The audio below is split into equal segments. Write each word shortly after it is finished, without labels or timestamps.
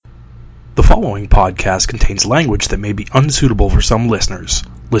following podcast contains language that may be unsuitable for some listeners.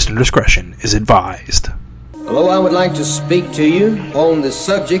 Listener discretion is advised. Hello, I would like to speak to you on the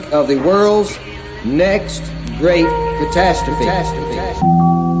subject of the world's next great catastrophe.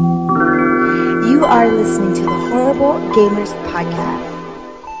 You are listening to the Horrible Gamers Podcast.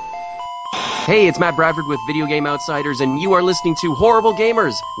 Hey, it's Matt Bradford with Video Game Outsiders, and you are listening to Horrible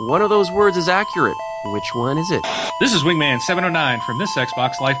Gamers. One of those words is accurate. Which one is it? This is Wingman709 from This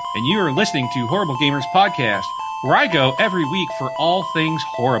Xbox Life, and you are listening to Horrible Gamers Podcast, where I go every week for all things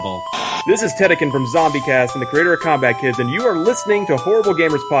horrible. This is Tedekin from ZombieCast and the creator of Combat Kids, and you are listening to Horrible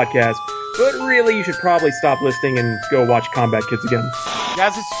Gamers Podcast, but really you should probably stop listening and go watch Combat Kids again.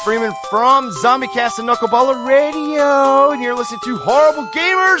 Guys, this is Freeman from ZombieCast and Knuckleballer Radio, and you're listening to Horrible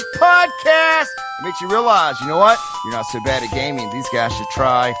Gamers Podcast. It makes you realize, you know what? You're not so bad at gaming. These guys should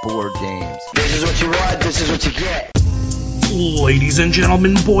try board games. This is what you want, this is what you get. Ladies and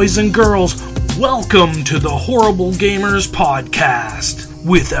gentlemen, boys and girls, welcome to the Horrible Gamers Podcast.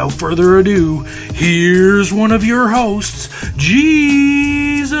 Without further ado, here's one of your hosts,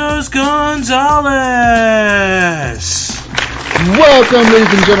 Jesus Gonzalez. Welcome,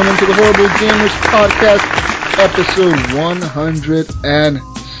 ladies and gentlemen, to the Horrible Gamers Podcast, episode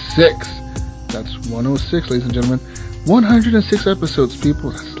 106. That's 106, ladies and gentlemen. 106 episodes, people.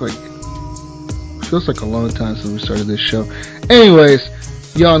 That's like, feels like a long time since we started this show. Anyways,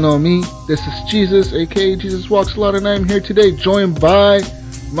 y'all know me. This is Jesus, aka Jesus Walks a Lot, and I'm here today joined by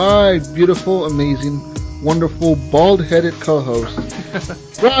my beautiful, amazing, wonderful, bald-headed co-host,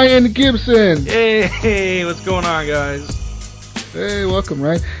 Ryan Gibson. Hey, what's going on, guys? Hey, welcome,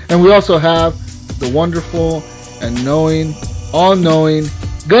 Ryan. And we also have the wonderful and knowing, all-knowing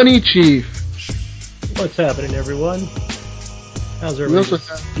Gunny Chief. What's happening, everyone? How's everybody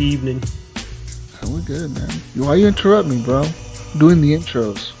this evening? Oh, we're good, man. Why you interrupt me, bro? I'm doing the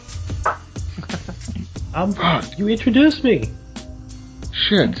intros. You introduced me.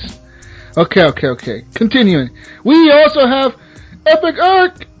 Shit. Okay. Continuing. We also have Epic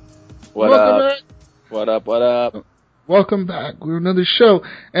Arc. Welcome back. What up? Welcome back. We're another show.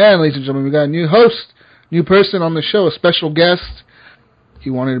 And, ladies and gentlemen, we got a new host, new person on the show, a special guest.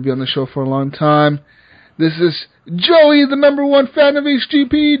 He wanted to be on the show for a long time. This is Joey, the number one fan of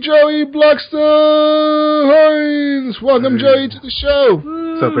HGP, Joey Blockstone. Welcome, Joey, to the show.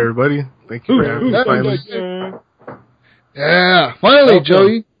 What's up, everybody? Thank you for having me finally. Yeah, finally, welcome.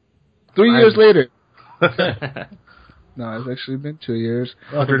 Joey. 3 years later. No, it's actually been 2 years.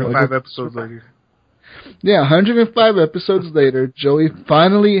 105 episodes later. Yeah, 105 episodes later, Joey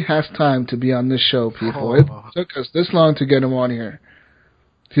finally has time to be on this show, people. It took us this long to get him on here.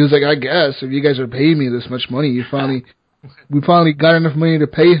 He was like, I guess, if you guys are paying me this much money, we finally got enough money to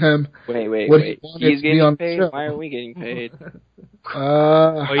pay him. Wait. He's getting paid? Why aren't we getting paid?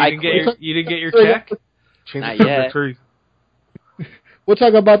 You didn't get your check? Not yet. We'll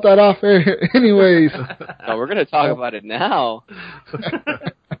talk about that off air anyways. No, we're going to talk about it now.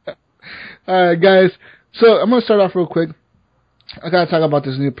 Alright, guys. So, I'm going to start off real quick. I got to talk about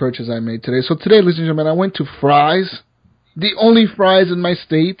this new purchase I made today. So, today, ladies and gentlemen, I went to Fry's. The only Fry's in my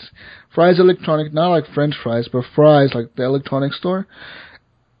state. Fry's Electronic, not like French fries, but Fry's, like the electronics store.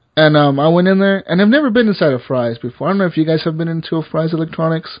 And I went in there, and I've never been inside of Fry's before. I don't know if you guys have been into a Fry's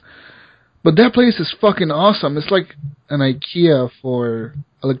Electronics, but that place is fucking awesome. It's like an IKEA for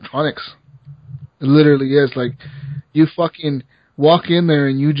electronics. It literally is. Like, you fucking walk in there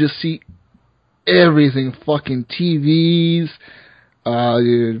and you just see everything. Fucking TVs,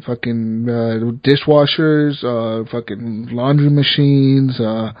 fucking dishwashers, fucking laundry machines,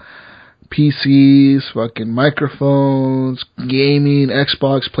 PCs, fucking microphones, gaming,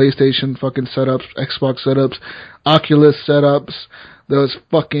 Xbox, PlayStation fucking setups, Xbox setups, Oculus setups. Those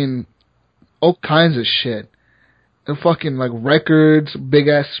fucking all kinds of shit. And fucking like records, big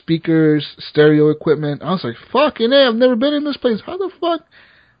ass speakers, stereo equipment. I was like, fucking hey, I've never been in this place. How the fuck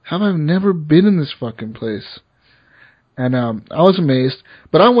have I never been in this fucking place? And I was amazed.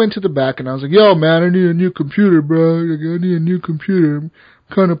 But I went to the back and I was like, yo man, I need a new computer, bro. I need a new computer. I'm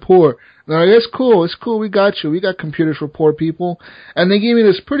kind of poor. And they're like, it's cool, we got you. We got computers for poor people. And they gave me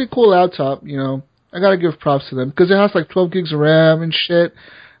this pretty cool laptop, you know. I gotta give props to them because it has like 12 gigs of RAM and shit.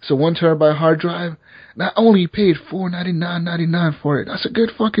 It's a 1 terabyte hard drive. And I only paid $499.99 for it. That's a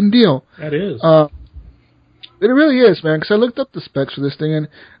good fucking deal. That is. It really is, man, because I looked up the specs for this thing, and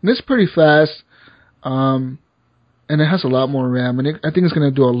it's pretty fast. And it has a lot more RAM, and I think it's going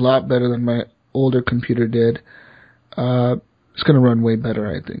to do a lot better than my older computer did. It's going to run way better,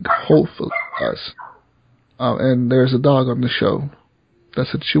 I think. Hopefully it does. And there's a dog on the show.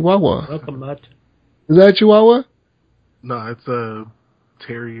 That's a Chihuahua. Welcome, Matt. Is that a Chihuahua? No, it's a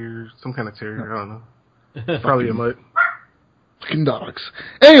terrier, some kind of terrier. I don't know. Probably a mutt. Fucking dogs.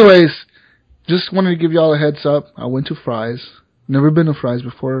 Anyways, just wanted to give y'all a heads up. I went to Fry's. Never been to Fry's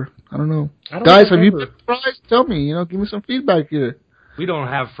before. I don't know. Guys, have you been to Fry's? Tell me. Give me some feedback here. We don't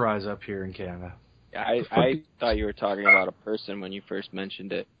have Fry's up here in Canada. I thought you were talking about a person when you first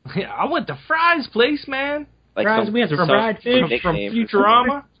mentioned it. Yeah, I went to Fry's place, man. Like Fry's, we have some fried fish from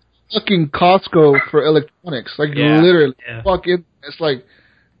Futurama. Fucking Costco for electronics. Like, literally. Yeah. Fucking, it's like,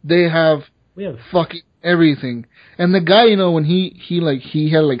 we have fucking everything. And the guy, when he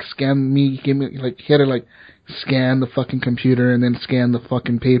had to scan me, he had to scan the fucking computer and then scan the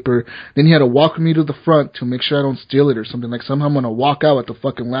fucking paper. Then he had to walk me to the front to make sure I don't steal it or something. Like, somehow I'm gonna walk out with the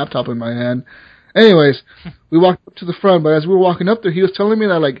fucking laptop in my hand. Anyways, we walked up to the front, but as we were walking up there, he was telling me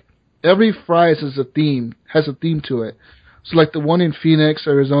that, every Fry's has a theme to it. So, the one in Phoenix,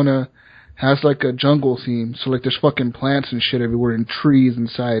 Arizona, has, a jungle theme. So, there's fucking plants and shit everywhere and trees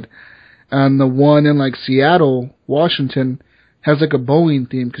inside. And the one in, Seattle, Washington, has, a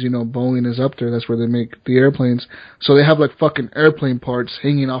Boeing theme, because, Boeing is up there. That's where they make the airplanes. So, they have, fucking airplane parts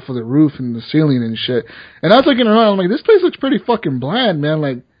hanging off of the roof and the ceiling and shit. And I was looking around, I'm like, this place looks pretty fucking bland,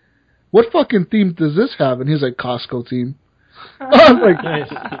 man. What fucking theme does this have? And he's like, Costco theme. I was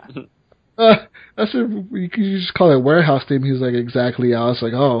like, I said, you just call it warehouse theme. He's like, exactly. I was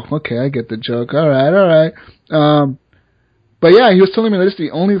like, oh, okay, I get the joke. All right. But yeah, he was telling me that it's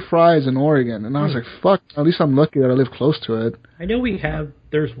the only Fry's in Oregon. And I was like, fuck, at least I'm lucky that I live close to it. I know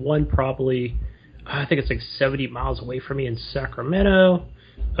there's one probably, I think it's 70 miles away from me in Sacramento.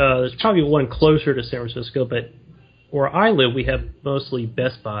 There's probably one closer to San Francisco, but where I live, we have mostly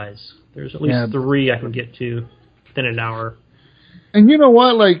Best Buys. There's at least 3 I can get to within an hour. And you know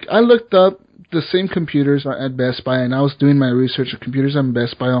what? I looked up the same computers at Best Buy, and I was doing my research of computers on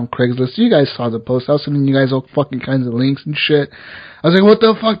Best Buy on Craigslist. You guys saw the post. I was sending you guys all fucking kinds of links and shit. I was like, what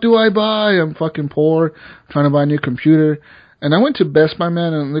the fuck do I buy? I'm fucking poor, trying to buy a new computer. And I went to Best Buy,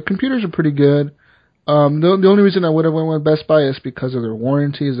 man, and the computers are pretty good. The only reason I would have went with Best Buy is because of their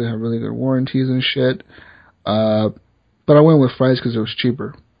warranties. They have really good warranties and shit. But I went with Fry's because it was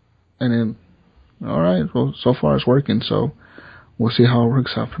cheaper. And then, alright, well, so far it's working, so we'll see how it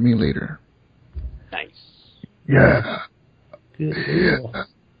works out for me later. Nice. Yeah. Yeah.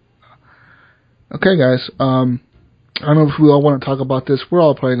 Okay, guys. I don't know if we all want to talk about this. We're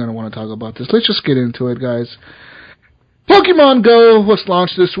all probably going to want to talk about this. Let's just get into it, guys. Pokemon Go was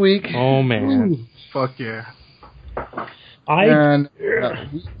launched this week. Oh, man. Ooh, fuck yeah. I haven't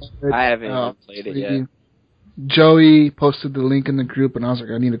even played it yet. Joey posted the link in the group, and I was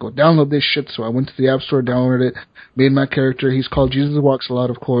like, I need to go download this shit. So I went to the App Store, downloaded it, made my character. He's called Jesus Walks a Lot,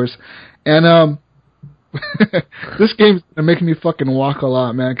 of course. And this game's making me fucking walk a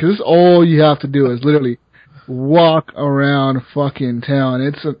lot, man, because this is all you have to do is literally walk around fucking town.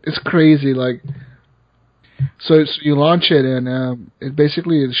 It's crazy, So you launch it, and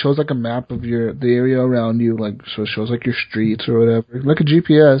it shows a map of the area around you, so it shows your streets or whatever, like a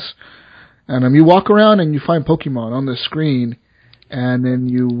GPS. And you walk around and you find Pokemon on the screen, and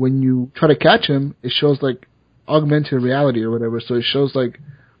then when you try to catch them, it shows augmented reality or whatever. So it shows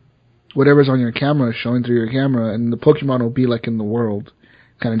whatever's on your camera showing through your camera, and the Pokemon will be in the world,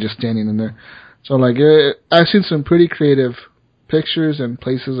 kind of just standing in there. So I've seen some pretty creative pictures and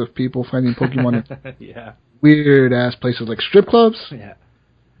places of people finding Pokemon in weird ass places like strip clubs. Yeah.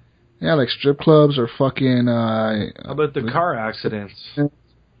 Yeah, like strip clubs or fucking. How about the car accidents?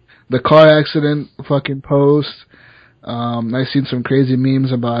 The car accident fucking post. I've seen some crazy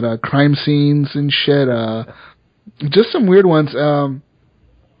memes about crime scenes and shit. Just some weird ones.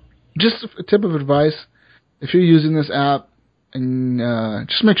 Just a tip of advice: if you're using this app, and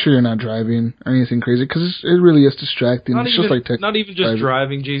just make sure you're not driving or anything crazy, because it really is distracting. Not even just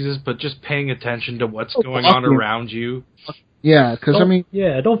driving, Jesus, but just paying attention to what's going on around you. Yeah, because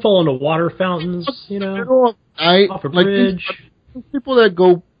don't fall into water fountains. Off a bridge. People that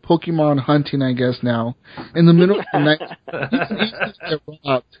go Pokemon hunting, I guess now, in the middle of the night,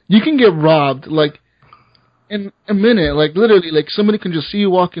 you can get robbed, in a minute, literally, somebody can just see you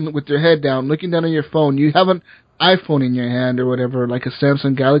walking with your head down, looking down on your phone. You have an iPhone in your hand or whatever, like a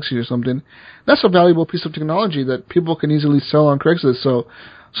Samsung Galaxy or something. That's a valuable piece of technology that people can easily sell on Craigslist. So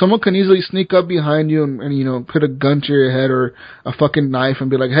someone can easily sneak up behind you and put a gun to your head or a fucking knife and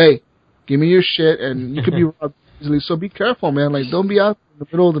be like, hey, give me your shit, and you could be robbed easily. So be careful, man. Don't be out in the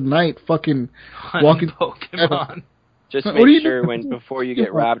middle of the night fucking walking Pokemon. Just make sure before you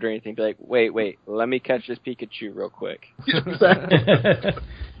get robbed or anything, be like, wait, let me catch this Pikachu real quick. Exactly.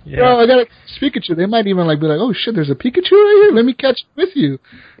 Bro, I got a Pikachu. They might even be like, oh shit, there's a Pikachu right here. Let me catch it with you.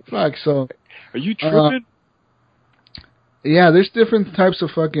 So. Are you tripping? Yeah, there's different types of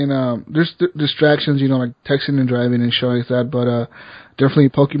fucking there's distractions, like texting and driving and shit like that, but definitely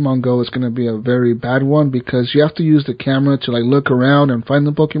Pokemon Go is going to be a very bad one because you have to use the camera to like look around and find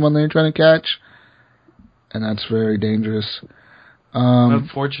the Pokemon that you're trying to catch, and that's very dangerous.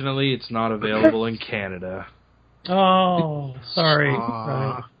 Unfortunately, it's not available in Canada. Oh, sorry.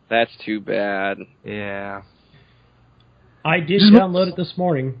 Right. That's too bad. Yeah. I did download it this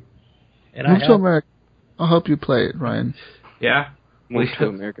morning. And Move to America. I'll help you play it, Ryan. Yeah? Move to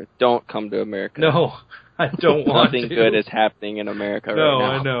America. Don't come to America. No, I don't want Nothing to. good is happening in America right now. No,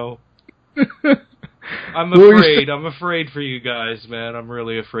 I know. I'm afraid. I'm afraid for you guys, man. I'm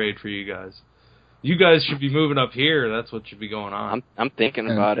really afraid for you guys. You guys should be moving up here. That's what should be going on. I'm thinking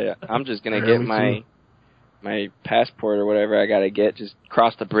about it. I'm just going to get my passport or whatever I got to get, just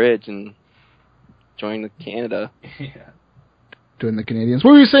cross the bridge and join Canada. Yeah. Doing the Canadians.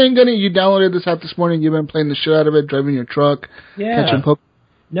 What were you saying, Gunny? You downloaded this app this morning. You've been playing the shit out of it, driving your truck, catching Pokemon.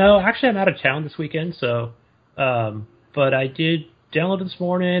 No, actually, I'm out of town this weekend, so. But I did download it this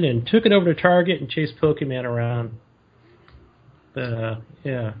morning and took it over to Target and chased Pokemon around. But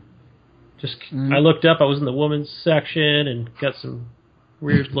yeah, just I looked up. I was in the women's section and got some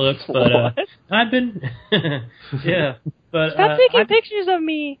weird looks. But I've been, yeah. But stop taking pictures of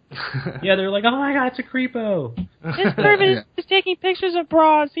me. Yeah, they're like, oh my god, it's a creepo. This pervert is taking pictures of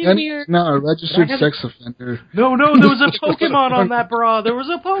bras. He's weird. No, a registered sex offender. No, there was a Pokemon on that bra. There was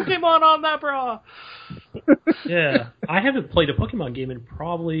a Pokemon on that bra. Yeah, I haven't played a Pokemon game in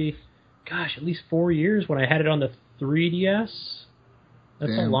probably, gosh, at least 4 years when I had it on the 3DS.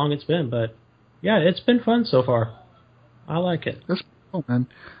 That's how long it's been, but yeah, it's been fun so far. I like it. That's cool, man.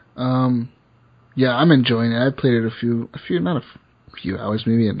 Yeah, I'm enjoying it. I played it not a few hours,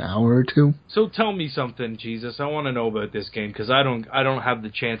 maybe an hour or two. So tell me something, Jesus. I want to know about this game because I don't have the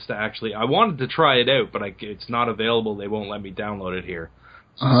chance to actually. I wanted to try it out, but it's not available. They won't let me download it here.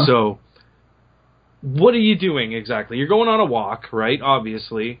 Uh-huh. So, what are you doing exactly? You're going on a walk, right?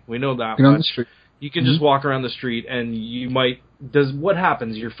 Obviously, we know that. You're on the street. You can just walk around the street, and you might. What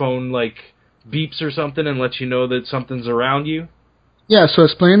happens? Your phone beeps or something and lets you know that something's around you. Yeah, so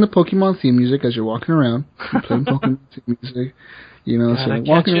it's playing the Pokemon theme music as you're walking around. You're playing Pokemon theme music, so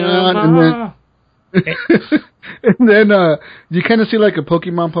walking around, and then you kind of see a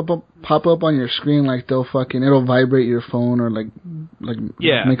Pokemon pop up on your screen, it'll vibrate your phone or make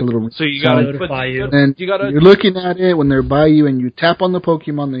a little. So you gotta notify you, and you're looking at it when they're by you, and you tap on the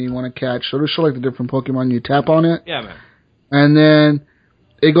Pokemon that you want to catch. So it'll show the different Pokemon. You tap on it, yeah, man, and then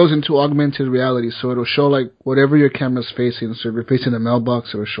it goes into augmented reality, so it'll show whatever your camera's facing. So if you're facing a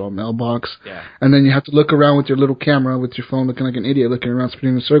mailbox, it'll show a mailbox. Yeah. And then you have to look around with your little camera, with your phone, looking like an idiot, looking around,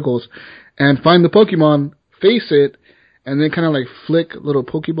 spinning in circles, and find the Pokemon, face it, and then kind of flick little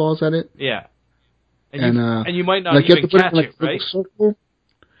Pokeballs at it. Yeah. And you might not even catch it, right? Circle.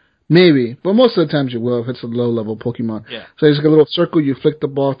 Maybe, but most of the times you will if it's a low-level Pokemon. Yeah. So there's a little circle, you flick the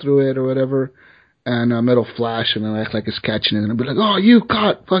ball through it or whatever. And it'll flash, and it'll act like it's catching it, and it'll be like, oh, you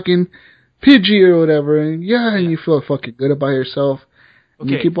caught fucking Pidgey or whatever, and and you feel fucking good about yourself, and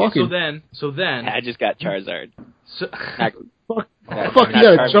you keep walking. So then... I just got Charizard. Fuck, you got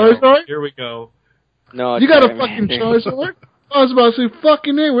a Charizard? Here we go. No, you got a fucking Charizard? I was about to say,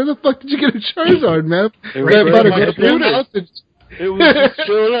 fucking A, where the fuck did you get a Charizard, man? It was just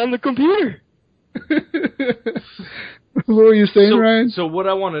showing on the computer. What were you saying, Ryan? So what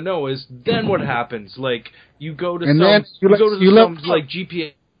I want to know is then what happens? You go to some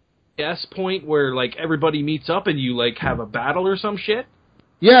GPS point where everybody meets up and you have a battle or some shit?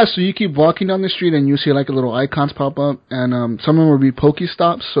 Yeah, so you keep walking down the street and you see a little icons pop up, and some of them will be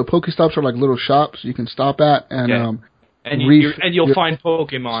Pokestops. So Pokestops are little shops you can stop at and you'll find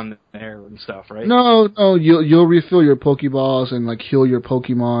Pokemon there and stuff, right? No, you'll refill your Pokeballs and heal your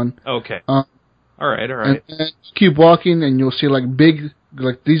Pokemon. Okay. All right. And you keep walking, and you'll see big,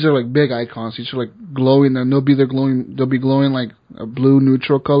 these are big icons. These are glowing, and they'll be glowing a blue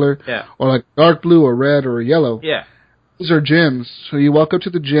neutral color, or dark blue or red or yellow. Yeah. These are gyms. So you walk up to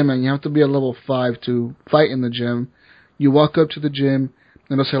the gym, and you have to be at level 5 to fight in the gym. You walk up to the gym,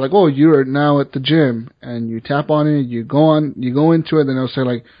 and it'll say oh, you are now at the gym, and you tap on it. You go into it, then it'll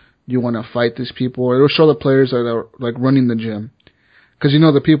say you want to fight these people, or it'll show the players that are running the gym. Because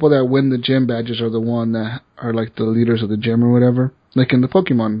the people that win the gym badges are the one that are the leaders of the gym or whatever, in the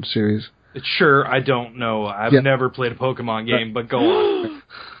Pokemon series. Sure, I don't know. I've never played a Pokemon game, but go on.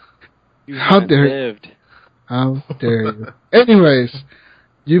 How dare you? Anyways,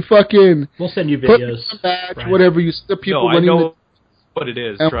 you fucking... We'll send you videos. Badge, whatever, you see the people running I know what it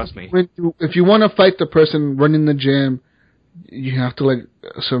is, trust me. If you want to fight the person running the gym, you have to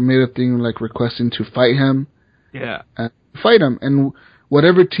submit a thing requesting to fight him. Yeah. Fight them, and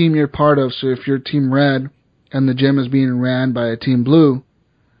whatever team you're part of. So if you're Team Red and the gym is being ran by a Team Blue,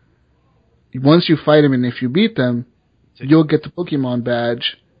 once you fight them and if you beat them, you'll get the Pokemon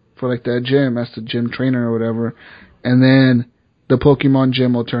badge for like that gym as the gym trainer or whatever, and then the Pokemon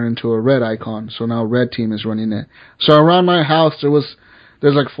gym will turn into a red icon. So now red team is running it. So around my house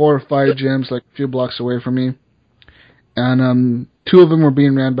there's like 4 or 5 gyms like a few blocks away from me, and 2 of them were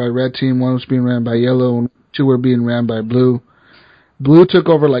being ran by red team, 1 was being ran by yellow, and 2 were being ran by blue. Blue took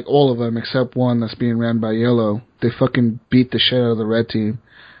over like all of them except 1 that's being ran by yellow. They fucking beat the shit out of the red team.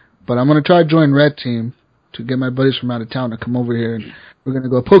 But I'm gonna try to join red team to get my buddies from out of town to come over here, and we're gonna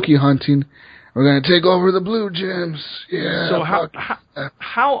go Poke hunting. We're gonna take over the blue gyms. Yeah. So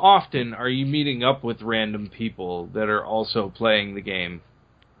how often are you meeting up with random people that are also playing the game?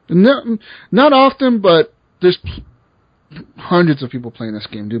 No, not often, but there's hundreds of people playing this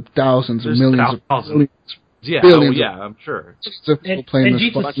game, dude. Thousands of millions of millions. Yeah, billions I'm sure. Of people playing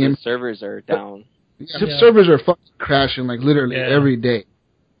this fucking game. Servers are down. Yeah. Servers are fucking crashing like literally every day.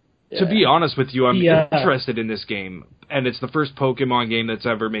 To be honest with you, I'm interested in this game, and it's the first Pokemon game that's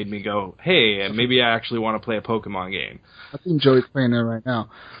ever made me go, hey, maybe I actually want to play a Pokemon game. I think Joey's playing it right now.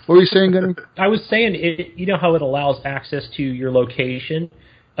 What were you saying, Gunny? I was saying, you know how it allows access to your location?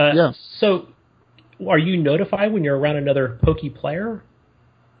 Yeah. So, are you notified when you're around another Poke player?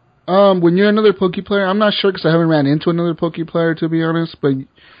 When you're another Poke player, I'm not sure because I haven't ran into another Poke player, to be honest,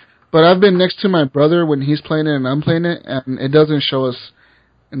 but I've been next to my brother when he's playing it and I'm playing it, and it doesn't show us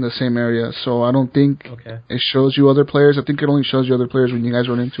in the same area, so I don't think it shows you other players. I think it only shows you other players when you guys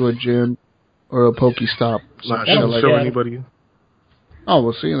run into a gym or a Pokestop. Not show anybody. Oh,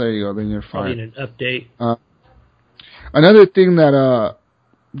 well, see, there you go. Then you're fine. Probably an update. Another thing that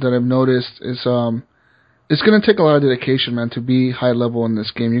I've noticed is it's going to take a lot of dedication, man, to be high level in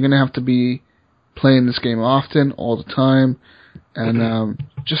this game. You're going to have to be playing this game often, all the time, and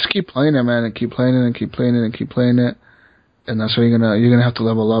just keep playing it, man, and keep playing it and keep playing it and keep playing it. And that's how you're gonna have to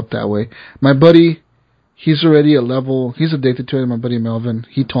level up that way. My buddy, he's already he's addicted to it. My buddy Melvin,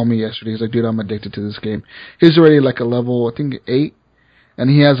 he told me yesterday, he's like, dude, I'm addicted to this game. He's already like a level, I think 8, and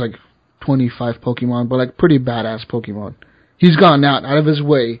he has like 25 Pokemon, but like pretty badass Pokemon. He's gone out of his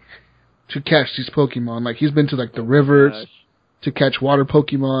way to catch these Pokemon. Like he's been to like the rivers to catch water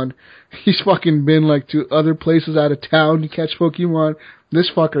Pokemon. He's fucking been like to other places out of town to catch Pokemon.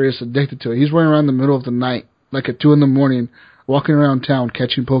 This fucker is addicted to it. He's running around in the middle of the night, like at 2 a.m, walking around town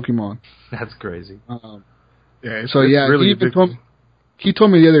catching Pokemon. That's crazy. It's really he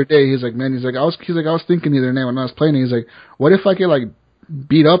told me the other day, he's like, I was thinking the other night when I was playing, he's like, what if I get like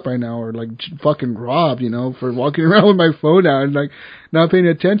beat up right now or like fucking robbed, for walking around with my phone out and like not paying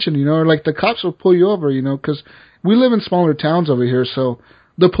attention, or like the cops will pull you over, because we live in smaller towns over here, so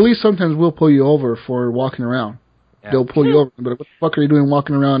the police sometimes will pull you over for walking around. Yeah. They'll pull you over, but what the fuck are you doing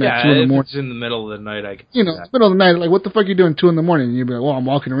walking around at 2 a.m? If it's in the middle of the night, I can it's the middle of the night, like, what the fuck are you doing 2 a.m? And you'd be like, well, I'm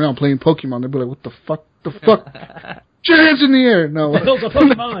walking around playing Pokemon. They'd be like, what the fuck? Put your hands in the air! No. Killed a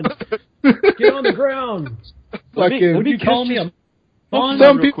Pokemon! Get on the ground! What you call me a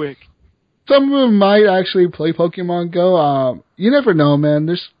real quick. Some of them might actually play Pokemon Go. You never know, man.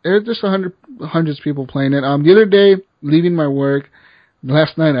 There's hundreds of people playing it. The other day, leaving my work,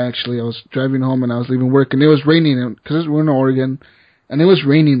 last night actually, I was driving home and I was leaving work and it was raining because we're in Oregon, and it was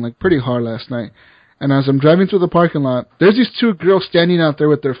raining like pretty hard last night. And as I'm driving through the parking lot, there's these 2 girls standing out there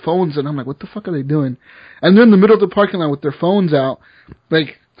with their phones, and I'm like, what the fuck are they doing? And they're in the middle of the parking lot with their phones out,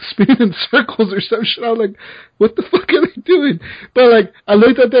 like spinning in circles or some shit. I was like, what the fuck are they doing? But like, I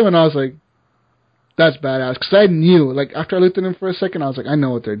looked at them and I was like, that's badass. Because I knew, like, after I looked at them for a second, I was like, I know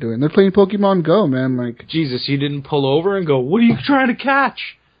what they're doing. They're playing Pokemon Go, man. Like, Jesus, you didn't pull over and go, what are you trying to catch?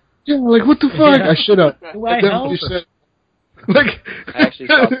 Yeah, like, what the fuck? Yeah. I should have. I actually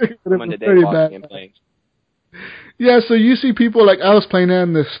saw someone today walking and playing. Yeah, so you see people, like, I was playing that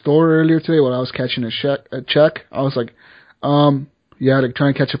in the store earlier today while I was catching a check. I was like, like,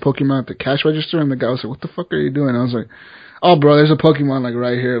 trying to catch a Pokemon at the cash register, and the guy was like, what the fuck are you doing? I was like, oh, bro, there's a Pokemon, like,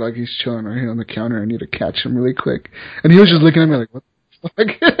 right here, like, he's chilling right here on the counter. I need to catch him really quick. And he was just looking at me like, what the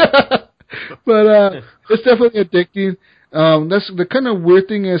fuck? But, it's definitely addicting. That's the kind of weird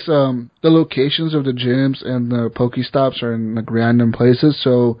thing is, the locations of the gyms and the Pokestops are in, like, random places.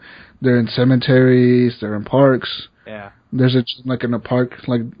 So, they're in cemeteries, they're in parks. Yeah. There's a, like, in a park,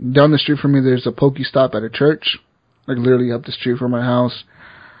 like, down the street from me, there's a Pokestop at a church. Like, literally up the street from my house.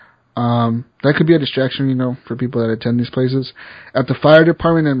 That could be a distraction, for people that attend these places. At the fire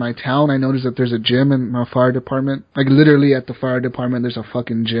department in my town, I noticed that there's a gym in my fire department. Like, literally at the fire department, there's a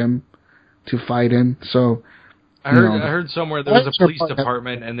fucking gym to fight in. So, I heard somewhere there was a police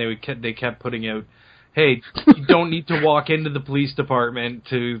department, and they kept putting out hey, you don't need to walk into the police department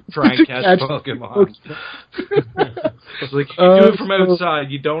to try and catch Pokemon. It's like, you do it from outside.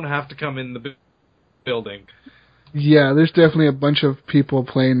 You don't have to come in the building. Yeah, there's definitely a bunch of people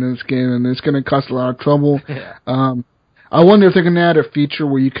playing this game, and it's going to cost a lot of trouble. Yeah. I wonder if they're going to add a feature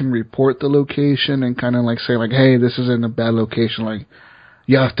where you can report the location and kind of like say like, hey, this is in a bad location. Like,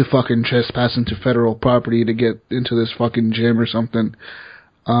 you have to fucking trespass into federal property to get into this fucking gym or something.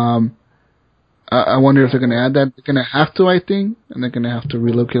 I wonder if they're going to add that. They're going to have to, I think, and they're going to have to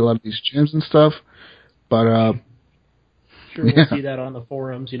relocate a lot of these gyms and stuff. But, sure, we'll see that on the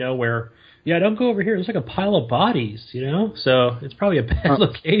forums, where, don't go over here. There's like a pile of bodies, So it's probably a bad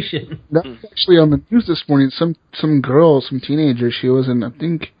location. That was actually on the news this morning. Some girl, some teenager, she was in, I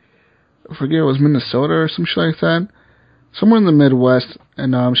forget, it was Minnesota or some shit like that. Somewhere in the Midwest.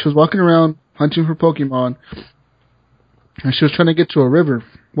 And she was walking around hunting for Pokemon. And she was trying to get to a river.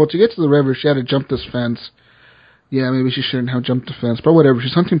 Well, to get to the river, she had to jump this fence. Yeah, maybe she shouldn't have jumped the fence. But whatever,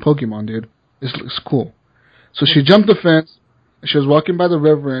 she's hunting Pokemon, dude. It's cool. So she jumped the fence. She was walking by the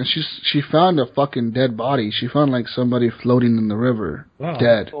river, and she found a fucking dead body. She found, like, somebody floating in the river,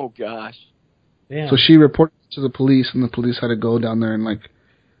 dead. Oh, gosh. Damn. So she reported to the police, and the police had to go down there and, like,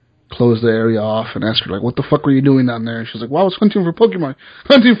 close the area off and ask her, like, what the fuck were you doing down there? And she's like, well, I was hunting for Pokemon.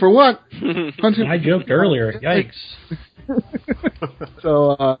 Hunting for what? Hunting. I joked earlier. Yikes.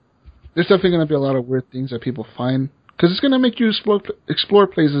 So, there's definitely going to be a lot of weird things that people find. Because it's going to make you explore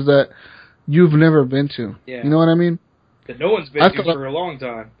places that you've never been to. Yeah. You know what I mean? That no one's been to for a long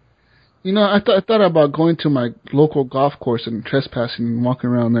time. I thought about going to my local golf course and trespassing and walking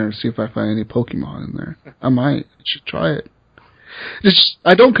around there and see if I find any Pokemon in there. I might. I should try it.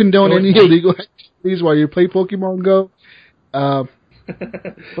 I don't condone any illegal activities while you play Pokemon Go. But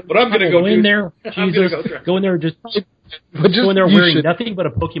I'm going to go in there. Jesus, go in there go in there wearing nothing but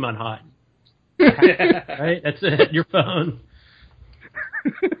a Pokemon hat. Right? That's it. Your phone.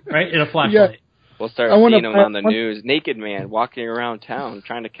 Right? And a flashlight. Yeah. We'll start seeing them on the news. Naked man walking around town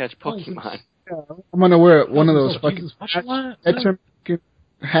trying to catch Pokemon. I'm going to wear one of those fucking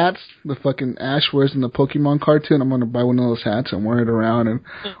hats the fucking Ash wears in the Pokemon cartoon. I'm going to buy one of those hats and wear it around and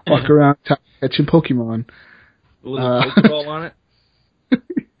walk around catching Pokemon. With a Pokeball on it?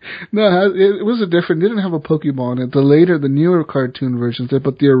 No, it was a different. It didn't have a Pokemon on it. The newer cartoon versions did,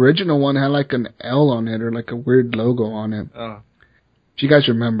 but the original one had like an L on it or like a weird logo on it. Oh. If you guys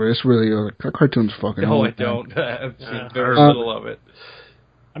remember, it's really that cartoon's fucking. No, I don't. I've seen very little of it.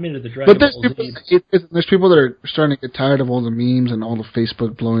 I'm into the Dragon Ball Z. There's people that are starting to get tired of all the memes and all the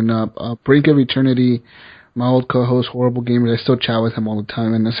Facebook blowing up. Brink of Eternity, my old co-host, Horrible Gamers, I still chat with him all the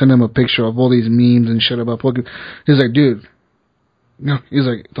time, and I send him a picture of all these memes and shit about Pokemon. He's like, dude, no. He's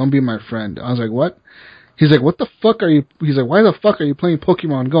like, don't be my friend. I was like, what? He's like, what the fuck are you? He's like, why the fuck are you playing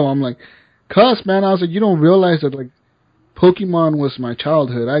Pokemon Go? I'm like, cuss, man. I was like, you don't realize that like Pokemon was my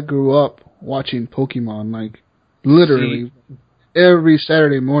childhood. I grew up watching Pokemon, like literally. Every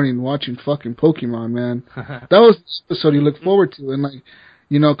Saturday morning watching fucking Pokemon, man. That was the episode you look forward to, and like,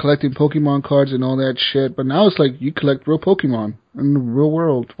 collecting Pokemon cards and all that shit. But now it's like you collect real Pokemon in the real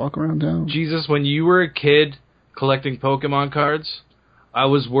world, walk around town. Jesus, when you were a kid collecting Pokemon cards, I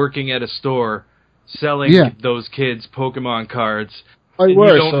was working at a store selling those kids Pokemon cards. You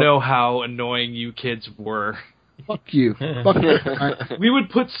don't know how annoying you kids were. Fuck you. Fuck you. We would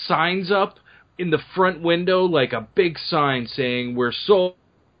put signs up in the front window, like a big sign saying we're sold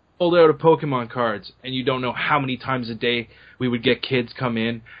out of Pokemon cards, and you don't know how many times a day we would get kids come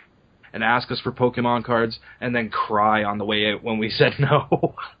in and ask us for Pokemon cards and then cry on the way out when we said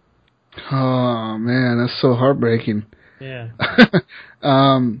no. Oh man, that's so heartbreaking. Yeah.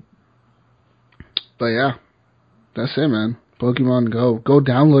 But yeah, that's it, man. Pokemon Go. Go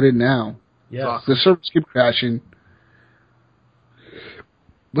download it now. Yeah. The servers keep crashing.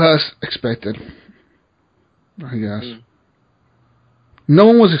 But as expected, I guess. No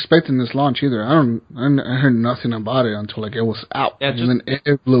one was expecting this launch either. I heard nothing about it until like it was out, and then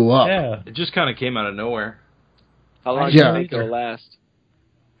it blew up. Yeah, it just kind of came out of nowhere. How long did it go last?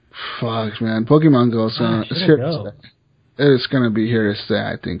 Fuck, man, Pokemon Go. It's here to stay. It's gonna be here to stay,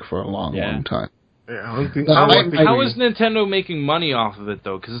 I think, for a long, long time. Yeah, how is Nintendo making money off of it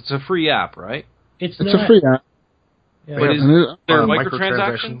though? Because it's a free app, right? It's a free app. Yeah. But is there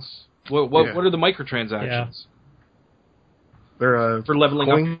microtransactions? What are the microtransactions? Yeah. They're for leveling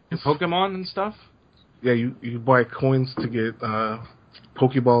coins. up your Pokemon and stuff? Yeah, you buy coins to get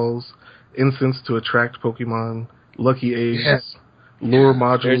Pokeballs, incense to attract Pokemon, lucky eggs, lure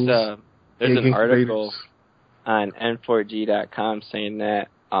modules. There's an article on N4G.com saying that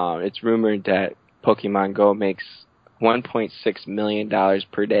it's rumored that Pokemon Go makes $1.6 million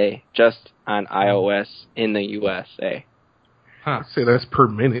per day just on iOS in the USA. I'd say that's per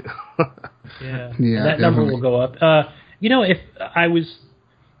minute. Yeah, Yeah, that number will go up. If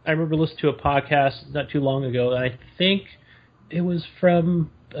I remember listening to a podcast not too long ago, and I think it was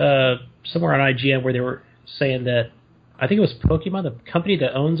from somewhere on IGN where they were saying that I think it was Pokemon, the company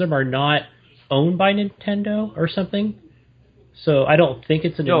that owns them, are not owned by Nintendo or something. So I don't think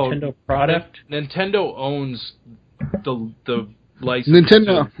it's a Nintendo product. Nintendo owns the license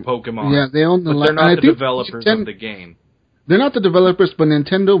Nintendo, to Pokemon. Yeah, they own the license. They're not the developers of the game. They're not the developers, but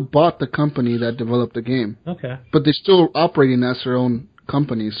Nintendo bought the company that developed the game. Okay. But they're still operating as their own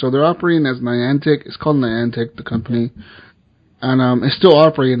company. So they're operating as Niantic. It's called Niantic, the company. And it's still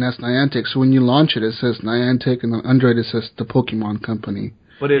operating as Niantic. So when you launch it, it says Niantic, and on Android it says the Pokemon Company.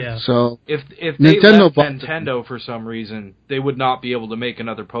 But if they Nintendo left Nintendo for some reason, they would not be able to make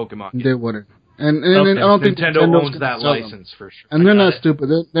another Pokemon game. They wouldn't. And I don't think Nintendo owns that license for sure. And they're not stupid.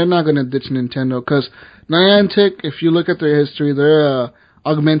 They're not going to ditch Nintendo, because Niantic, if you look at their history, they're a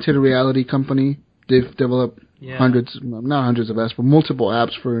augmented reality company. They've developed not hundreds of apps, but multiple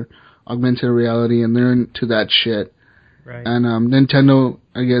apps for augmented reality, and they're into that shit. Right. And Nintendo,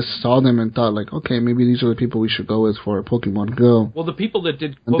 I guess, saw them and thought, like, okay, maybe these are the people we should go with for Pokemon Go. Well, the people that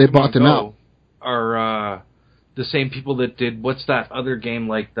did and Pokemon they bought them Go out. are the same people that did, what's that other game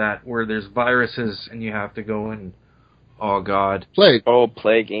like that where there's viruses and you have to go and, oh god. Plague. Oh,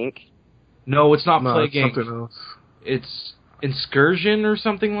 Plague Inc.? No, it's not Plague Inc. Something else. It's Inscursion or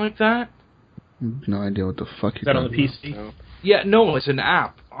something like that. No idea what the fuck Is that on the PC? No. Yeah, no, it's an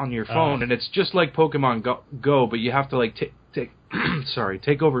app on your phone, and it's just like Pokemon Go, but you have to like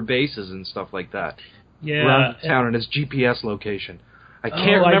take over bases and stuff like that. Yeah, around the town, and its GPS location. I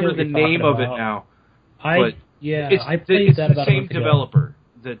can't remember the name of it now. I played it's that the about same a month ago. developer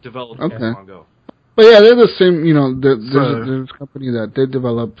that developed Pokemon Go. But yeah, they're the same, there's a company that they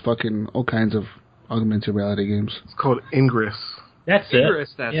develop fucking all kinds of augmented reality games. It's called Ingress. That's Ingress,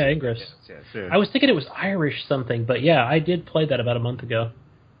 it. that's yeah, it. Ingress. Yes. I was thinking it was Irish something, but yeah, I did play that about a month ago.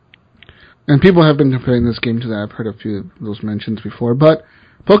 And people have been comparing this game to that. I've heard a few of those mentions before. But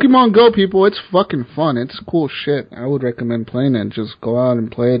Pokemon Go, people, it's fucking fun. It's cool shit. I would recommend playing it. Just go out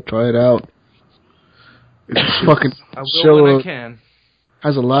and play it, try it out. It's fucking I will when I can.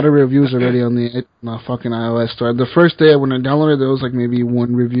 Has a lot of reviews already on the fucking iOS store. The first day when I downloaded, there was like maybe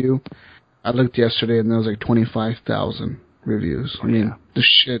one review. I looked yesterday and there was like 25,000 reviews. I mean, the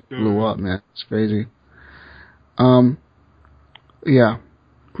shit blew up, man. It's crazy. Yeah,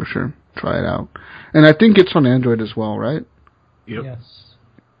 for sure. Try it out. And I think it's on Android as well, right? Yep. Yes.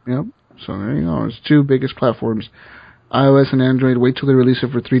 Yep. So there you go. It's two biggest platforms, iOS and Android. Wait till they release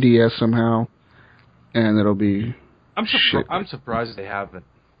it for 3DS somehow, and it'll be. I'm surprised they haven't.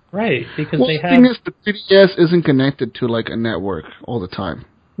 Right, because well, they the have. thing is, the 3DS isn't connected to like a network all the time,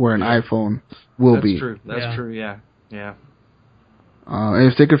 where an iPhone will be. That's true. That's true. Yeah.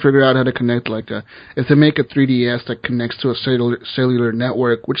 If they could figure out how to connect, if they make a 3DS that connects to a cellular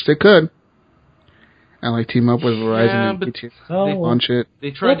network, which they could, and team up with Verizon and AT&T, launch it.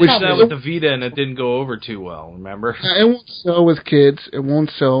 They tried to do that with the Vita, and it didn't go over too well. Remember? It won't sell with kids. It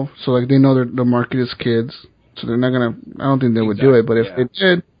won't sell. So they know the market is kids, so they're not gonna. I don't think they would do it. But if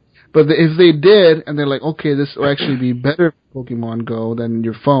they did, and they're like, okay, this will actually be better for Pokemon Go than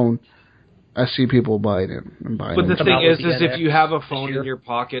your phone. I see people buying it and buying it. But the thing is if you have a phone in your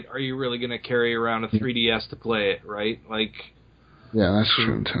pocket, are you really going to carry around a 3DS to play it, right? Yeah, that's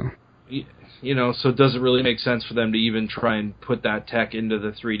true, too. So does it really make sense for them to even try and put that tech into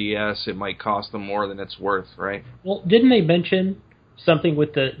the 3DS? It might cost them more than it's worth, right? Well, didn't they mention something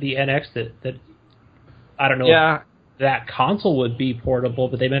with the NX that I don't know if that console would be portable,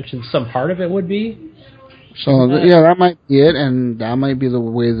 but they mentioned some part of it would be? So that might be it, and that might be the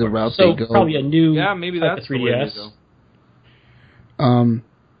way the route they go. So probably a new maybe type that's of 3DS. The way they go.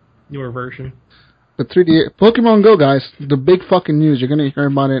 Newer version. The 3D Pokemon Go, guys, the big fucking news. You're gonna hear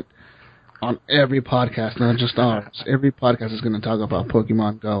about it on every podcast, not just ours. Every podcast is gonna talk about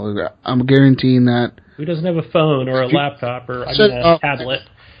Pokemon Go. I'm guaranteeing that. Who doesn't have a phone or a laptop or a tablet?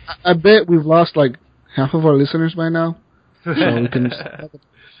 I bet we've lost half of our listeners by now. So we can.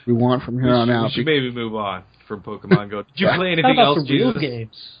 We want from here on out. We should maybe move on from Pokemon Go. Did you play anything else, real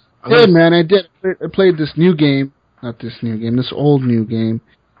games? Yeah, man, I did. I played this new game. Not this new game, this old new game.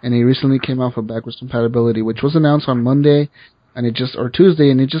 And it recently came out for backwards compatibility, which was announced on Monday, or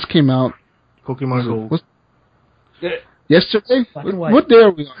Tuesday, and it just came out. Pokemon Go. Yesterday? What day are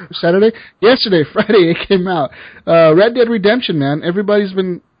we on? Saturday? Yesterday, Friday, it came out. Red Dead Redemption, man. Everybody's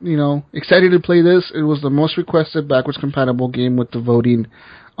been, excited to play this. It was the most requested backwards compatible game with the voting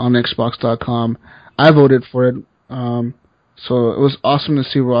on Xbox.com. I voted for it. So it was awesome to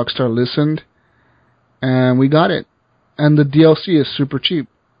see Rockstar listened, and we got it. And the DLC is super cheap,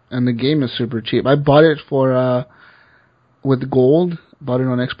 and the game is super cheap. I bought it for with gold. Bought it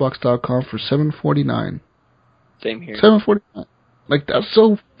on Xbox.com for $7.49. Same here. $7.49. Like, that's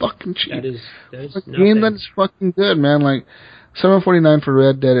so fucking cheap. That is a game that's fucking good, man. Like, $7.49 for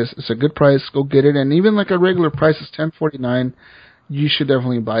Red Dead is a good price. Go get it. And even like a regular price is $10.49. You should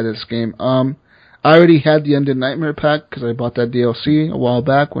definitely buy this game. I already had the Undead Nightmare pack because I bought that DLC a while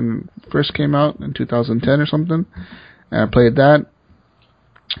back when it first came out in 2010 or something, and I played that.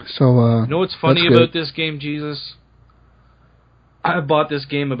 So, you know what's funny about this game, Jesus? I bought this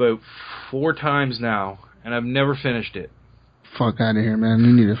game about 4 times now, and I've never finished it. Fuck out of here, man.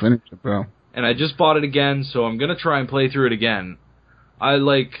 You need to finish it, bro. And I just bought it again, so I'm going to try and play through it again. I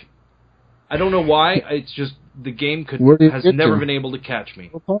don't know why, it's just the game has never been able to catch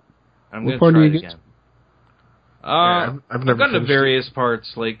me. I'm going to try it again. I've gotten to various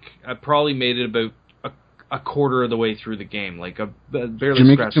parts. Like, I probably made it about a quarter of the way through the game. Like, I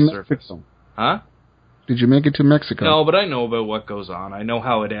barely scratched the surface. Huh? Did you make it to Mexico? No, but I know about what goes on. I know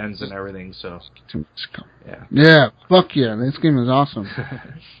how it ends and everything, so... To Mexico. Yeah. Yeah, fuck yeah. This game is awesome.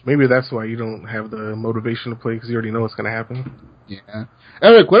 Maybe that's why you don't have the motivation to play, because you already know what's going to happen. Yeah.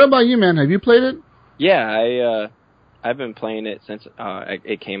 Eric, what about you, man? Have you played it? Yeah, I've been playing it since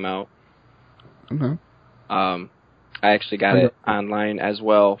it came out. Okay. I actually got it online as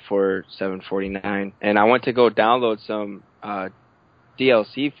well for $7.49, and I went to go download some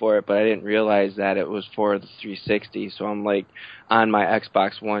DLC for it, but I didn't realize that it was for the 360. So I'm like on my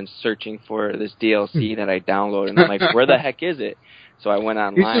Xbox One searching for this DLC that I downloaded, and I'm like, where the heck is it? So I went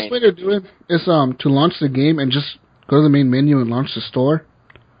online. The easiest way to do it is to launch the game and just go to the main menu and launch the store,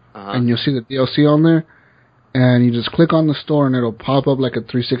 and you'll see the DLC on there. And you just click on the store, and it'll pop up like a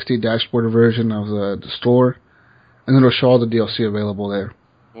 360 dashboard version of the store, and it'll show all the DLC available there.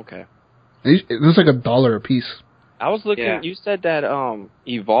 Okay. It's like $1 a piece. I was looking. Yeah. You said that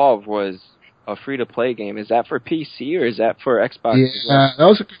Evolve was a free-to-play game. Is that for PC or is that for Xbox? Yeah, that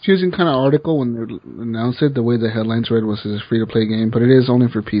was a confusing kind of article when they announced it. The way the headlines read was it's a free-to-play game, but it is only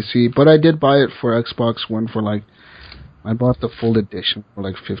for PC. But I did buy it for Xbox One for I bought the full edition for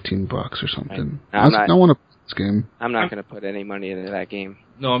 $15 or something. I want to play this game. I'm not going to put any money into that game.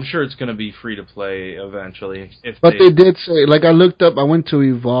 No, I'm sure it's going to be free to play eventually. But they did say, I looked up, I went to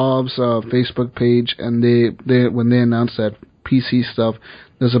Evolve's Facebook page, and they when they announced that PC stuff,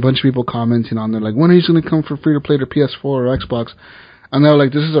 there's a bunch of people commenting on there, when are you going to come for free to play to PS4 or Xbox? And they were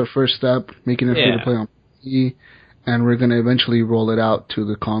like, this is our first step, making it free to play on PC, and we're going to eventually roll it out to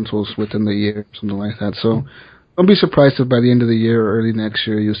the consoles within the year, something like that. So don't be surprised if by the end of the year or early next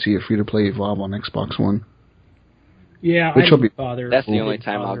year you'll see a free to play Evolve on Xbox One. Yeah, which will be bother. That's the only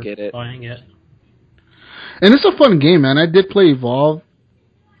time I'll get it. Buying it. And it's a fun game, man. I did play Evolve,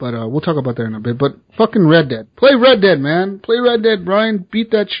 but we'll talk about that in a bit. But fucking Red Dead. Play Red Dead, man. Play Red Dead, Brian. Beat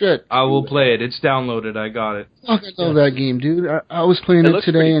that shit. I will play it. It's downloaded. I got it. Fuck, I love that game, dude. I was playing it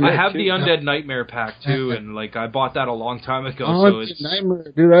today. And I have the Undead Nightmare pack, too, and I bought that a long time ago. Undead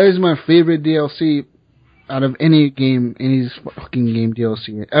Nightmare, dude. That is my favorite DLC out of any game, any fucking game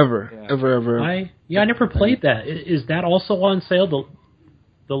DLC ever. Ever. I never played that. Is that also on sale?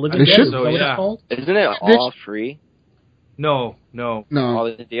 The Living Dead? So, yeah. Isn't it all free? No. All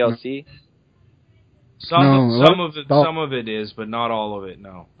the DLC? Some of it is, but not all of it,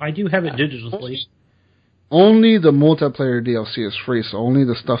 no. I do have it digitally. Only the multiplayer DLC is free, so only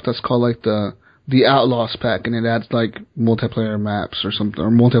the stuff that's called the Outlaws pack, and it adds multiplayer maps or something,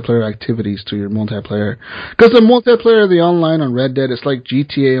 or multiplayer activities to your multiplayer. Because the multiplayer, the online on Red Dead, it's like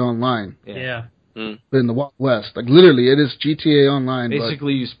GTA Online. Yeah. But in the Wild West. Literally, it is GTA Online.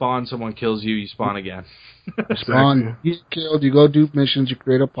 Basically, you spawn, someone kills you, you spawn again. You spawn, you get killed, you go do missions, you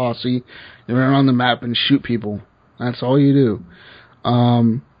create a posse, you run around the map and shoot people. That's all you do.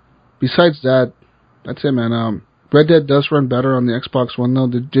 Besides that, that's it, man. Red Dead does run better on the Xbox One, though.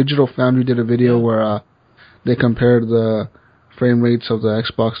 The Digital Foundry did a video where they compared the frame rates of the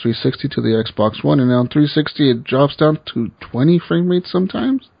Xbox 360 to the Xbox One, and on 360 it drops down to 20 frame rates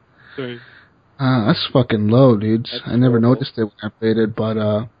sometimes. Sorry. That's fucking low, dudes. I never noticed it when I played it, but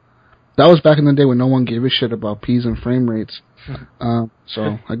that was back in the day when no one gave a shit about Ps and frame rates.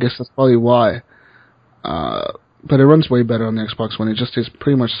 So I guess that's probably why. But it runs way better on the Xbox One. It just is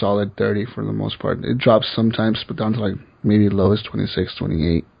pretty much solid 30 for the most part. It drops sometimes, but down to maybe lowest 26,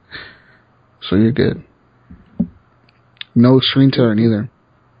 28. So you're good. No screen tearing either.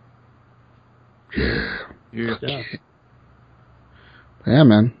 Yeah,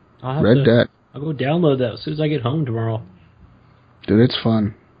 man. Red Dead. I'll go download that as soon as I get home tomorrow. Dude, it's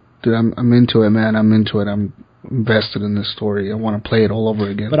fun. Dude, I'm into it, man. I'm into it. I'm invested in this story. I want to play it all over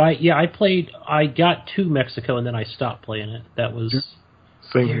again. But I got to Mexico and then I stopped playing it. That was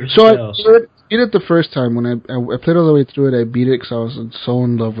years so ago. I beat it the first time when I played all the way through it. I beat it because I was so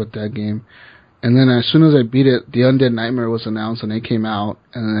in love with that game. And then as soon as I beat it, The Undead Nightmare was announced and it came out.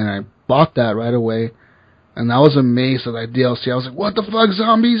 And then I bought that right away. And I was amazed at that DLC. I was like, what the fuck,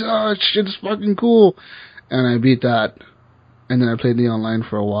 zombies? Oh, shit's fucking cool. And I beat that. And then I played the online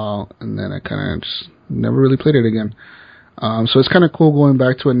for a while. And then I kind of just never really played it again. So it's kind of cool going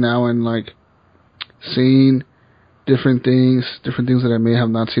back to it now and like seeing different things that I may have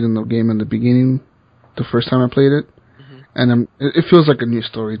not seen in the game in the beginning, the first time I played it. And it feels like a new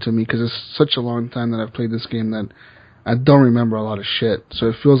story to me because it's such a long time that I've played this game that I don't remember a lot of shit. So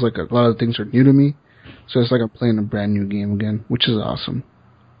it feels like a lot of things are new to me. So it's like I'm playing a brand new game again, which is awesome.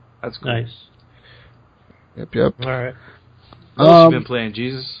 That's cool. Nice. Yep. All right. What else you been playing,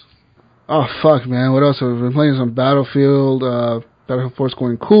 Jesus? Oh, fuck, man. What else? I've been playing some Battlefield. Battlefield 4's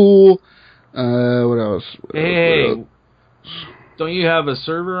going cool. What else? Hey, don't you have a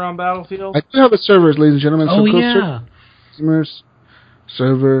server on Battlefield? I do have a server, ladies and gentlemen. Oh, yeah. Gamers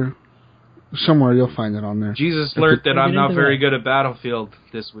server. Somewhere you'll find it on there. Jesus learned that I'm not very good at Battlefield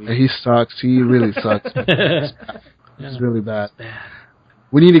this week. He sucks. He really sucks. He's really bad.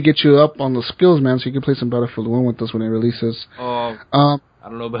 We need to get you up on the skills, man, so you can play some Battlefield 1 with us when it releases. Oh, I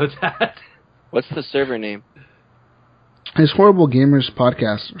don't know about that. What's the server name? It's Horrible Gamers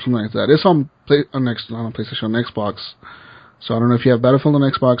Podcast or something like that. It's on PlayStation, on Xbox. So I don't know if you have Battlefield on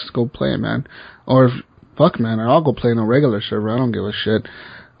Xbox, go play it, man. Or fuck, man, I'll go play in a regular server. I don't give a shit.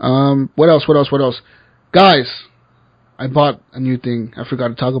 What else? Guys, I bought a new thing. I forgot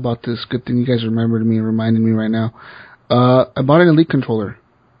to talk about this. Good thing you guys remembered me and reminded me right now. I bought an Elite controller.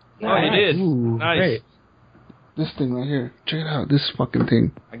 Oh, you did? Ooh, nice. Great. This thing right here. Check it out. This fucking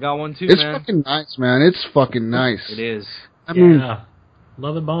thing. I got one too, it's man. It's fucking nice, man. It's fucking nice. It is. I mean,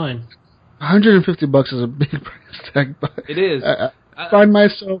 love it buying. $150 is a big price tag, but it is. I find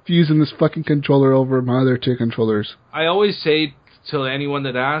myself using this fucking controller over my other two controllers. I always say to anyone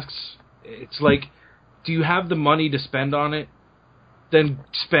that asks, it's like, do you have the money to spend on it? Then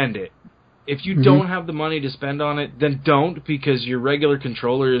spend it. If you don't have the money to spend on it, then don't, because your regular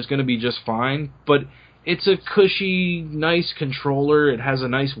controller is going to be just fine. But it's a cushy, nice controller. It has a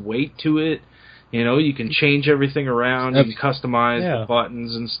nice weight to it. You know, you can change everything around. You can customize the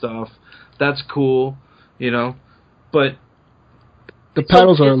buttons and stuff. That's cool, you know. But the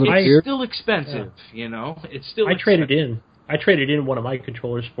paddles are a little weird. It's still expensive, you know. It's still I traded in one of my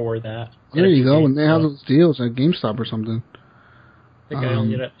controllers for that. There you go. When they have those deals at GameStop or something. I think I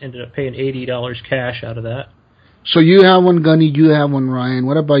ended up paying $80 cash out of that. So you have one, Gunny. You have one, Ryan.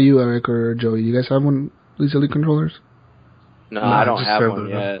 What about you, Eric or Joey? You guys have one of these Elite controllers? No, I don't have one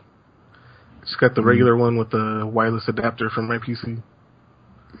yet. Just got the regular one with the wireless adapter from my PC.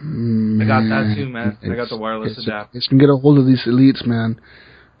 I got that too, man. I got the wireless adapter. You can get a hold of these Elites, man.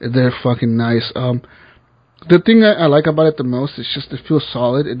 They're fucking nice. The thing I like about it the most is just it feels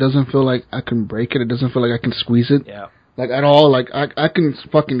solid. It doesn't feel like I can break it. It doesn't feel like I can squeeze it. Yeah. Like at all. Like I can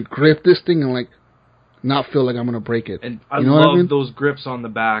fucking grip this thing and like not feel like I'm gonna break it. And I love those grips on the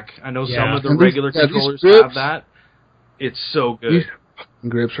back. I know some of the regular controllers have that. It's so good. These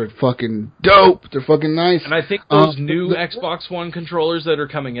grips are fucking dope. They're fucking nice. And I think those new Xbox One controllers that are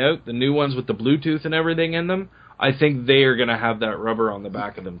coming out, the new ones with the Bluetooth and everything in them, I think they are going to have that rubber on the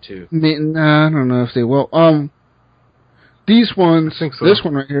back of them too. Nah, I don't know if they will. These ones, this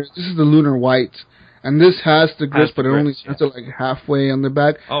one right here, this is the Lunar White. And this has the grips, but it only has it like halfway on the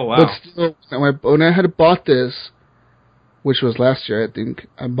back. Oh, wow. But still, when I had bought this, which was last year, I think,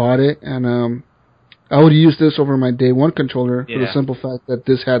 I bought it, and I would use this over my day one controller for the simple fact that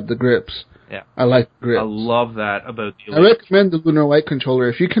this had the grips. Yeah. I like the grips. I love that about the Elite. I recommend the Lunar White controller.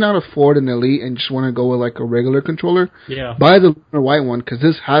 If you cannot afford an Elite and just want to go with like a regular controller, buy the Lunar White one, because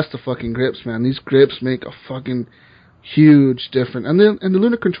this has the fucking grips, man. These grips make a fucking huge difference. And the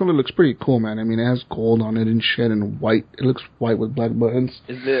Lunar controller looks pretty cool, man. I mean, it has gold on it and shit and white. It looks white with black buttons.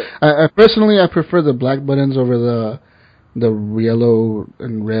 Is it? I personally prefer the black buttons over the yellow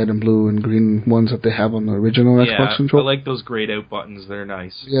and red and blue and green ones that they have on the original Xbox controller. I like those grayed out buttons. They're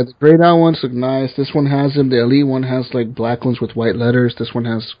nice. Yeah, the grayed out ones look nice. This one has them. The Elite one has like black ones with white letters. This one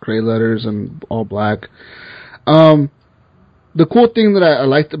has gray letters and all black. The cool thing that I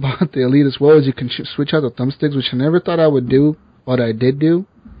liked about the Elite as well is you can switch out the thumbsticks, which I never thought I would do, but I did do.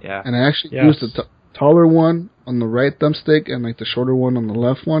 Yeah. And I actually used the taller one on the right thumbstick and like the shorter one on the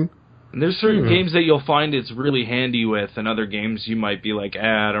left one. And there's certain games that you'll find it's really handy with, and other games you might be like,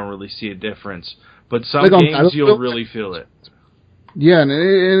 I don't really see a difference. But some games you'll really feel it. Yeah,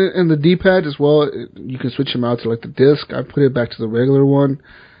 and the D-pad as well, you can switch them out to like the disc. I put it back to the regular one.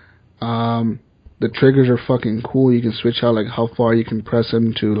 The triggers are fucking cool. You can switch out like how far you can press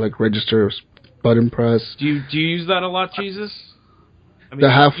them to like register button press. Do you use that a lot, Jesus? I mean,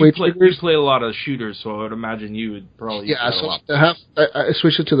 the halfway triggers. You play a lot of shooters, so I would imagine you would probably use that a lot. I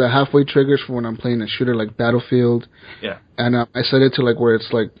switched it to the halfway triggers for when I'm playing a shooter like Battlefield. Yeah. And I set it to like where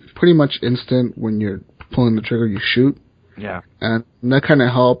it's like pretty much instant when you're pulling the trigger, you shoot. Yeah. And that kind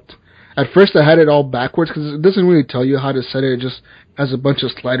of helped. At first, I had it all backwards because it doesn't really tell you how to set it. It just has a bunch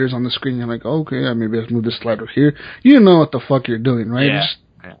of sliders on the screen. You're like, oh, okay, maybe I have to move this slider here. You don't know what the fuck you're doing, right? Yeah.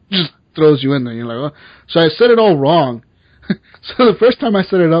 It just throws you in there. You're like, oh. So I set it all wrong. So the first time I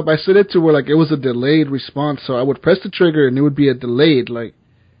set it up, I set it to where like it was a delayed response. So I would press the trigger and it would be a delayed, like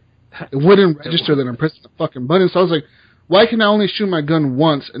it wouldn't register that I'm pressing the fucking button. So I was like, why can I only shoot my gun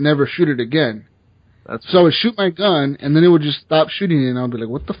once and never shoot it again? So I would shoot my gun and then it would just stop shooting it and I would be like,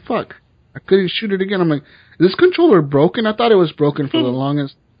 what the fuck? I couldn't shoot it again. I'm like, is this controller broken? I thought it was broken for the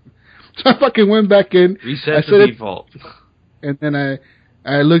longest. So I fucking went back in. Reset the default. And then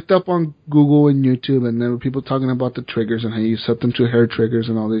I looked up on Google and YouTube, and there were people talking about the triggers and how you set them to hair triggers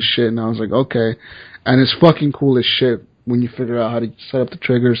and all this shit. And I was like, okay. And it's fucking cool as shit when you figure out how to set up the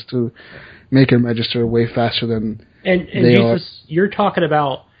triggers to make them register way faster than and they Jesus, you're talking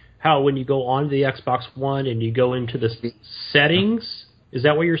about how when you go onto the Xbox One and you go into the settings, is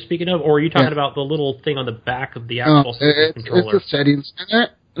that what you're speaking of? Or are you talking about the little thing on the back of the actual controller? It's the settings.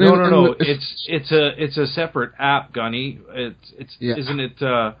 No. It's a separate app, Gunny. Isn't it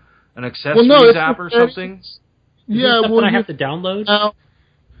an accessories app or something? Yeah, well, I have to download.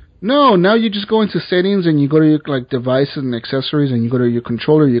 Now you just go into settings and you go to your like devices and accessories and you go to your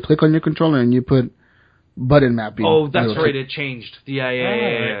controller. You click on your controller and you put button mapping. Oh, that's right. It changed.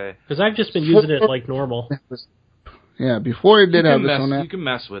 Yeah. Because I've just been using it like normal. Yeah, before it did have its own app. You can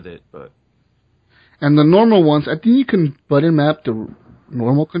mess with it, but and the normal ones, I think you can button map the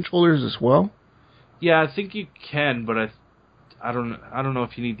normal controllers as well. Yeah, I think you can, but I don't know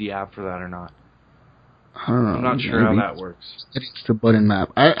if you need the app for that or not. I don't know. I'm not sure how that works. Settings to button map.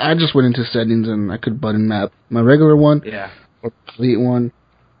 I just went into settings and I could button map my regular one. Yeah. Or complete one.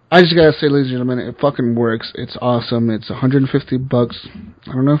 I just gotta say, ladies and gentlemen, it fucking works. It's awesome. It's $150.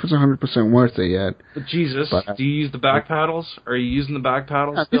 I don't know if it's 100% worth it yet. But Jesus, do you use the back paddles? Are you using the back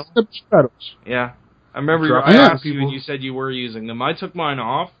paddles still? The back paddles. Yeah. I remember I asked you and you said you were using them. I took mine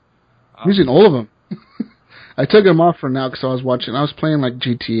off. I'm using all of them. I took them off for now because I was playing like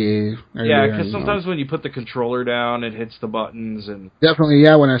GTA. Yeah, because sometimes when you put the controller down, it hits the buttons and. Definitely,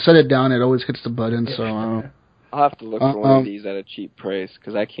 yeah. When I set it down, it always hits the button. So I'll have to look for one of these at a cheap price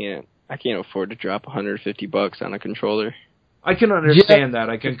because I can't afford to drop $150 on a controller. I can understand that.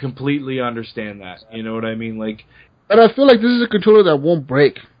 I can completely understand that. You know what I mean? Like, but I feel like this is a controller that won't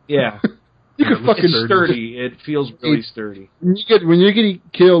break. Yeah. You can fucking sturdy. It feels really sturdy. When you're getting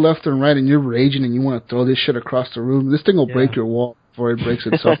killed left and right, and you're raging, and you want to throw this shit across the room, this thing will break your wall before it breaks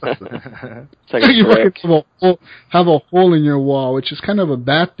itself. It's like a brick. have a hole in your wall, which is kind of a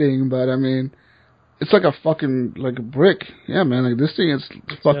bad thing, but I mean, it's like a fucking like a brick. Yeah, man, like this thing is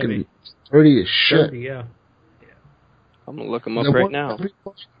fucking sturdy as shit. Sturdy, yeah. I'm gonna look them up right now.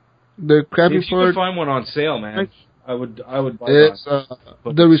 The crappy if you part. could find one on sale, man. I would buy it's,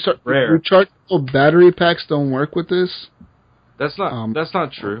 one. The rechargeable battery packs don't work with this. That's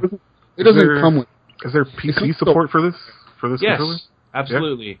not true. It doesn't come with. Is there PC support for this? Yes, controller?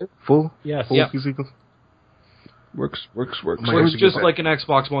 absolutely. Yeah? Full PC. Works. It's just like an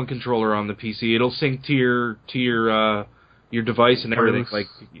Xbox One controller on the PC. It'll sync to your device and everything, like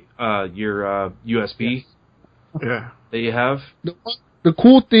your USB. Yeah. That you have. The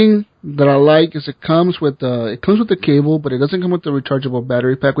cool thing that I like is it comes with the cable, but it doesn't come with the rechargeable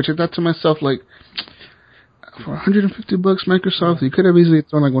battery pack. Which I thought to myself, like, for $150, Microsoft, you could have easily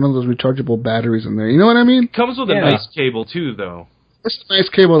thrown like one of those rechargeable batteries in there. You know what I mean? It comes with a nice cable too, though. It's a nice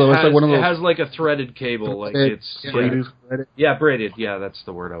cable though. It's like one of those. It has like a threaded cable, like it's braided. Yeah, braided. Yeah, that's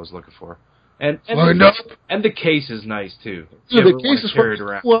the word I was looking for. And the case is nice too. Yeah, the case is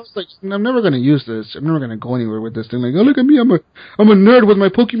fucking cool. Like, I'm never gonna use this. I'm never gonna go anywhere with this thing. Like, oh look at me, I'm a nerd with my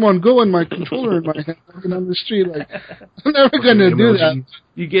Pokemon Go and my controller in my hand, walking on the street. Like, I'm never gonna do that.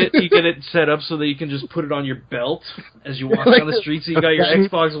 You get it set up so that you can just put it on your belt as you walk down the street. So you got your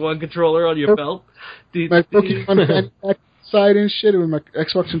Xbox One controller on your belt. My Pokemon side and shit with my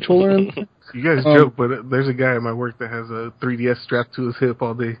Xbox controller in. You guys joke, but there's a guy at my work that has a 3DS strapped to his hip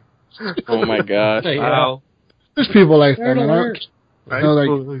all day. Oh my gosh! Wow. There's people like that.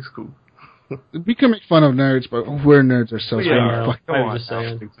 It's cool. We can make fun of nerds, but we're nerds ourselves. Yeah, come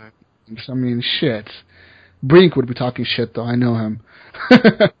on. I mean, shit. Brink would be talking shit, though. I know him.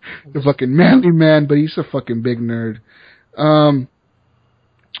 The fucking manly man, but he's a fucking big nerd.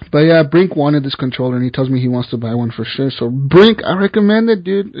 But yeah, Brink wanted this controller, and he tells me he wants to buy one for sure. So, Brink, I recommend it,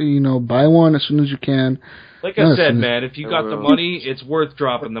 dude. You know, buy one as soon as you can. Like I said, man, if you got the money, it's worth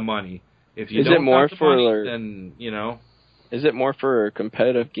dropping the money. If you don't have the money, then, you know. Is it more for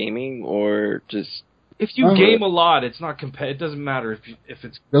competitive gaming or just... If you game a lot, it's not it doesn't matter if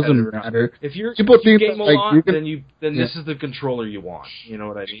it's doesn't matter. If you that, game a lot, then this is the controller you want. You know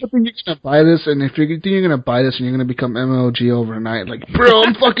what I mean? People think you're gonna buy this, and if you think you're gonna buy this, and you're gonna become MLG overnight, like, bro,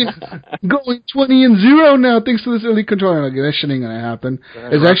 I'm fucking going 20-0 now thanks to this elite controller. Like, that shit ain't gonna happen.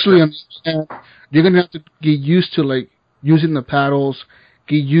 It's actually you're gonna have to get used to like using the paddles,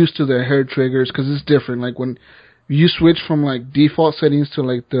 get used to the hair triggers, because it's different. Like when you switch from like default settings to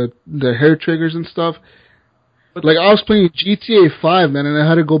like the hair triggers and stuff. But like I was playing GTA 5, man, and I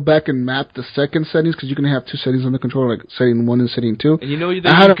had to go back and map the second settings because you can have two settings on the controller, like setting 1 and setting 2. And you know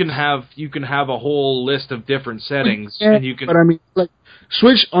that you can have a whole list of different settings, and you can. But I mean, like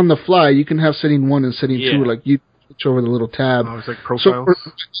switch on the fly. You can have setting 1 and setting 2. Like you switch over the little tab. Oh, it's like profiles.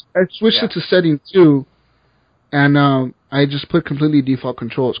 So I switched it to setting 2, and I just put completely default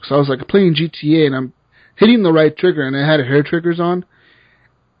controls because I was like playing GTA and I'm hitting the right trigger, and I had hair triggers on,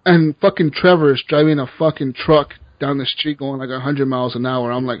 and fucking Trevor's driving a fucking truck down the street going like 100 miles an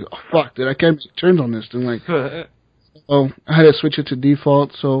hour. I'm like, oh, fuck, dude, I can't make turns on this thing. Like, so I had to switch it to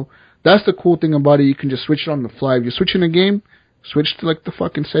default. So that's the cool thing about it. You can just switch it on the fly. If you're switching a game, switch to like the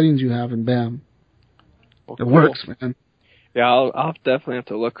fucking settings you have, and bam, it works, man. Yeah, I'll definitely have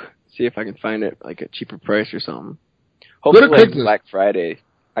to look, see if I can find it like a cheaper price or something. Hopefully, like Black Friday.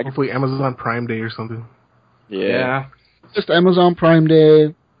 Hopefully Amazon Prime Day or something. Yeah. Just Amazon Prime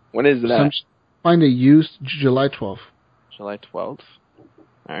Day. When is that? Find it used July 12th. July 12th?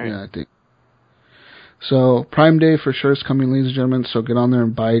 Alright. Yeah, I think. So, Prime Day for sure is coming, ladies and gentlemen, so get on there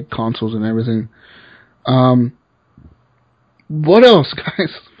and buy consoles and everything. What else,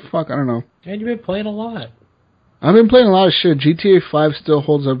 guys? Fuck, I don't know. And you've been playing a lot. I've been playing a lot of shit. GTA 5 still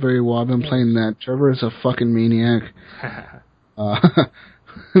holds up very well. I've been playing that. Trevor is a fucking maniac.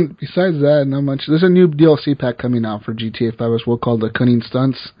 Besides that, not much. There's a new DLC pack coming out for GTA 5 as well called the Cunning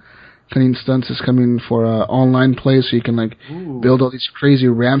Stunts. Cunning Stunts is coming for online play, so you can like build all these crazy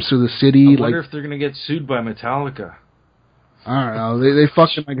ramps through the city. I wonder if they're gonna get sued by Metallica. I don't know. They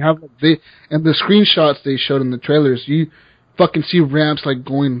fucking like have and the screenshots they showed in the trailers. You fucking see ramps like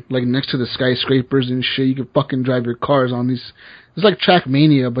going like next to the skyscrapers and shit. You can fucking drive your cars on these. It's like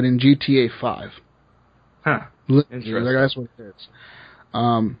Trackmania, but in GTA 5. Huh. Interesting. Like, that's what it is.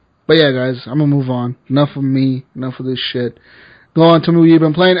 But yeah, guys, I'm gonna move on. Enough of me. Enough of this shit. Go on, tell me what you've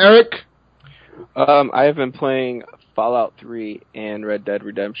been playing, Eric. I have been playing Fallout 3 and Red Dead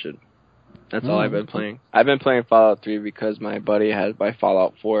Redemption. That's all I've been playing. I've been playing Fallout 3 because my buddy has my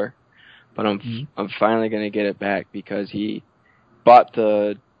Fallout 4, but I'm finally gonna get it back because he bought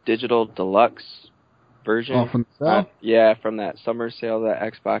the digital deluxe version. Oh, from the sale? Yeah, from that summer sale that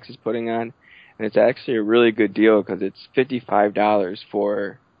Xbox is putting on. And it's actually a really good deal because it's $55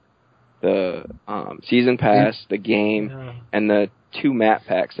 for the season pass, the game, and the 2 map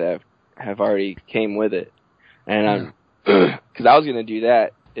packs that have already came with it. And because I was going to do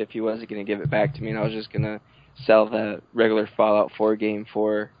that if he wasn't going to give it back to me, and I was just going to sell the regular Fallout 4 game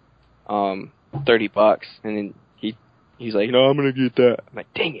for $30, and then he's like, no, I'm going to get that. I'm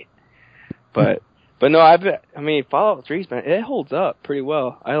like, dang it. But no, Fallout 3's man, it holds up pretty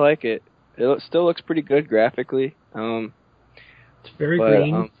well. I like it. It still looks pretty good graphically. It's very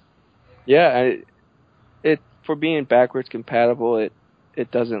green. Yeah, it for being backwards compatible,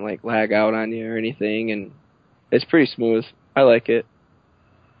 it doesn't like lag out on you or anything, and it's pretty smooth. I like it.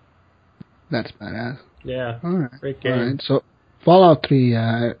 That's badass. Yeah. All right. Great game. All right. So Fallout 3,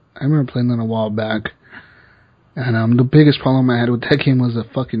 I remember playing that a while back, and the biggest problem I had with that game was the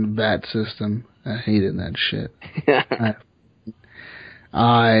fucking VAT system. I hated that shit.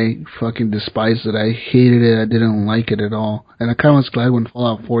 I fucking despised it. I hated it. I didn't like it at all. And I kind of was glad when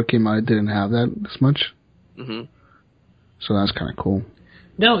Fallout 4 came out, it didn't have that as much. Mm-hmm. So that's kind of cool.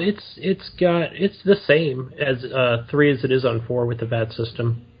 No, it's the same as 3 as it is on 4 with the VAT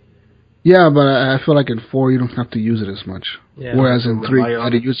system. Yeah, but I feel like in 4 you don't have to use it as much. Yeah. Whereas in 3 you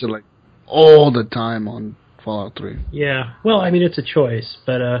had to use it like all the time on Fallout 3. Yeah. Well, I mean, it's a choice,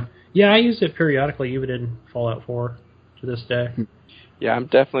 but yeah, I use it periodically, even in Fallout 4 to this day. Yeah, I'm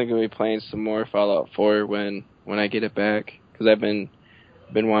definitely going to be playing some more Fallout 4 when I get it back, because I've been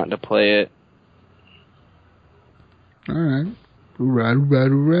wanting to play it. All right.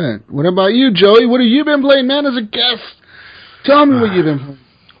 Right. What about you, Joey? What have you been playing, man, as a guest? Tell me what you've been playing.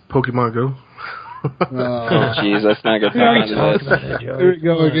 Pokemon Go. Oh, jeez, let's not get We already back talked on about this. it, Joey. Here we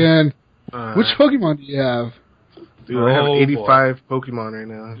go Come on. again. Which Pokemon do you have? Dude, I have 85 Pokemon right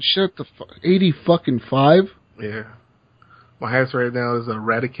now. Shut the fuck. 80 fucking 5? Yeah. My highest right now is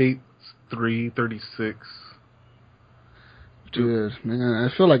Eradicate 336. Dude, man, I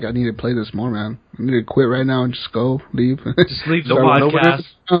feel like I need to play this more, man. I need to quit right now and just go, leave. Just leave the podcast.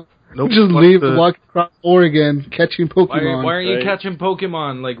 Just leave the walk across Oregon catching Pokemon. Why aren't you catching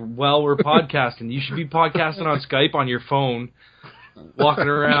Pokemon like while we're podcasting? You should be podcasting on Skype on your phone, walking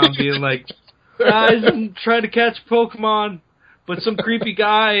around being like, guys, I'm trying to catch Pokemon, but some creepy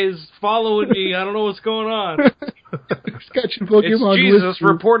guy is following me. I don't know what's going on. Catching Pokemon. It's Jesus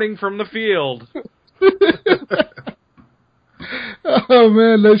reporting from the field. Oh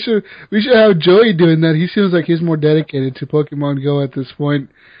man, we should have Joey doing that. He seems like he's more dedicated to Pokemon Go at this point.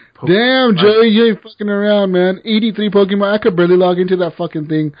 Damn, Joey, you ain't fucking around, man. 83 Pokemon. I could barely log into that fucking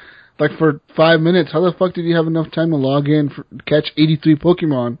thing like for 5 minutes. How the fuck did you have enough time to log in to catch 83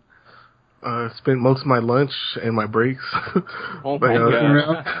 Pokemon? I spent most of my lunch and my breaks. Oh my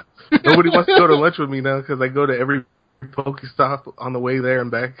God. Nobody wants to go to lunch with me now because I go to every Pokestop on the way there and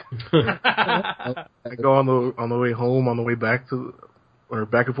back. I go on the way home, on the way back or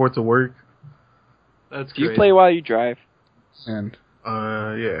back and forth to work. That's great. Do you play while you drive? And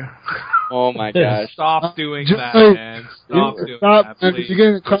yeah. Oh my gosh! Stop doing that, man! Stop doing that, please. If you get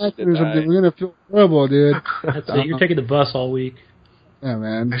in a car or something, we're gonna feel horrible, dude. That's it. You're taking the bus all week. Yeah,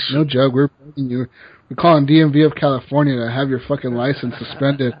 man. No joke. We're paying you. We're calling DMV of California to have your fucking license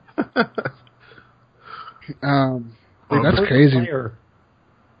suspended. That's crazy.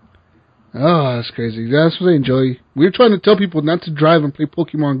 Oh, that's crazy. That's what I enjoy. We're trying to tell people not to drive and play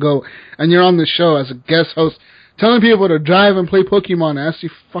Pokemon Go, and you're on the show as a guest host telling people to drive and play Pokemon. That's you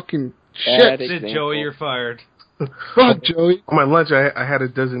fucking shit. That's it, Joey. You're fired. Fuck, Joey. On my lunch, I had a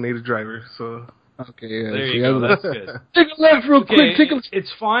designated driver, so... Okay, yeah. There you go. That's good. Take a left real quick. Take a left.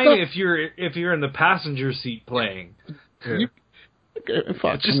 It's fine if you're in the passenger seat playing. Yeah.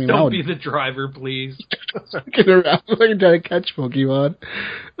 Fuck, Just don't be the driver, please. Get around like I'm trying to catch Pokemon.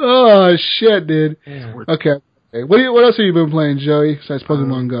 Oh shit, dude. Okay. What else have you been playing, Joey? Besides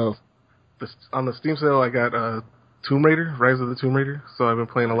Pokemon Go. On the Steam sale, I got Tomb Raider, Rise of the Tomb Raider. So I've been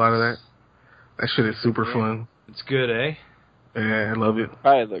playing a lot of that. That shit is super fun. It's good, eh? Yeah, I love it.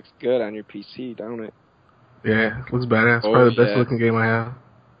 Probably looks good on your PC, don't it? Yeah, it looks badass. Probably the best looking game I have.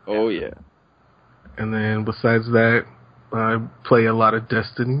 Oh yeah. And then besides that, I play a lot of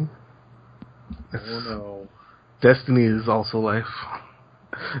Destiny. Oh no. Destiny is also life.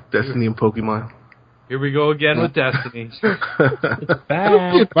 Destiny and Pokemon. Here we go again with Destiny. It's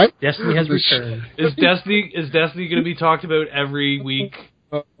back. Destiny has returned. Is Destiny going to be talked about every week?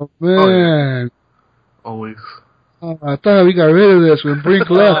 Oh man. Always. Oh, I thought we got rid of this when Brink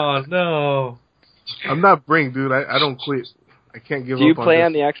left. Oh no. I'm not Brink, dude. I don't quit. I can't give up on this. Do you play this.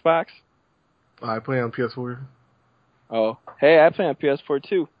 on the Xbox? I play on PS4. Oh, hey, I play on PS4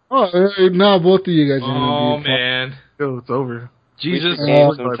 too. Oh, now both of you guys are Oh gonna be man. Yo, it's over. Jesus,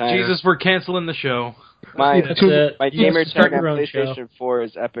 we're canceling the show. My gamer tag on your own PlayStation show. 4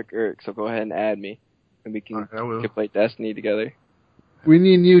 is Epic Irk, so go ahead and add me, and we can play Destiny together. We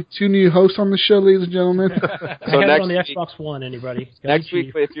need two new hosts on the show, ladies and gentlemen. So I have it on the Xbox One, anybody? Next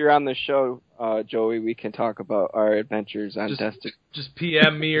week, if you're on the show, Joey, we can talk about our adventures on Destiny. Just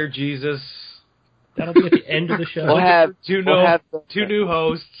PM me or Jesus. That'll be at the end of the show. We'll have two new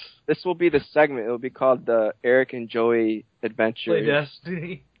hosts. This will be the segment. It'll be called the Eric and Joey Adventures.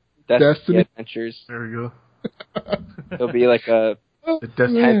 Play Destiny Adventures. There we go. It'll be like a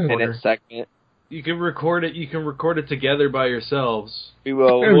 10-minute segment. You can record it. You can record it together by yourselves. We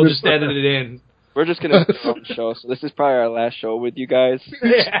will. We'll just edit it in. We're just gonna do our own show. So this is probably our last show with you guys.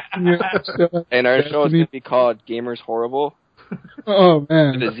 And our show is gonna be called Gamers Horrible. Oh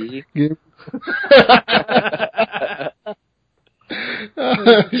man. With a Z.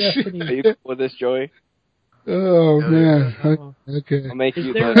 Are you cool with this, Joey? Oh man. Okay. I'll make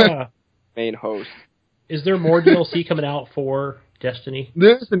you the main host. Is there more DLC coming out for Destiny?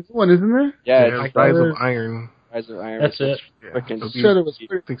 There's a new one, isn't there? Yeah, it's Rise of Iron. Rise of Iron. That's it. Yeah. I think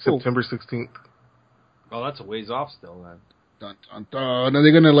September 16th. Oh, that's a ways off still, then. Dun, dun, dun. Are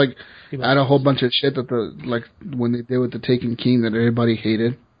they gonna add a whole bunch of shit that when they did with the Taken King that everybody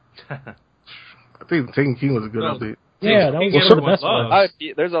hated? I think Taken King was a good update. Yeah, that was one of the best ones.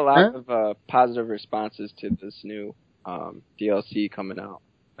 There's a lot of positive responses to this new DLC coming out.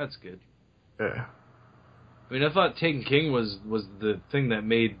 That's good. Yeah. I mean, I thought Taken King was the thing that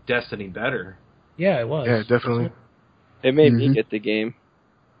made Destiny better. Yeah, it was. Yeah, definitely. It made me get the game.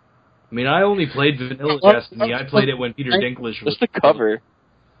 I mean, I only played Vanilla Destiny. I played it when Peter Dinklage was... Just the cover.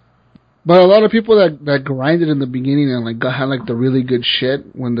 But a lot of people that grinded in the beginning and like had like the really good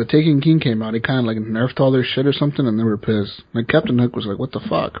shit, when the Taken King came out, it kind of like nerfed all their shit or something, and they were pissed. Like Captain Hook was like, "What the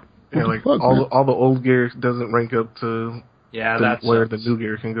fuck?" Yeah, like all the old gear doesn't rank up to that's where the new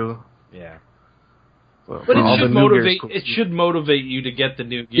gear can go. Yeah. So, but it should motivate. It should motivate you to get the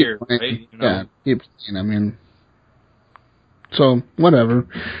new gear, right? You know? Yeah, keep playing. I mean, so whatever.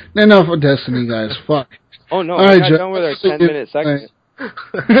 Enough of Destiny, guys. Fuck. Oh no, all right, we're not done with our 10-minute segment.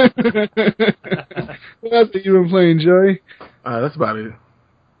 What else have you been playing, Joey? That's about it.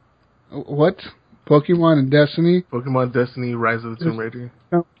 What? Pokemon and Destiny? Pokemon, Destiny, Rise of the Tomb Raider.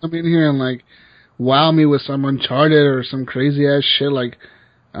 Come in here and like wow me with some Uncharted or some crazy ass shit like,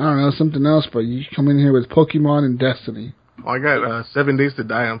 I don't know, something else, but you come in here with Pokemon and Destiny. I got 7 Days to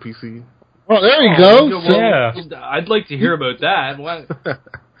Die on PC. Oh, there you go. Yeah. I'd like to hear about that.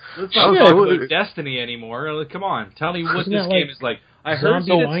 Let's not talk about Destiny anymore. Come on, tell me what this game is like. I heard it's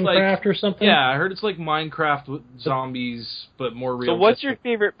Minecraft like, or something. Yeah, I heard it's like Minecraft with zombies, but more real. So, what's your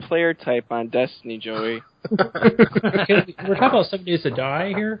favorite player type on Destiny, Joey? Okay, we're talking about 7 Days to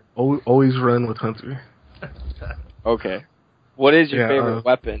Die here. Always run with Hunter. Okay. What is your favorite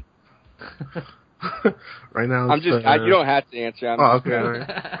weapon? Right now, I'm just. you don't have to answer. Okay. All right.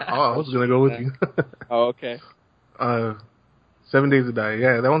 I was gonna go with you. Oh, okay. 7 Days to Die.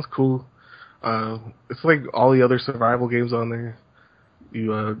 Yeah, that one's cool. It's like all the other survival games on there.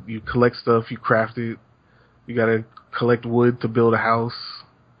 You collect stuff, you craft it. You gotta collect wood to build a house.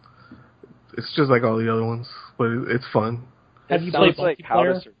 It's just like all the other ones, but it's fun. Have you played like How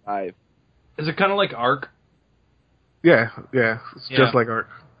to Survive? Is it kind of like Ark? Yeah. It's just like Ark,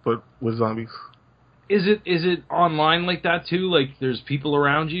 but with zombies. Is it online like that too? Like there's people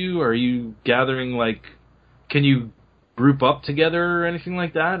around you? Are you gathering like? Can you group up together or anything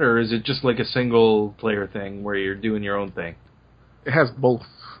like that, or is it just like a single player thing where you're doing your own thing? It has both.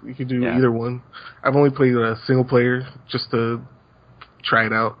 You can do either one. I've only played a single player just to try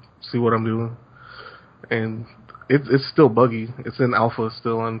it out, see what I'm doing, and it's still buggy. It's in alpha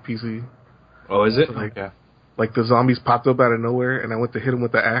still on PC. Oh, is it? So like, okay. Like the zombies popped up out of nowhere, and I went to hit them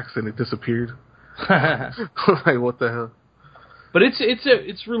with the axe, and it disappeared. Like what the hell? But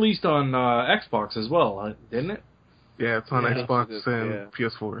it's released on Xbox as well, didn't it? Yeah, it's on Xbox and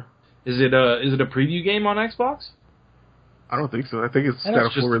PS4. Is it a preview game on Xbox? I don't think so. I think it's got a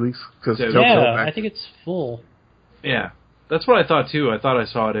full release. I think it's full. Yeah, that's what I thought too. I thought I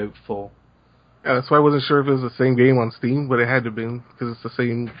saw it out full. Yeah, that's why I wasn't sure if it was the same game on Steam, but it had to have been because it's the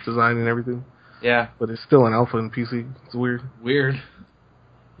same design and everything. Yeah, but it's still an alpha in PC. It's weird. Weird.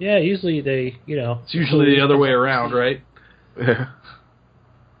 Yeah, usually they, It's usually the other way around, right? Yeah.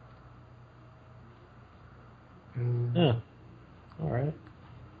 Yeah. All right.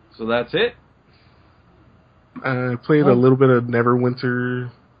 So that's it? I played a little bit of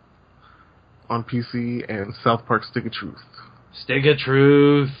Neverwinter on PC and South Park Stick of Truth. Stick of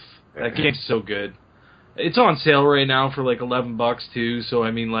Truth. That game's so good. It's on sale right now for like $11 too, so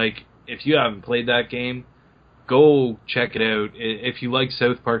I mean like if you haven't played that game, go check it out. If you like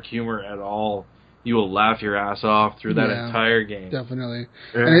South Park humor at all, you will laugh your ass off through that entire game. Definitely.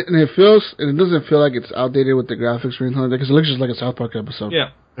 Yeah. And it doesn't feel like it's outdated with the graphics or anything like that, because it looks just like a South Park episode.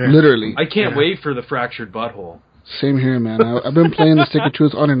 Yeah. Literally. I can't wait for the Fractured Butthole. Same here, man. I've been playing the Stick of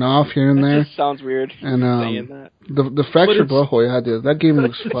Truth on and off here and there. That just sounds weird. And saying that. The Fractured Butthole, that game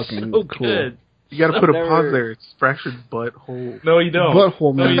looks fucking so cool. Good. You gotta put a pause there. It's Fractured Butthole. No, you don't.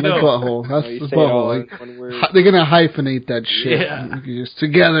 Butthole, man. No, you don't. Butthole. That's the butthole. Like, they're gonna hyphenate that shit. Yeah. Just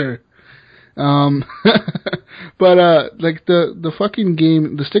together. But like the fucking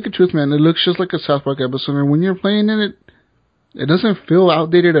game, the Stick of Truth, man, it looks just like a South Park episode, and when you're playing in it doesn't feel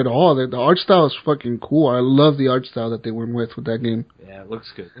outdated at all. The art style is fucking cool. I love the art style that they went with that game. Yeah, it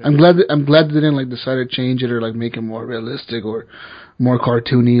looks good. I'm glad they didn't like decide to change it or like make it more realistic or more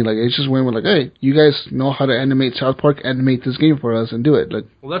cartoony. Like it just went with like, hey, you guys know how to animate South Park, animate this game for us and do it. Like,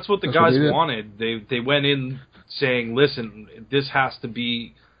 well, that's what the guys wanted. They went in saying, listen, this has to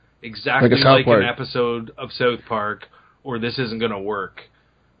be exactly like an episode of South Park, or this isn't going to work.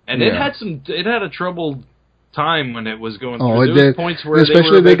 And it had a troubled time when it was going through. There was points where they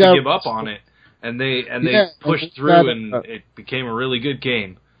were about to give up on it, and they pushed through, and it became a really good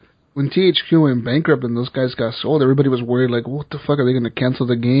game. When THQ went bankrupt and those guys got sold, everybody was worried, like, what the fuck, are they going to cancel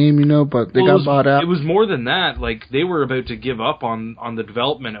the game, But they got bought out. It was more than that. Like, they were about to give up on the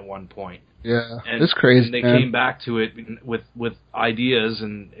development at one point. Yeah, it's crazy. And they came back to it with ideas,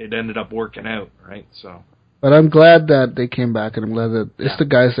 and it ended up working out, right? So. But I'm glad that they came back, and I'm glad that it's the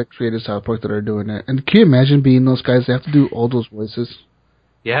guys that created South Park that are doing it. And can you imagine being those guys? They have to do all those voices.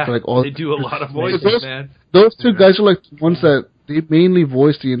 Yeah, for, like, all they do a lot of voices, man. Those two guys are like the ones that they mainly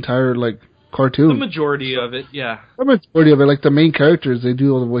voice the entire like cartoon. The majority of it, yeah. The majority of it, like the main characters, they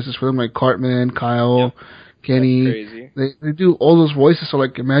do all the voices for them, like Cartman, Kyle, Kenny. They do all those voices. So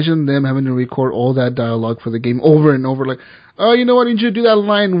like, imagine them having to record all that dialogue for the game over and over. Like, oh, you know what? I need you to do that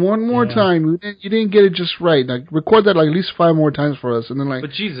line one more time. You didn't get it just right. Like, record that like at least 5 more times for us, and then like.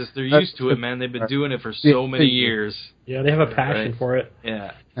 But Jesus, they're used to it, man. They've been doing it for so many years. Yeah, they have a passion for it.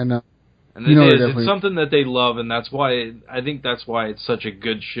 Yeah. And it's something that they love, and that's why I think that's why it's such a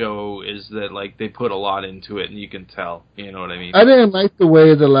good show. Is that like they put a lot into it, and you can tell. You know what I mean? I didn't like the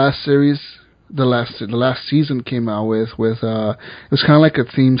way the last series, the last season came out with it was kind of like a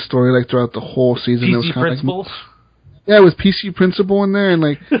theme story, like throughout the whole season. PC it was Principal. Yeah, it was PC Principal in there, and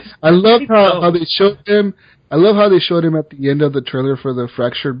like I loved how they showed him. I love how they showed him at the end of the trailer for the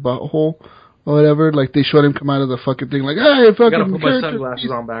fractured butthole or whatever. Like they showed him come out of the fucking thing, like, hey, fucking. I gotta put my sunglasses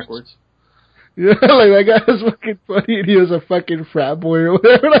on backwards. Yeah, like that guy was fucking funny, and he was a fucking frat boy or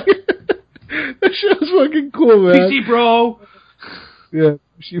whatever. Like, that shit was fucking cool, man. PC bro. Yeah,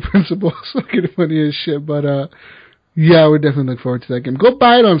 PC Principal is fucking funny as shit. But yeah, we definitely look forward to that game. Go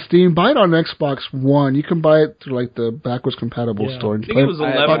buy it on Steam. Buy it on Xbox One. You can buy it through like the backwards compatible store. I think it was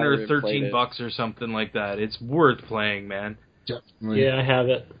 $11 or $13 or something like that. It's worth playing, man. Definitely. Yeah, I have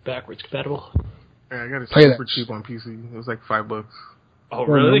it backwards compatible. Yeah, I got it Play super that. cheap on PC. It was like $5. Oh,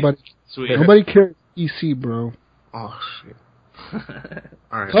 really? Sweet. Nobody cares PC, bro. Oh, shit.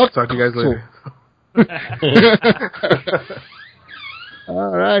 Alright, talk to you guys later.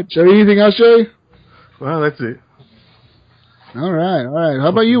 Alright, Joey, anything else, Joey? Well, that's it. Alright. How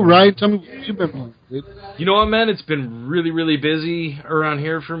about you, Ryan? Tell me what you've been playing, dude. You know what, man? It's been really, really busy around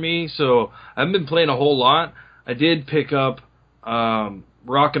here for me, so I haven't been playing a whole lot. I did pick up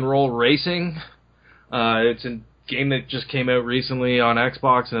Rock and Roll Racing. It's a game that just came out recently on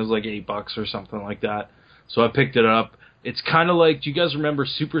Xbox, and it was like $8 or something like that. So I picked it up. It's kind of like, do you guys remember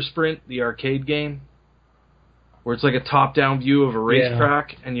Super Sprint, the arcade game? Where it's like a top-down view of a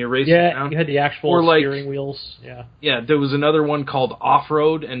racetrack, and you're racing around. You had the actual steering wheels. Yeah, there was another one called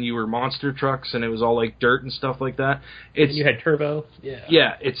Off-Road, and you were monster trucks, and it was all like dirt and stuff like that. And you had turbo.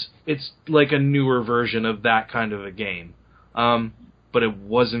 Yeah, it's like a newer version of that kind of a game. But it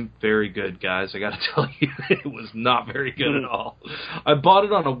wasn't very good, guys. I gotta tell you, it was not very good at all. I bought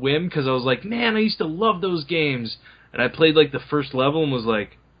it on a whim because I was like, man, I used to love those games. And I played like the first level and was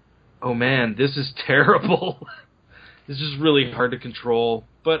like, oh man, this is terrible. This is really hard to control.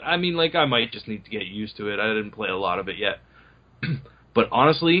 But I mean, like, I might just need to get used to it. I didn't play a lot of it yet. But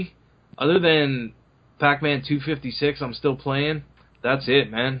honestly, other than Pac-Man 256, I'm still playing. That's it,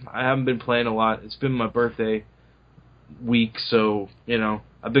 man. I haven't been playing a lot. It's been my birthday week, so, you know,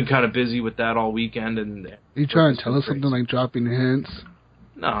 I've been kind of busy with that all weekend. And are you trying to tell us something like dropping hints?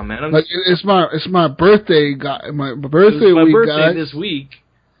 No, man. Like, it's my birthday, my birthday my week, birthday guys. this week.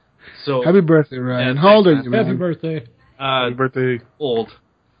 So happy birthday, Ryan. Yeah, how old are you, man? Happy birthday. Happy birthday. Old.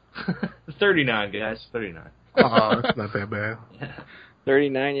 39, guys. 39. Oh, that's not that bad.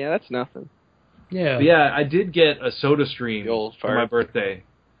 39, yeah, that's nothing. Yeah. But yeah, I did get a Soda Stream for my birthday,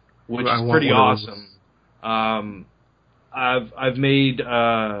 which is pretty awesome. I've made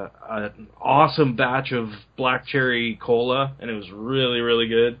an awesome batch of black cherry cola, and it was really, really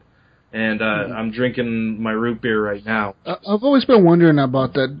good. And I'm drinking my root beer right now. I've always been wondering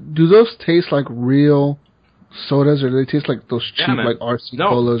about that. Do those taste like real sodas, or do they taste like those cheap like RC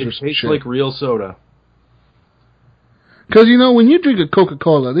colas or some shit? No, it tastes like real soda. Because, you know, when you drink a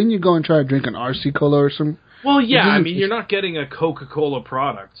Coca-Cola, then you go and try to drink an RC Cola or some... Well, yeah, I mean, you're not getting a Coca-Cola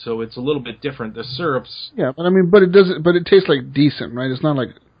product, so it's a little bit different. The syrups... Yeah, but I mean, but it tastes like decent, right? It's not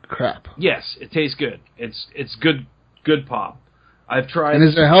like crap. Yes, it tastes good. It's good pop. I've tried, and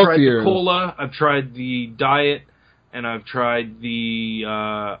is it healthier? The cola, I've tried the diet, and I've tried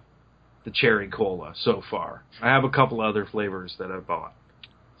the cherry cola so far. I have a couple other flavors that I bought.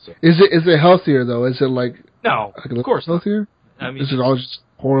 So. Is it healthier though? Is it like no? Of course healthier. I mean, is it all just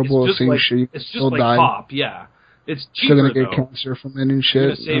horrible? It's just same like, shit. It's just like pop. Yeah, it's cheaper. Still gonna get cancer from it and shit.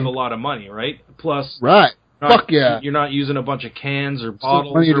 You're gonna save a lot of money, right? Plus, right. Fuck yeah. You're not using a bunch of cans or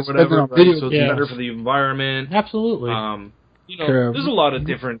bottles or whatever, right? So it's better for the environment. Absolutely. You know, there's a lot of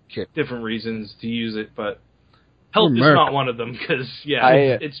different reasons to use it, but health is not one of them because,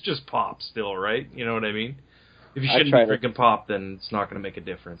 it's just pop still, right? You know what I mean? If you shouldn't be drinking pop, then it's not going to make a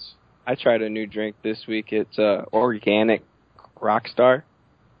difference. I tried a new drink this week. It's organic Rockstar.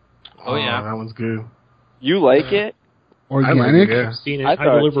 Oh, yeah. That one's good. You like it? Organic? I've seen it. I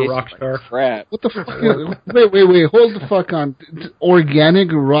deliver Rockstar. Like crap. What the fuck? Wait. Hold the fuck on. Organic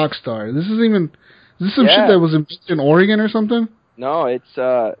Rockstar. This is some shit that was in Oregon or something? No, it's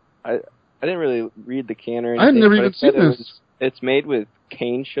I didn't really read the can or anything. I've never but even it said seen this. It's made with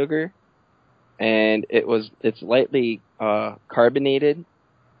cane sugar, and it's lightly carbonated.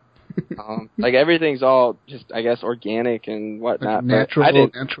 Like everything's all just, I guess, organic and whatnot. Like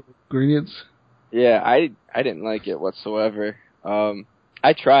natural ingredients. Yeah, I didn't like it whatsoever.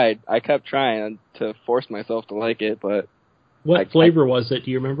 I tried. I kept trying to force myself to like it, but what flavor was it?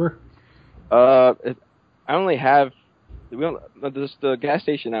 Do you remember? I only have the gas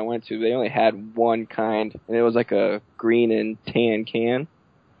station I went to. They only had one kind, and it was like a green and tan can.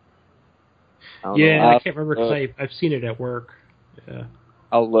 I can't remember because I've seen it at work. Yeah.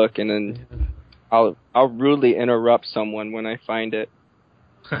 I'll look and then I'll rudely interrupt someone when I find it.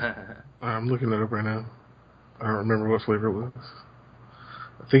 I'm looking it up right now. I don't remember what flavor it was.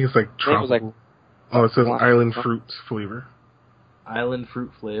 I think it's like tropical. It says island fruit flavor. Island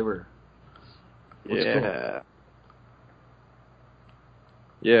fruit flavor. Yeah.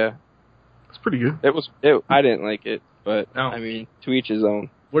 Yeah. It's pretty good. I didn't like it, but I mean, to each his own.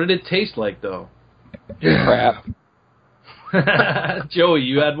 What did it taste like, though? Crap. Joey,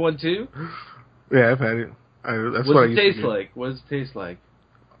 you had one too? Yeah, I've had it. That's what what does it taste like? What does it taste like?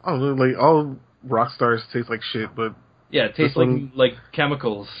 I don't know, like all rock stars taste like shit, but yeah, it tastes like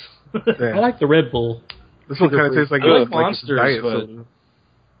chemicals. I like the Red Bull. This one kind of tastes like Monsters, diet but soda.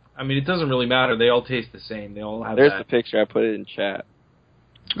 I mean, it doesn't really matter. They all taste the same. They all have. There's the picture. I put it in chat.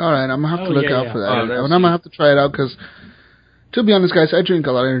 All right, I'm gonna have to look out for that. Oh, I'm gonna have to try it out because, to be honest, guys, I drink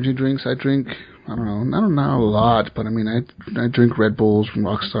a lot of energy drinks. I drink, I don't know, not a lot, but I mean, I drink Red Bulls from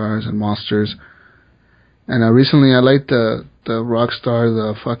Rockstars and Monsters. And recently, I liked the Rockstar,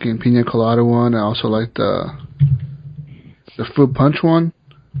 the fucking Pina Colada one. I also liked the Fruit Punch one.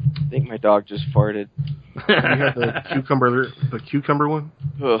 I think my dog just farted. You had the cucumber one?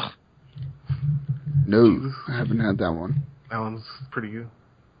 Ugh. No, I haven't had that one. That one's pretty good.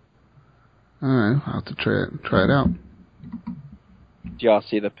 All right, I'll have to try it out. Do y'all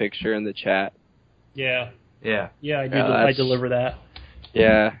see the picture in the chat? Yeah. Yeah. Yeah, I do. I deliver that.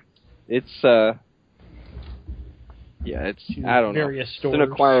 Yeah. It's I don't know. Various stores. It's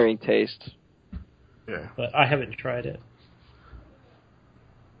an acquiring taste. Yeah. But I haven't tried it.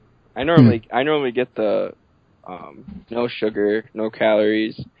 I normally get the no sugar, no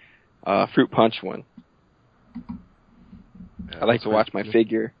calories, fruit punch one. Yeah, I like to watch my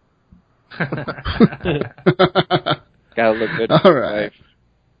figure. Gotta look good. All right.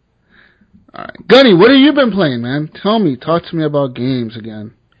 All right, Gunny, what have you been playing, man? Talk to me about games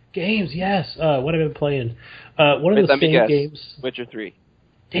again. Games, yes. What have I been playing? One of the same games. Witcher 3.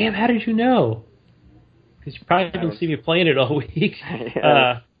 Damn, how did you know? Because you probably didn't see me playing it all week.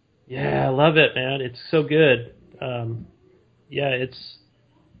 Yeah, I love it, man. It's so good. I'm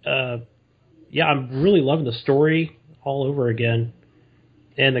really loving the story all over again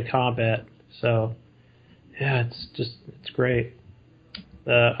and the combat. So, yeah, it's great.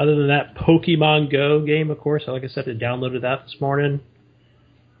 Other than that, Pokemon Go game, of course. Like I said, I downloaded that this morning.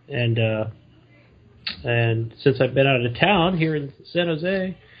 And since I've been out of town here in San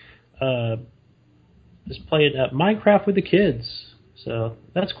Jose, just playing Minecraft with the kids. So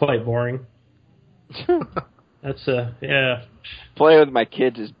that's quite boring. That's yeah. Playing with my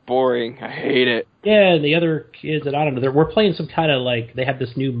kids is boring. I hate it. Yeah, and the other kids, and I don't know, we're playing some kind of like, they have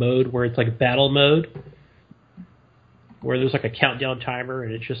this new mode where it's like a battle mode, where there's like a countdown timer,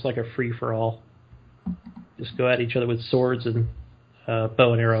 and it's just like a free for all. Just go at each other with swords and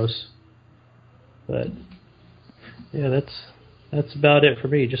bow and arrows. But yeah, that's about it for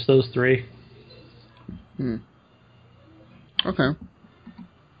me. Just those three. Okay.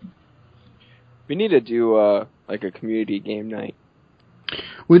 We need to do like a community game night.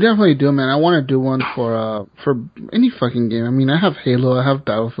 We definitely do, man. I want to do one for any fucking game. I mean, I have Halo, I have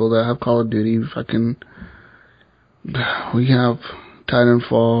Battlefield, I have Call of Duty. We have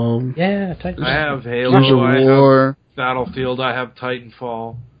Titanfall. Yeah, Titanfall. I have Halo. I have Battlefield. I have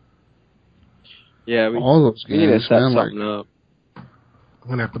Titanfall. Yeah, all those games. We need to set man, something up. I'm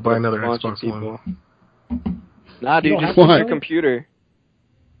gonna have to buy another Xbox One. Nah, dude, just use your computer.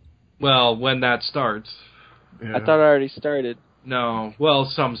 Well, when that starts. Yeah. I thought I already started. No, well,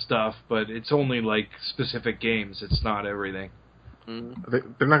 some stuff, but it's only like specific games. It's not everything.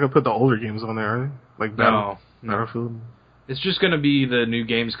 They're not gonna put the older games on there, are they? Like Battlefield. It's just gonna be the new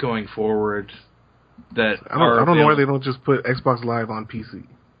games going forward. That I don't know why they don't just put Xbox Live on PC.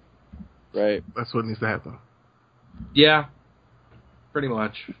 Right. That's what needs to happen. Yeah. Pretty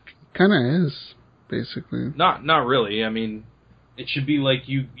much. Kinda is, basically. Not really. I mean, it should be like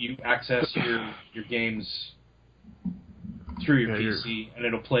you access your games through your PC, and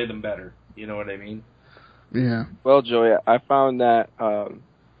it'll play them better. You know what I mean? Yeah. Well, Joey, I found that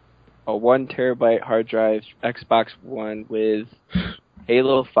a 1 terabyte hard drive Xbox One with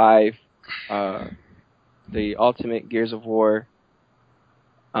Halo 5, the Ultimate Gears of War,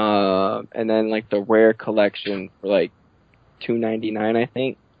 and then like the Rare Collection for like $2.99, I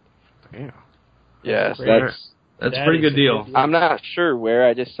think. Damn. Yes, that's a pretty good deal. I'm not sure where.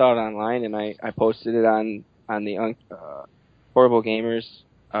 I just saw it online, and I posted it on the Horrible Gamers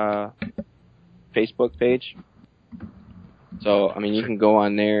Facebook page. So I mean, you can go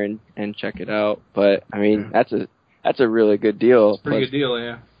on there and check it out. But I mean, that's a really good deal. It's a pretty good deal,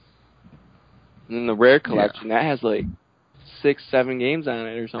 yeah. And the Rare Collection that has like 6-7 games on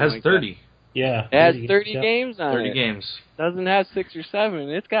it or something. Has like 30. That. Yeah. It has 30 games on 30 it. 30 games. Doesn't have 6 or 7.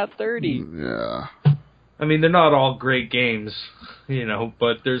 It's got 30. Yeah. I mean, they're not all great games,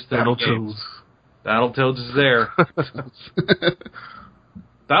 but there's 30 games. Battletoads is there.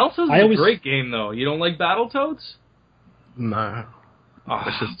 Battletoads is a great game, though. You don't like Battletoads? Nah.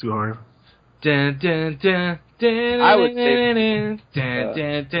 That's just too hard. I would say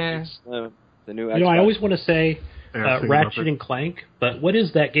the new Xbox. I always want to say Ratchet and Clank, but what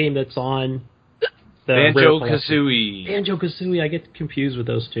is that game that's on the Banjo-Kazooie? Banjo-Kazooie. I get confused with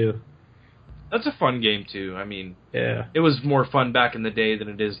those two. That's a fun game, too. I mean, yeah, it was more fun back in the day than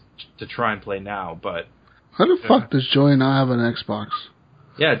it is to try and play now, but... How the fuck does Joey not have an Xbox?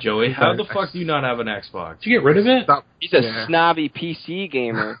 Yeah, Joey, how the fuck do you not have an Xbox? Did you get rid of it? He's a snobby PC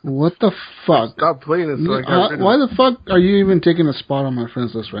gamer. What the fuck? Stop playing this. So why the fuck are you even taking a spot on my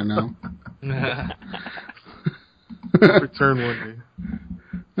friends list right now? Return one day.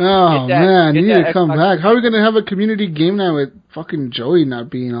 Oh man, you need to come back. How are we gonna have a community game night with fucking Joey not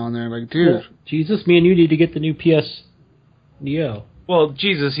being on there? Like, dude. Well, Jesus, me and you need to get the new PS Neo. Well,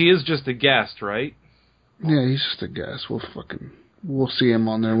 Jesus, he is just a guest, right? Yeah, he's just a guest. We'll see him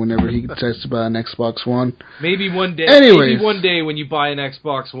on there whenever he decides to buy an Xbox One. Maybe one day. Anyways, maybe one day when you buy an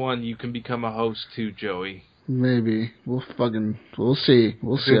Xbox One, you can become a host too, Joey. Maybe we'll see.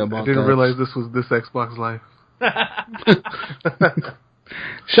 We'll see about that. I didn't realize this was this Xbox Live.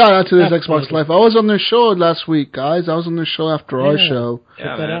 Shout out to this Xbox Live. I was on their show last week, guys. I was on their show after our show.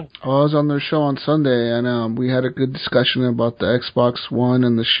 Yeah, man. I was on their show on Sunday, and we had a good discussion about the Xbox One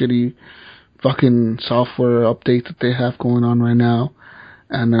and the shitty fucking software update that they have going on right now.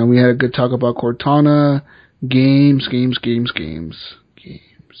 And we had a good talk about Cortana, games.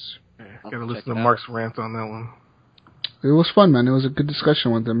 Gotta listen to Mark's rant on that one. It was fun, man. It was a good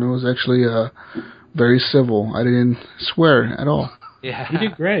discussion with them. It was actually very civil. I didn't swear at all. Yeah. You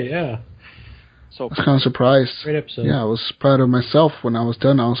did great, yeah. I was kind of surprised. Great episode. Yeah, I was proud of myself when I was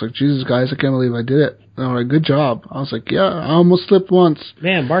done. I was like, Jesus, guys, I can't believe I did it. And they were like, good job. I was like, yeah, I almost slipped once.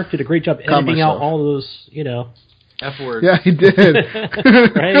 Man, Mark did a great job editing out all those, F words. Yeah, he did.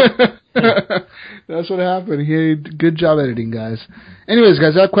 Right? That's what happened. He did good job editing, guys. Anyways,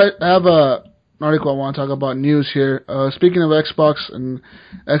 guys, I have an article I want to talk about news here. Speaking of Xbox and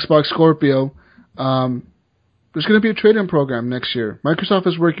Xbox Scorpio, there's going to be a trade-in program next year. Microsoft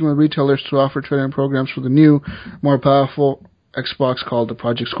is working with retailers to offer trade-in programs for the new, more powerful Xbox called the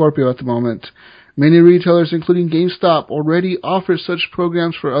Project Scorpio at the moment. Many retailers, including GameStop, already offer such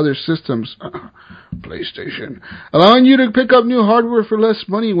programs for other systems. PlayStation. Allowing you to pick up new hardware for less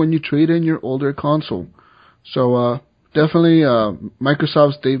money when you trade in your older console. So, definitely,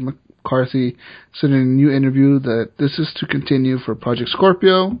 Microsoft's Dave McCarthy said in a new interview that this is to continue for Project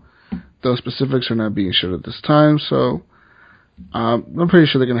Scorpio. Those specifics are not being shared at this time, so I'm pretty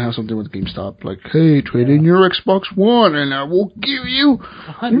sure they're going to have something with GameStop, like, hey, trade in your Xbox One, and I will give you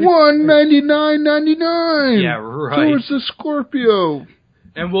 $199.99 yeah, right. towards the Scorpio.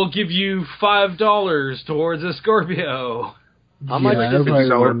 And we'll give you $5 towards a Scorpio. How much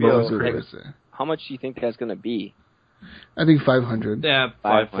do you think that's going to be? I think $500. Yeah,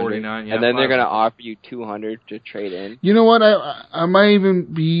 $549. Yeah, and then they're going to offer you $200 to trade in. You know what? I might even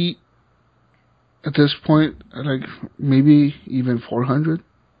be at this point like maybe even $400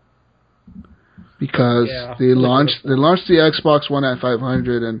 because they launched the Xbox One at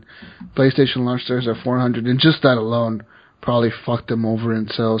 $500 and PlayStation launched theirs at $400, and just that alone probably fucked them over in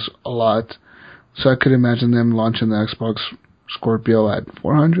sales a lot. So I could imagine them launching the Xbox Scorpio at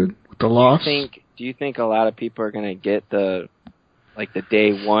 $400 with the loss. Do you think a lot of people are going to get the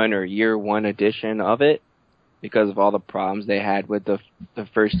day one or year one edition of it because of all the problems they had with the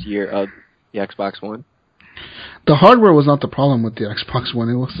first year of the Xbox One? The hardware was not the problem with the Xbox One.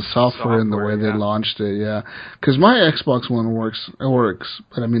 It was the software and the way they launched it, yeah. Because my Xbox One works,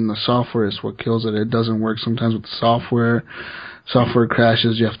 but I mean the software is what kills it. It doesn't work sometimes with the software. Software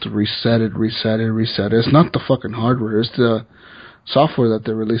crashes, you have to reset it. It's not the fucking hardware, it's the software that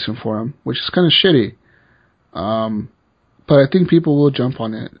they're releasing for them, which is kind of shitty. But I think people will jump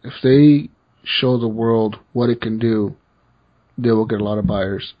on it. If they show the world what it can do, they will get a lot of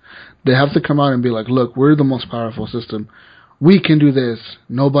buyers. They have to come out and be like, look, we're the most powerful system. We can do this.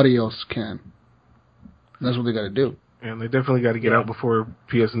 Nobody else can. That's what they got to do. And they definitely got to get out before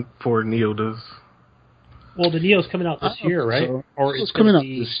PS4 Neo does. Well, the Neo's coming out this year, right? So. Or it's coming out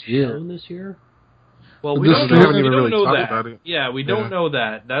this year. This year? Well, we don't know that. Yeah, we don't know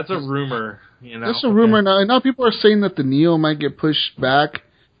that. That's a rumor. You know, that's a rumor now. And now people are saying that the Neo might get pushed back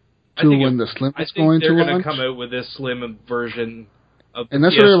to when the Slim is going to launch. They're going to come out with this slim version of the and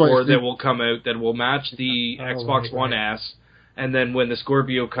that's PS4 that will come out that will match the Xbox One S. And then when the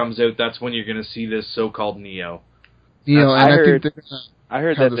Scorpio comes out, that's when you're going to see this so-called Neo. I heard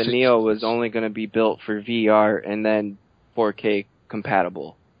that the Neo was only going to be built for VR and then 4K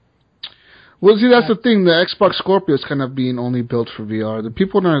compatible. Well, see, that's the thing. The Xbox Scorpio is kind of being only built for VR. The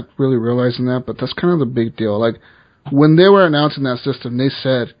people aren't really realizing that, but that's kind of the big deal. Like, when they were announcing that system, they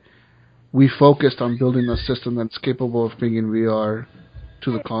said, we focused on building a system that's capable of bringing VR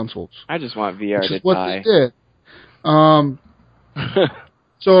to the consoles. I just want VR to what die. They did.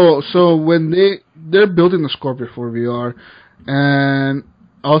 So when they're building the Scorpio for VR, and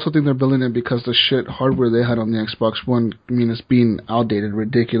I also think they're building it because the shit hardware they had on the Xbox One, I mean, it's being outdated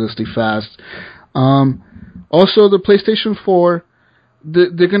ridiculously fast. Also, the PlayStation 4, I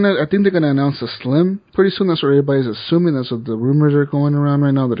think they're gonna announce a Slim pretty soon. That's what everybody's assuming. That's what the rumors are going around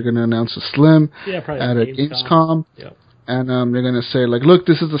right now. That they're gonna announce a Slim at a Gamescom. Yep. And they're going to say, like, look,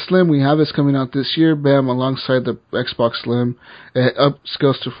 this is the Slim. We have this coming out this year. Bam, alongside the Xbox Slim. It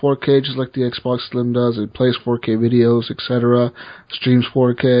upscales to 4K just like the Xbox Slim does. It plays 4K videos, etc. Streams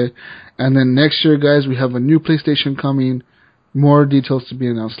 4K. And then next year, guys, we have a new PlayStation coming. More details to be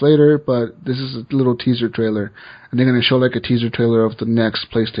announced later, but this is a little teaser trailer. And they're going to show, like, a teaser trailer of the next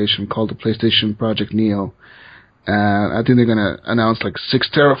PlayStation called the PlayStation Project Neo. And I think they're going to announce like 6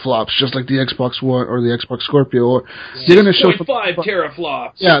 teraflops, just like the Xbox One or the Xbox Scorpio. Or they're going to show 6.5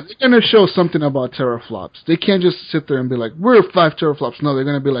 teraflops. Yeah, they're going to show something about teraflops. They can't just sit there and be like, we're 5 teraflops. No, they're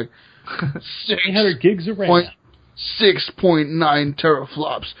going to be like 800 gigs of RAM. 6.9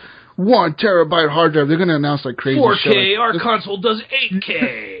 teraflops. 1 terabyte hard drive. They're going to announce like crazy 4K, shit. our console does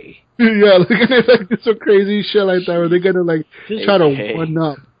 8K. Yeah, they're going to do some crazy shit like that where they're going to like try to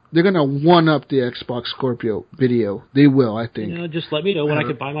one-up. They're gonna one up the Xbox Scorpio video. They will, I think. You know, just let me know when I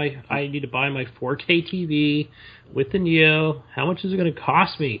need to buy my 4K TV with the Neo. How much is it gonna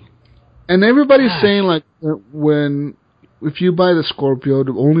cost me? And everybody's saying like if you buy the Scorpio,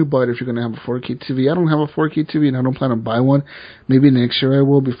 only buy it if you're gonna have a 4K TV. I don't have a 4K TV and I don't plan to buy one. Maybe next year I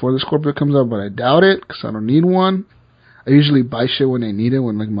will before the Scorpio comes out, but I doubt it because I don't need one. I usually buy shit when I need it,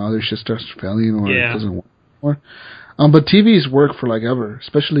 when like my other shit starts failing or it doesn't work anymore. But TVs work for like ever,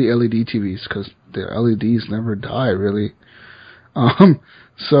 especially LED TVs, because the LEDs never die, really.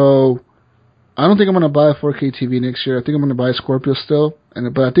 So I don't think I'm going to buy a 4K TV next year. I think I'm going to buy a Scorpio still,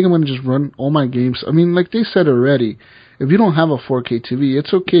 but I think I'm going to just run all my games. I mean, like they said already, if you don't have a 4K TV,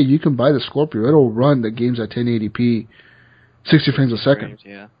 it's okay. You can buy the Scorpio. It'll run the games at 1080p, 60 frames a second.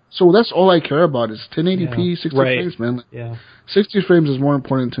 So that's all I care about is 1080p, 60 frames, man. Yeah. 60 frames is more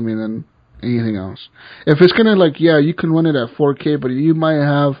important to me than anything else. If it's gonna you can run it at 4K, but you might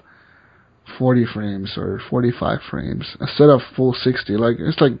have 40 frames or 45 frames instead of full 60. Like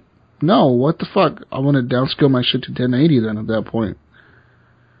it's like, no, what the fuck? I want to downscale my shit to 1080 then at that point.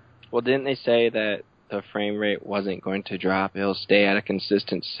 Well, didn't they say that the frame rate wasn't going to drop? It'll stay at a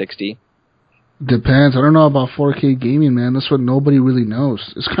consistent 60. Depends. I don't know about 4K gaming, man. That's what nobody really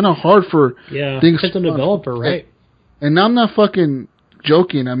knows. It's kind of hard for things. Depends on the developer, right? And I'm not fucking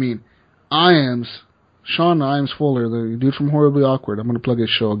joking. I mean, Sean Iams Fuller, the dude from Horribly Awkward. I'm going to plug his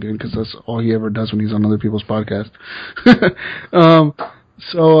show again because that's all he ever does when he's on other people's podcasts.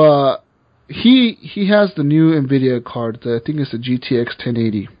 He has the new NVIDIA card. I think it's the GTX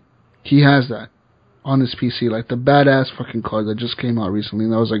 1080. He has that on his PC, like the badass fucking card that just came out recently.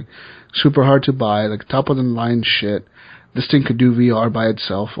 And that was like super hard to buy, like top of the line shit. This thing could do VR by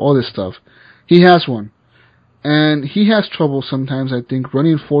itself, all this stuff. He has one. And he has trouble sometimes, I think,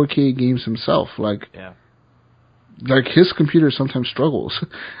 running 4K games himself. Like his computer sometimes struggles.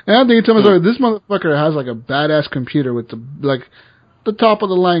 And I'm thinking to myself, this motherfucker has like a badass computer with the top of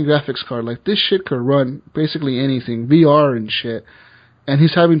the line graphics card. Like this shit could run basically anything, VR and shit. And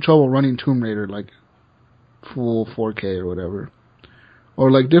he's having trouble running Tomb Raider like full 4K or whatever.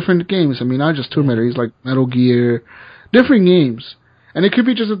 Or like different games. I mean, not just Tomb Raider. He's like Metal Gear, different games. And it could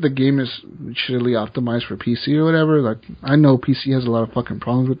be just that the game is shittily optimized for PC or whatever. Like, I know PC has a lot of fucking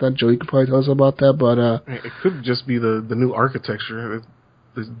problems with that. Joey could probably tell us about that, but it could just be the new architecture.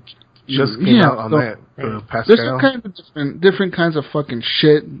 The just came out on that. Pascal. There's all kinds of different kinds of fucking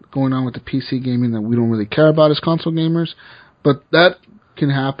shit going on with the PC gaming that we don't really care about as console gamers, but that can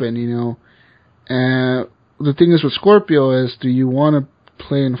happen, you know. And the thing is with Scorpio is, do you want to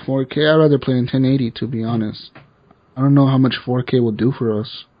play in 4K? I'd rather play in 1080, to be honest. I don't know how much 4K will do for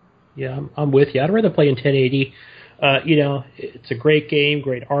us. Yeah, I'm with you. I'd rather play in 1080. You know, it's a great game,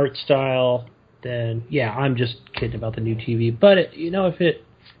 great art style. Then, yeah, I'm just kidding about the new TV. But, you know, if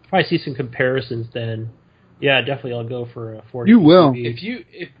I see some comparisons, then, yeah, definitely I'll go for a 4K You will. TV.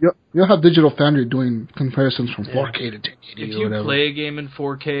 You'll have Digital Foundry doing comparisons from 4K to 1080 if or you whatever. play a game in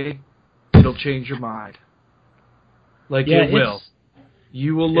 4K, it'll change your mind. Like, it will.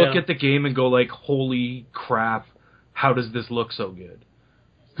 You will look at the game and go like, holy crap, how does this look so good?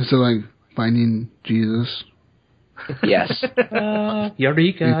 Is it like Finding Jesus? Yes.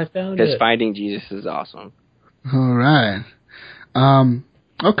 Eureka, I found it. Because Finding Jesus is awesome. All right.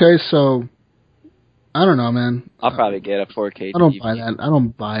 Okay, so I don't know, man. I'll probably get a 4K TV. I don't buy that. I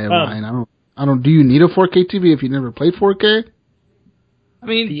don't buy it, Ryan. I don't. Do you need a 4K TV if you never played 4K? I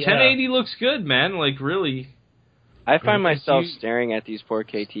mean, 1080 looks good, man. Like, really. I find myself staring at these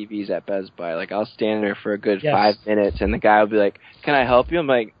 4K TVs at Best Buy. Like, I'll stand there for a good 5 minutes, and the guy will be like, "Can I help you?" I'm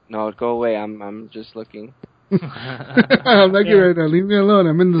like, "No, go away. I'm just looking." I'm like, right now. Leave me alone.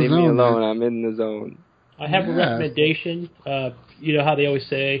 I'm in the zone. Leave me alone. Man. I'm in the zone. I have a recommendation. You know how they always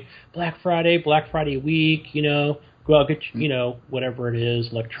say Black Friday week. You know, go out get whatever it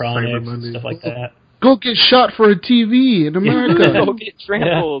is, electronics and stuff like that. Go get shot for a TV in America. Go get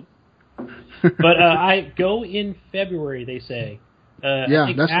trampled. But I go in February. They say. I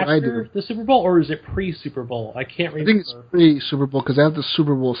think that's what I do. After the Super Bowl, or is it pre-Super Bowl? I can't remember. I think it's pre-Super Bowl because they have the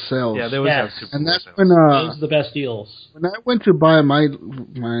Super Bowl sales. Yeah, they always have Super Bowl and that's sales. when those are the best deals. When I went to buy my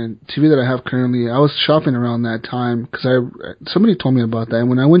TV that I have currently, I was shopping around that time because somebody told me about that. And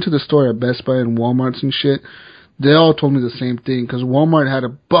when I went to the store at Best Buy and Walmart's and shit, they all told me the same thing because Walmart had a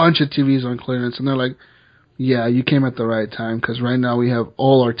bunch of TVs on clearance, and they're like, "Yeah, you came at the right time because right now we have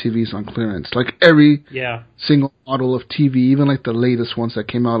all our TVs on clearance. Like every single model of TV, even like the latest ones that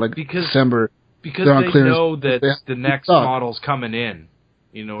came out like December. Because they're on they clearance. know that the next model's coming in.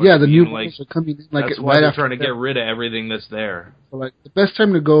 You know what yeah, I the mean? new Like, models are coming in. Like that's right why they're after trying to get rid of everything that's there. So like the best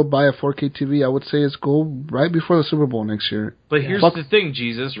time to go buy a 4K TV, I would say, is go right before the Super Bowl next year. But here's the thing,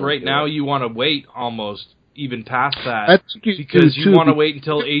 Jesus. Right now, you want to wait almost even past that because you want to wait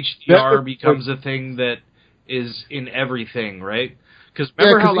until HDR becomes a thing that is in everything, right? Because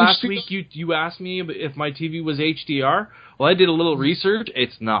remember how last week you asked me if my TV was HDR? Well, I did a little research.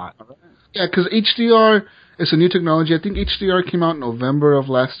 It's not. Yeah, because HDR is a new technology. I think HDR came out in November of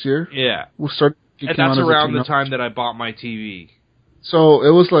last year. Yeah. And that's around the time that I bought my TV. So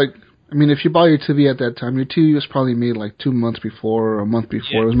it was like, I mean, if you bought your TV at that time, your TV was probably made like 2 months before or a month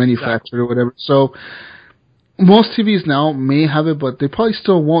before. It was manufactured or whatever. So most TVs now may have it, but they probably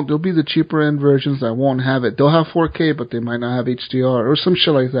still won't. There'll be the cheaper end versions that won't have it. They'll have 4K, but they might not have HDR or some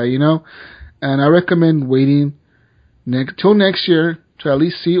shit like that, you know? And I recommend waiting till next year to at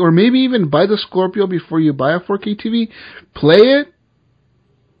least see, or maybe even buy the Scorpio before you buy a 4K TV. Play it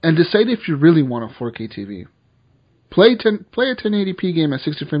and decide if you really want a 4K TV. Play a 1080p game at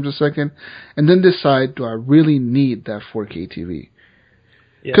 60 frames a second, and then decide, do I really need that 4K TV?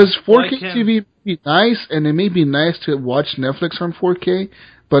 Because 4K TV may be nice, and it may be nice to watch Netflix on 4K,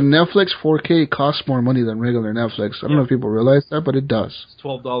 but Netflix 4K costs more money than regular Netflix. I don't know if people realize that, but it does. It's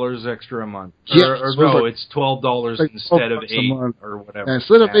 $12 extra a month. Yeah, it's $12 instead of $8 or whatever. Yeah,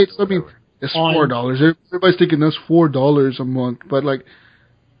 instead of $8, I mean, it's $4. Everybody's thinking that's $4 a month, but like,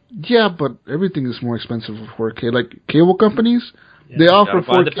 yeah, but everything is more expensive for 4K. Like cable companies, they offer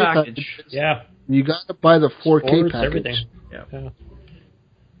 4K package. Yeah, you gotta buy the 4K package. Everything. Yeah.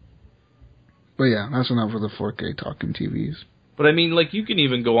 But yeah, that's enough for the 4K talking TVs. But I mean, like, you can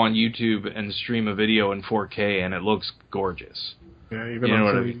even go on YouTube and stream a video in 4K, and it looks gorgeous. Yeah, even you know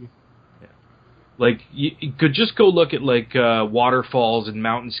what I mean? Yeah. Like, you could just go look at, like, waterfalls and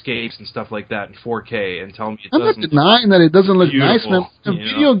mountainscapes and stuff like that in 4K and tell me it doesn't look I'm not denying that it doesn't look nice, man.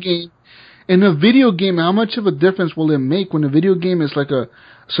 In a video game, how much of a difference will it make when a video game is like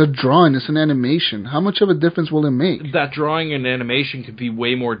it's a drawing, it's an animation? How much of a difference will it make? That drawing and animation could be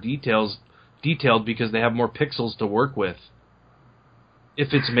way more detailed because they have more pixels to work with.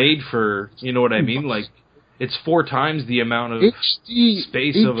 If it's made for, you know what I mean? Like, it's 4 times the amount of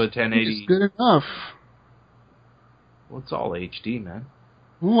space of a 1080. Is good enough. Well, it's all HD, man.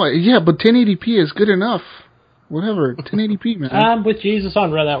 Oh, yeah, but 1080p is good enough. Whatever, 1080p, man. I'm with Jesus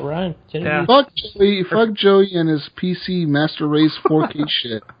on that, Ryan. Yeah. Fuck Joey and his PC Master Race 4K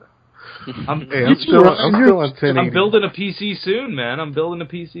shit. I'm still on 1080. I'm building a PC soon, man. I'm building a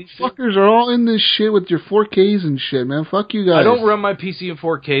PC soon. Fuckers are all in this shit with your 4Ks and shit, man. Fuck you guys. I don't run my PC in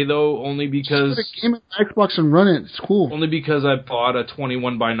 4K though, only because just put a game on Xbox and run it. It's cool. Only because I bought a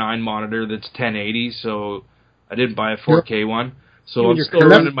 21:9 monitor that's 1080, so I didn't buy a 4K one. So I'm still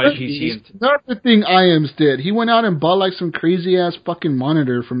running my PC. Another thing IAMS did. He went out and bought like some crazy ass fucking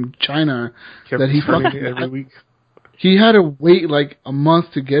monitor from China that he fucking every week. He had to wait like a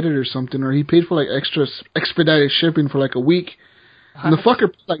month to get it or something, or he paid for like extra expedited shipping for like a week. And the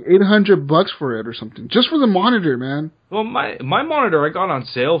fucker paid like $800 for it or something, just for the monitor, man. Well, my monitor I got on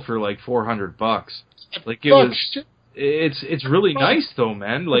sale for like $400. Like it's really nice though,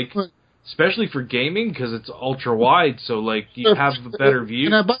 man. Like especially for gaming because it's ultra wide, so like you have a better view.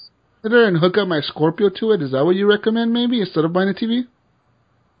 Can I buy a monitor and hook up my Scorpio to it? Is that what you recommend, maybe instead of buying a TV?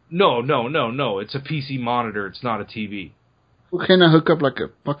 No. It's a PC monitor. It's not a TV. Well, can I hook up like a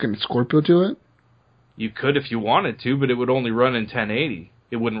fucking Scorpio to it? You could if you wanted to, but it would only run in 1080.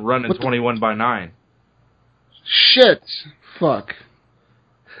 It wouldn't run in 21:9. Shit. Fuck.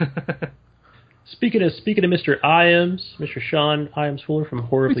 Speaking of Mr. IAMS, Mr. Sean IAMS Fuller from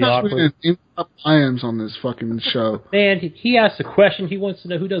Horribly Awkward. We have IAMS on this fucking show. Man, he asked a question. He wants to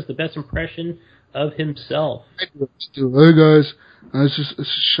know who does the best impression of himself. Hey guys, this is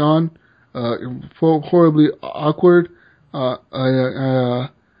Sean. Horribly Awkward. I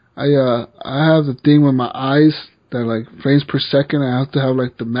have the thing with my eyes that like frames per second. I have to have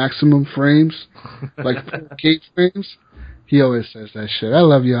like the maximum frames, like 4K frames. He always says that shit. I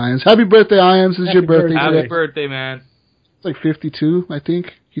love you, IAMS. Happy birthday, IAMS. It's your birthday today. Happy birthday, man. It's like 52, I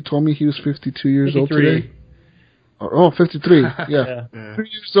think. He told me he was 52 years 53. old today. Oh, 53. Yeah. 3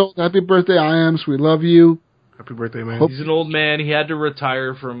 years old. Happy birthday, IAMS. We love you. Happy birthday, man. He's an old man. He had to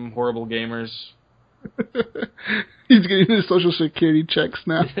retire from Horrible Gamers. He's getting his Social Security checks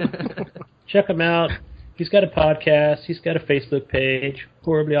now. Check him out. He's got a podcast. He's got a Facebook page.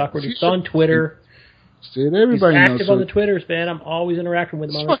 Horribly Awkward. He's on Twitter. Everybody He's knows active on the Twitters, man. I'm always interacting with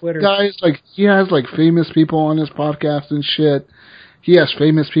him on the Twitter. Guys, like he has like famous people on his podcast and shit. He has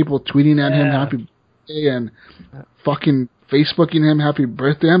famous people tweeting at him happy birthday and fucking Facebooking him happy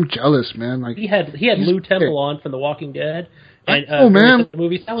birthday. I'm jealous, man. Like he had Lou Temple on from The Walking Dead. And, man. The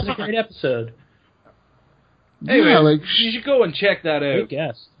movies. That was a great episode. Anyway, yeah, like you should go and check that out. Good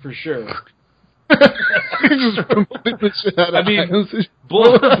guess. For sure. I mean,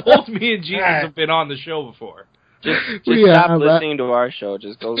 both me and Jesus have been on the show before. Just stop listening to our show.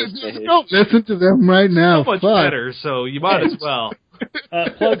 Just go listen to his. Don't listen to them right now. So much better, so you might as well.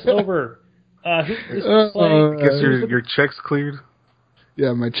 Plugs over. I guess your check's cleared.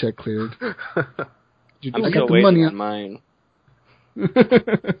 Yeah, my check cleared. I'm still waiting on mine.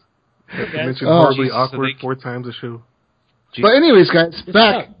 I mentioned Horribly Awkward 4 times a show. But anyways, guys,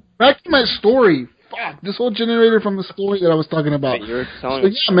 back to my story. Fuck, this whole generator from the story that I was talking about. Wait, you were telling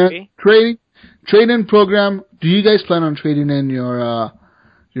me man, trade-in program. Do you guys plan on trading in your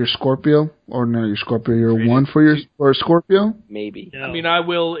Scorpio or no, your Scorpio, your one for your Scorpio? Maybe. I mean, I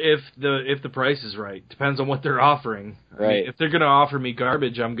will if the price is right. Depends on what they're offering. Right. I mean, if they're gonna offer me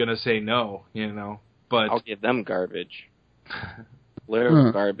garbage, I'm gonna say no. You know, but I'll give them garbage.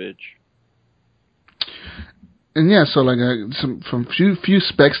 Literal garbage. And yeah, so like from few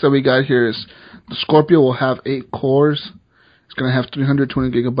specs that we got here is the Scorpio will have 8 cores. It's gonna have 320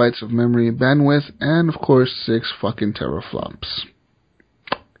 gigabytes of memory bandwidth, and of course 6 fucking teraflops.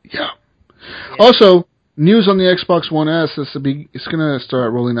 Yeah. Also, news on the Xbox One S it's gonna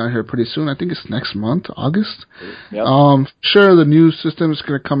start rolling out here pretty soon. I think it's next month, August. Yep. Sure, the new system is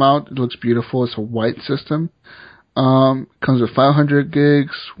gonna come out. It looks beautiful. It's a white system. Comes with 500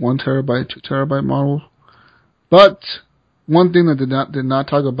 gigs, 1 terabyte, 2 terabyte model. But one thing that did not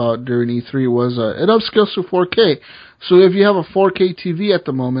talk about during E3 was it upscales to 4K. So if you have a 4K TV at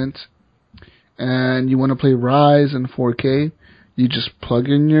the moment and you want to play Rise in 4K, you just plug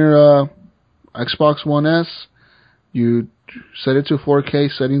in your Xbox One S, you set it to 4K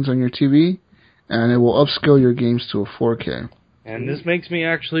settings on your TV, and it will upscale your games to a 4K. And this makes me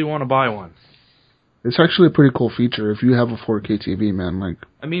actually want to buy one. It's actually a pretty cool feature if you have a 4K TV, man. Like,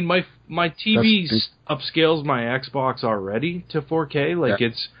 I mean, my TV upscales my Xbox already to 4K. Like,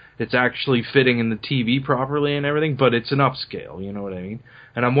 it's actually fitting in the TV properly and everything, but it's an upscale. You know what I mean?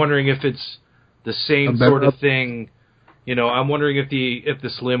 And I'm wondering if it's the same sort of thing. You know, I'm wondering if the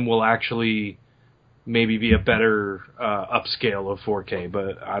Slim will actually maybe be a better upscale of 4K,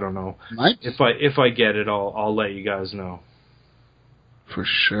 but I don't know. If I get it, I'll let you guys know. For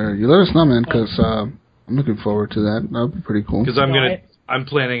sure. You let us know, man, because I'm looking forward to that. That would be pretty cool. Because I'm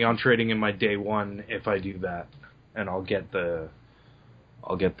planning on trading in my day one if I do that, and I'll get the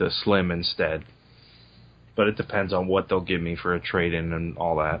I'll get the Slim instead. But it depends on what they'll give me for a trade-in and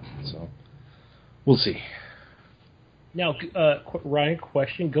all that. So we'll see. Now, Ryan,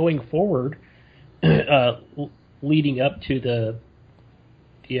 question going forward, leading up to the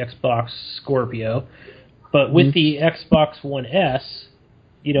Xbox Scorpio, but with the Xbox One S,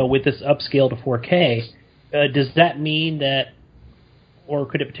 with this upscale to 4K, does that mean that, or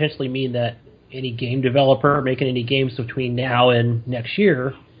could it potentially mean that any game developer making any games between now and next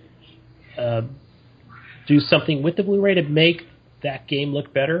year do something with the Blu-ray to make that game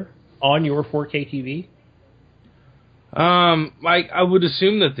look better on your 4K TV? I would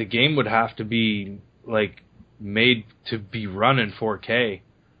assume that the game would have to be made to be run in 4K.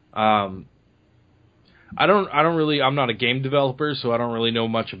 I'm not a game developer, so I don't really know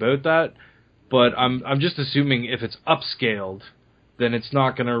much about that. But I'm just assuming if it's upscaled, then it's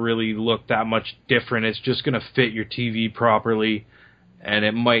not going to really look that much different. It's just going to fit your TV properly, and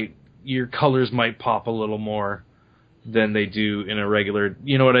your colors might pop a little more than they do in a regular,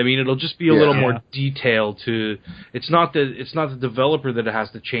 you know what I mean? It'll just be a little more detailed to, it's not the developer that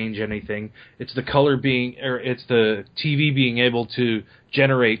has to change anything. It's the it's the TV being able to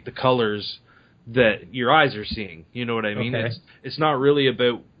generate the colors that your eyes are seeing. You know what I mean? Okay. It's not really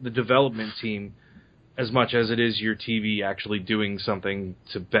about the development team as much as it is your TV actually doing something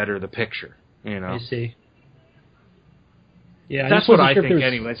to better the picture, I see. Yeah, that's what I think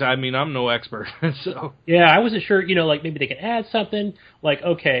anyways. I mean, I'm no expert, so. Yeah, I wasn't sure, maybe they could add something,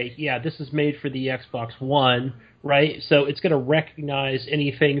 this is made for the Xbox One, right? So it's going to recognize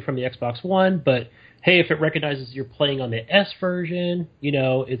anything from the Xbox One, but hey, if it recognizes you're playing on the S version,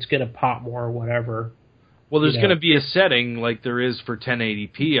 it's going to pop more or whatever. Well, there's going to be a setting like there is for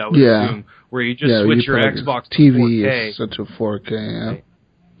 1080p, I would assume, where you just switch your Xbox to TV 4K. is set to 4K,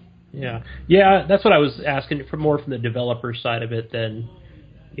 Yeah, that's what I was asking more from the developer side of it than,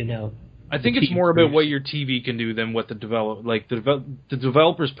 I think it's more about what your TV can do than what the the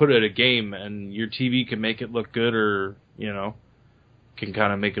developers put out a game, and your TV can make it look good or can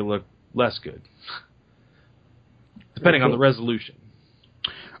kind of make it look less good, depending on the resolution.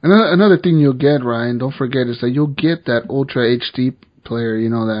 Another thing you'll get, Ryan, don't forget, is that you'll get that Ultra HD player,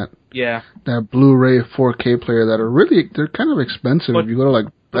 that Blu-ray 4K player that they're kind of expensive if you go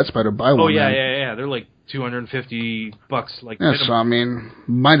to Best Buy to buy one. Oh yeah. They're like $250. So I mean,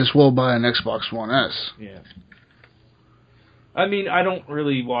 might as well buy an Xbox One S. Yeah. I mean, I don't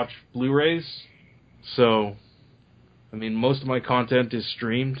really watch Blu-rays, so I mean, most of my content is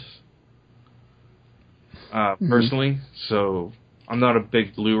streamed personally, so I'm not a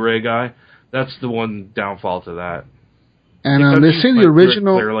big Blu-ray guy. That's the one downfall to that. And they say the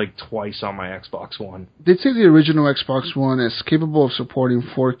original... They're like twice on my Xbox One. They say the original Xbox One is capable of supporting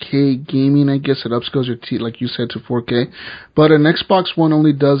 4K gaming. I guess it upscales your like you said, to 4K. But an Xbox One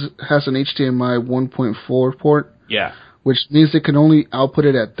only has an HDMI 1.4 port. Yeah. Which means it can only output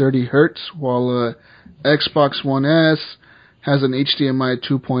it at 30 hertz, while Xbox One S has an HDMI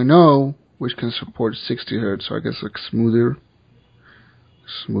 2.0, which can support 60 hertz. So I guess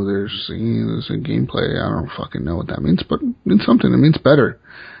smoother scenes and gameplay. I don't fucking know what that means, but it means something. It means better.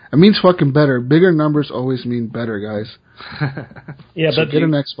 It means fucking better. Bigger numbers always mean better, guys. But get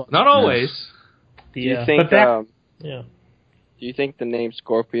an Xbox. Not always. Do you think the name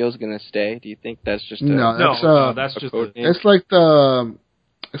Scorpio is going to stay? Do you think that's just that's just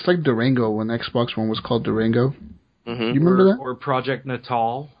it's like Durango when Xbox One was called Durango. Mm-hmm. You remember that? Or Project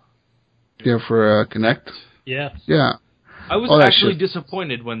Natal. Yeah, for Kinect. Yeah. Yeah. I was actually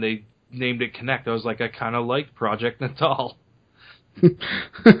disappointed when they named it Kinect. I was like, I kind of like Project Natal.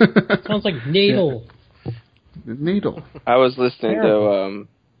 Sounds like Needle. Yeah. Needle. I was listening to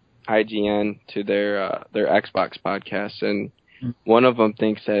IGN to their Xbox podcast, and one of them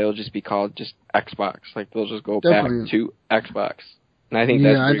thinks that it'll just be called just Xbox. Like they'll just go back to Xbox, and I think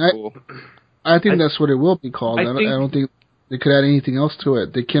that's pretty cool. I think that's what it will be called. I don't think they could add anything else to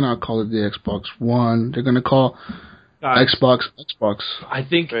it. They cannot call it the Xbox One. They're going to call Xbox. I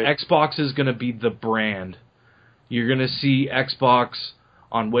think Xbox is going to be the brand. You're going to see Xbox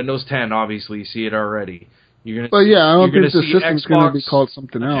on Windows 10, obviously. You see it already. I don't think the system's going to be called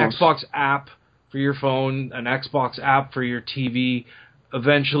something else. An Xbox app for your phone, an Xbox app for your TV.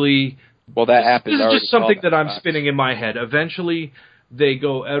 Eventually... Well, that app is already just something that I'm spinning in my head. Eventually, they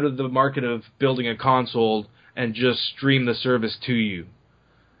go out of the market of building a console and just stream the service to you.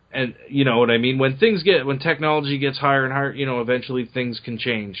 And you know what I mean? When technology gets higher and higher, eventually things can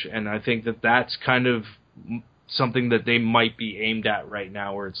change. And I think that that's kind of something that they might be aimed at right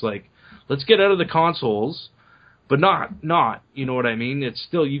now, where it's like, let's get out of the consoles, but not, you know what I mean? It's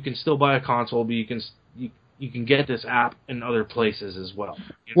still, you can still buy a console, but you you can get this app in other places as well.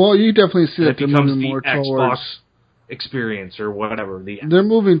 Well, you definitely see And that it they're becomes moving the more Xbox towards. experience or whatever. They're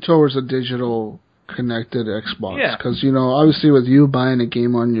moving towards a digital connected Xbox. Yeah. Because, obviously with you buying a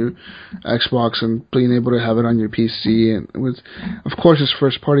game on your Xbox and being able to have it on your PC, and with, of course, it's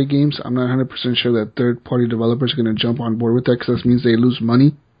first-party games, I'm not 100% sure that third-party developers are going to jump on board with that, because that means they lose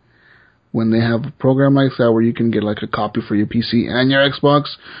money when they have a program like that where you can get like a copy for your PC and your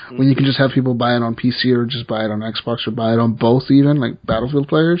Xbox, when you can just have people buy it on PC or just buy it on Xbox or buy it on both even, like Battlefield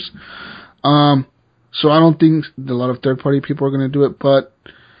players. So I don't think a lot of third-party people are going to do it, but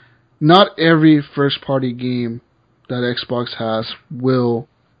not every first-party game that Xbox has will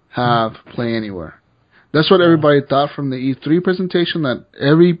have Play Anywhere. That's what everybody thought from the E3 presentation, that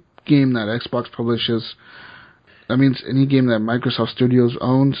every game that Xbox publishes, that means any game that Microsoft Studios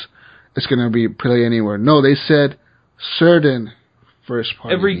owns, it's going to be Play Anywhere. No, they said certain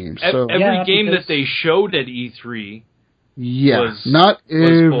first-party games. Every game that they showed at E3 not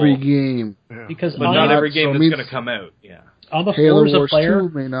every game. Because but not every game that's going to come out. Yeah. I'm a Halo Forza Wars player, 2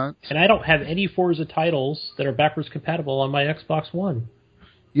 may not. and I don't have any Forza titles that are backwards compatible on my Xbox One.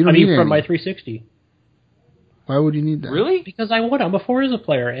 You don't need from any. my 360. Why would you need that? Really? Because I'm a Forza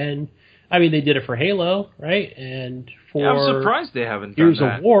player, and they did it for Halo, right? And for I'm surprised they haven't done Gears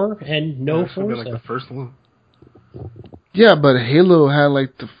that. of War, and no That should be Forza. like the first one. Yeah, but Halo had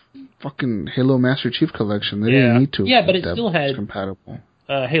like the fucking Halo Master Chief Collection. They didn't need to. Yeah, but it that still had compatible.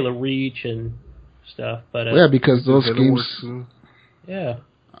 Halo Reach and stuff. But yeah, because those Halo games. Wars 2. Yeah.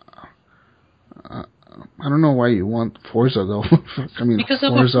 I don't know why you want Forza though. Because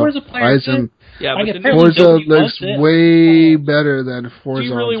I'm a Forza player. Horizon. Yeah, but Forza looks way better than Forza. Do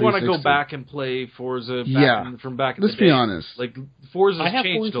you really on want to go 360. back and play Forza from back in Let's the day? be honest. Like, Forza's I have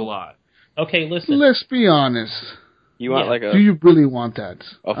changed Forza. a lot. Okay, listen. Let's be honest. You want like a... Do you really want that?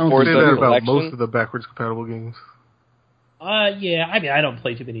 A I don't Forza Say that about collection? most of the backwards compatible games. Yeah, I don't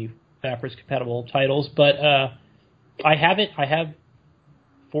play too many backwards compatible titles, but I have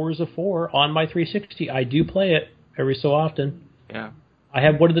Forza 4 on my 360. I do play it every so often. Yeah. I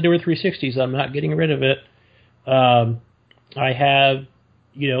have one of the newer 360s. I'm not getting rid of it. I have,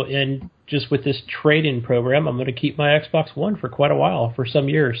 and just with this trade-in program, I'm going to keep my Xbox One for quite a while, for some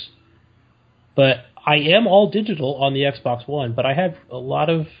years. But I am all digital on the Xbox One, but I have a lot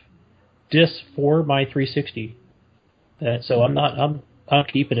of discs for my 360. So I'm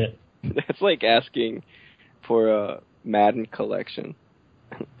keeping it. That's like asking for a Madden collection.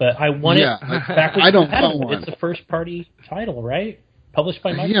 But I want it backwards I don't compatible. want one. It's a first-party title, right? Published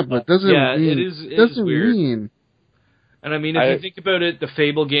by Microsoft. Yeah, but doesn't mean it doesn't is weird. mean. And if you think about it, the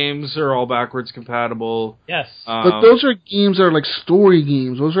Fable games are all backwards compatible. Yes. But those are games that are like story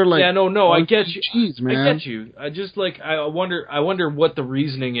games. Those are like I get you. RPGs, man. I get you. I wonder what the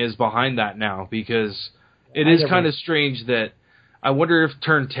reasoning is behind that now, because it is kind of strange that I wonder if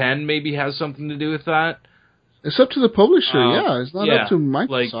Turn 10 maybe has something to do with that. It's up to the publisher. It's not up to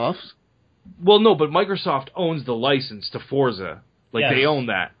Microsoft. Well, no, but Microsoft owns the license to Forza. They own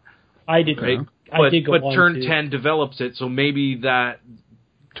that. I did. Right? But Turn 10 develops it, so maybe that...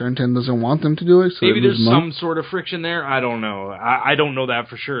 Turn 10 doesn't want them to do it? So maybe there's some sort of friction there. I don't know. I don't know that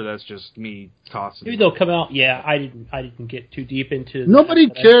for sure. That's just me tossing. Maybe they'll come out. Yeah, I didn't get too deep into. Nobody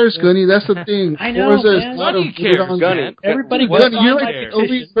cares, Gunny. That's the thing. I know, Forza man. is not Nobody cares, Gunny. Everybody Gunny, goes you're on like my the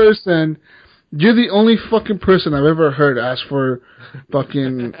only petition. person. You're the only fucking person I've ever heard ask for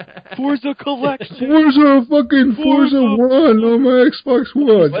fucking Forza collection. Forza 1 on my Xbox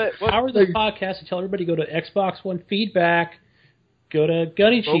One. Power the podcast and tell everybody to go to Xbox One feedback, go to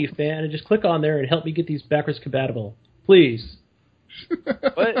Gunny Chief, man, and just click on there and help me get these backwards compatible, please.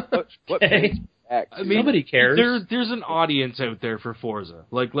 What Okay. I mean, nobody cares. There's an audience out there for Forza.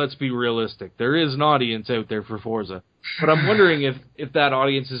 Let's be realistic. There is an audience out there for Forza. But I'm wondering if that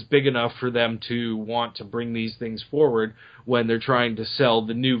audience is big enough for them to want to bring these things forward when they're trying to sell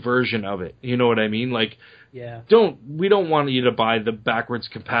the new version of it. You know what I mean? Yeah. We don't want you to buy the backwards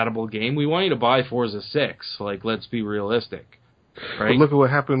compatible game. We want you to buy Forza 6. Let's be realistic. Right? But look at what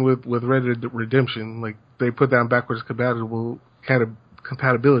happened with Red Dead Redemption. They put down backwards compatibility,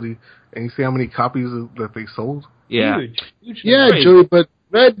 and you see how many copies that they sold? Yeah. Huge. Yeah, Joey, but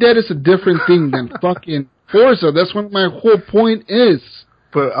Red Dead is a different thing than fucking Forza. That's what my whole point is.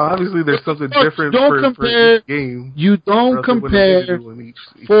 But obviously there's something different for each game. You don't compare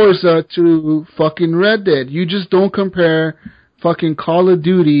Forza to fucking Red Dead. You just don't compare fucking Call of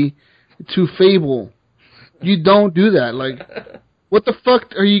Duty to Fable. You don't do that. What the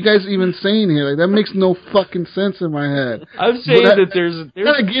fuck are you guys even saying here? That makes no fucking sense in my head. I'm saying that there's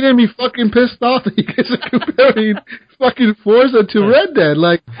kind of getting me fucking pissed off that you guys are comparing fucking Forza to Red Dead.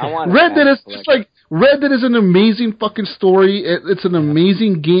 Red Dead is just Red Dead is an amazing fucking story. It's an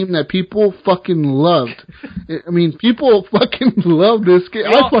amazing game that people fucking loved. I mean, people fucking love this game.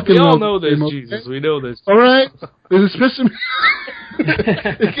 I fucking we all love know this this, game, Jesus. We know this. All right? It's pissing me.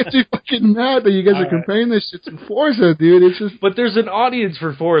 It gets me fucking mad that you guys are comparing this shit to Forza, dude. It's just. But there's an audience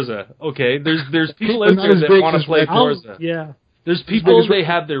for Forza, okay? There's people But out not there as that big want as to play Red Dead. Forza. Yeah. There's people, as they Red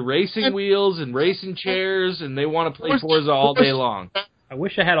have their racing wheels and racing chairs, and they want to play Forza- Forza all day long. I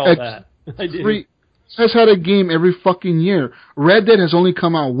wish I had all that. I do. Has had a game every fucking year. Red Dead has only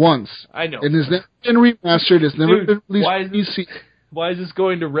come out once. I know. And it's never been remastered. It's never Dude, been released why on PC. Why is this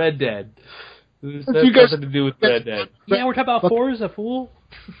going to Red Dead? This has You guys- nothing to do with Red Dead. Yeah, we're talking about Forza, fool.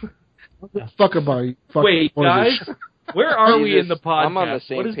 Fuck about you. Fuck Wait, Forza guys, shit. where are we in the Jesus, podcast? I'm on the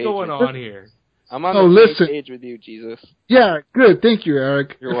same What is page going with on here? I'm on Oh, the listen. same page with you, Jesus. Yeah, good. Thank you,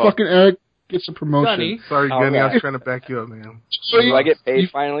 Eric. You're welcome. Fucking Eric gets a promotion. Gunny, Sorry, All Gunny, I right. was trying to back you up, man. So Do I get paid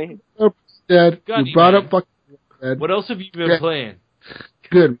finally? Dead. Gunny, You brought man. up fucking Dead. what else have you been Yeah. playing?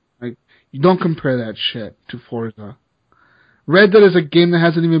 Good. Like, you don't compare that shit to Forza. Red Dead is a game that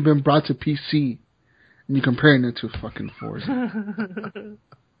hasn't even been brought to PC, and you're comparing it to fucking Forza.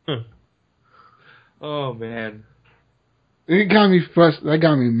 Oh man, It got me frustrated. That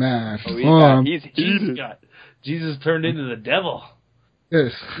got me mad. He's heated. Jesus turned into the devil.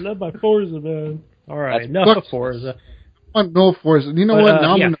 Yes. Love my Forza, man. All right, That's enough of Forza. I want no Forza. You know But, what?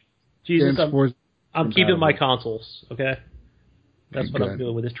 Now yeah. I'm gonna Jesus, against Forza. I'm keeping my consoles, okay? That's what I'm Good.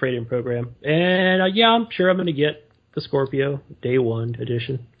 doing with this trade-in program. And, yeah, I'm sure I'm going to get the Scorpio Day 1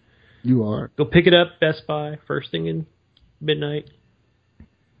 edition. You are. Go pick it up, Best Buy, first thing in midnight.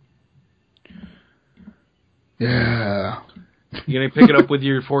 Yeah. You gonna pick it up with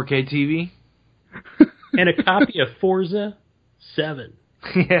your 4K TV? And a copy of Forza 7.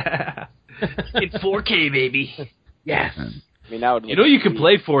 Yeah, it's 4K, baby. Yes. I mean, that would You know you can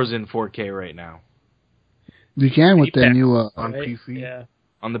play Forza in 4K right now You can with the Apex. new On Right? PC. Yeah.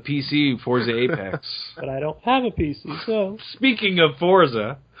 on the PC. Forza Apex. But I don't have a PC, so... Speaking of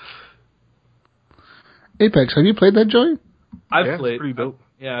Forza, Apex. Have you played that, Joey? I've Yeah, it's played. pretty dope.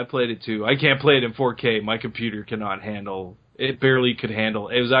 Yeah, I played it too. I can't play it in 4K. My computer cannot handle. It barely could handle.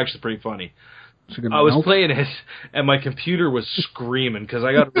 It was actually pretty funny. I was playing it, and my computer was screaming because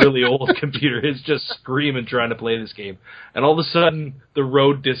I got a really old computer. It's just screaming trying to play this game, and all of a sudden the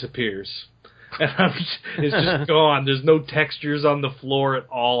road disappears, and it's just gone. There's no textures on the floor at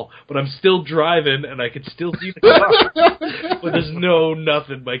all, but I'm still driving, and I can still see the car, but there's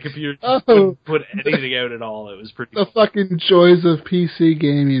nothing. My computer just couldn't put anything out at all. It was pretty. The fucking joys of PC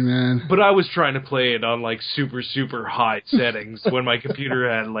gaming, man. But I was trying to play it on like super high settings when my computer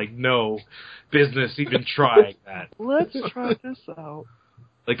had like no business even trying that. Let's try this out.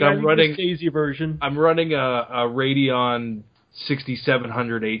 Like I'm running Daisy version. a Radeon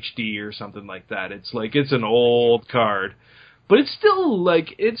 6700 HD or something like that. It's an old card, but it's still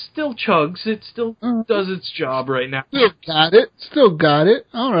chugs. It still does its job right now. Still got it.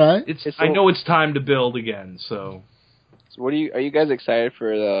 All right. I know it's time to build again. So are you guys excited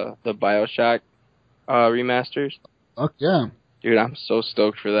for the BioShock remasters? Fuck yeah. Dude, I'm so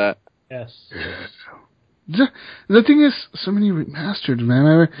stoked for that. Yes. The thing is, so many remastered,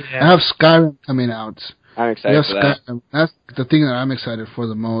 man. I have Skyrim coming out. I'm excited for that. Skyrim. That's the thing that I'm excited for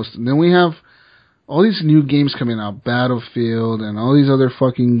the most. And then we have all these new games coming out, Battlefield, and all these other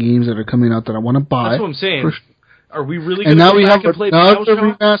fucking games that are coming out that I want to buy. that's what I'm saying. Are we really And going now to we go have back and play another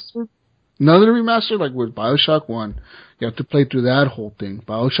BioShock? remaster. Another remaster, like with BioShock 1. You have to play through that whole thing.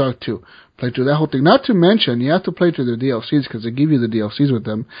 BioShock 2. Play through that whole thing. Not to mention, you have to play through the DLCs because they give you the DLCs with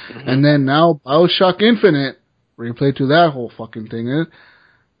them. Mm-hmm. And then now BioShock Infinite, where you play through that whole fucking thing.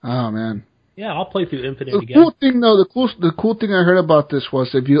 Oh, man. Yeah, I'll play through Infinite The again. cool thing, though, the cool thing I heard about this was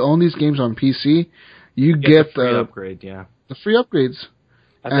if you own these games on PC, you get the free the upgrade, yeah. the free upgrades.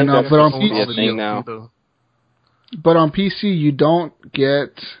 I think that's but on supposed to be a PC, thing now. but on PC you don't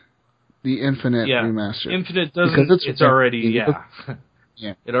get the Infinite Yeah, remaster. Infinite doesn't. Because It's already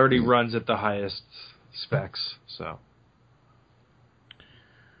yeah. It already runs at the highest specs. So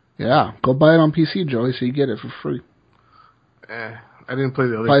Yeah, go buy it on PC, Joey, so you get it for free. I didn't play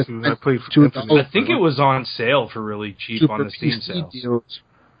the other Buy- two. I played two- Infinite. I think it was on sale for really cheap on the Steam PC sale. deals.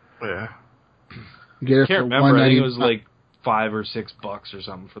 Yeah. You get I it can't for remember. I think it was $1.99, like $5 or $6 or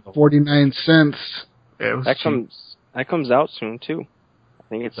something for the whole. 49 cents. Yeah, it was That cheap. comes out soon too. I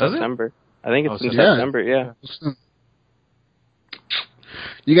think it's Does it? September. I think it's in yeah. September. Yeah.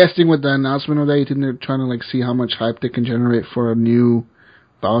 You guys think with the announcement of that, you think they're trying to like see how much hype they can generate for a new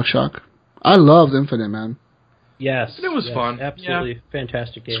BioShock? I loved Infinite, man. Yes. It was fun. Absolutely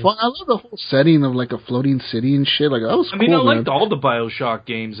fantastic game. It's fun. I love the whole setting of like a floating city and shit. Like that was I mean, cool, I liked all the BioShock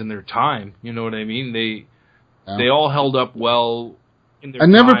games in their time. You know what I mean? They all held up well in their I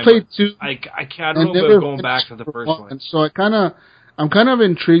time. never played 2. I don't know about going back to the first one. So I'm kind of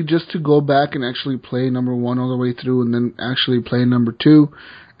intrigued just to go back and actually play number 1 all the way through, and then actually play number 2,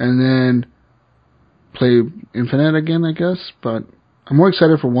 and then play Infinite again, I guess. But I'm more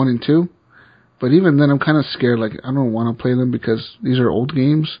excited for 1 and 2. But even then, I'm kind of scared. Like, I don't want to play them because these are old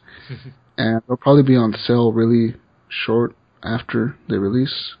games, and they'll probably be on sale really short after they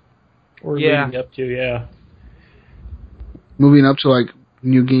release. Or leading up to, Moving up to, like,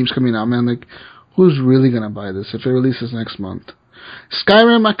 new games coming out, man. Like, who's really going to buy this if it releases next month?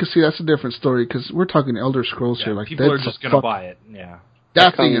 Skyrim, I can see that's a different story because we're talking Elder Scrolls here. Like, people are just going to buy it,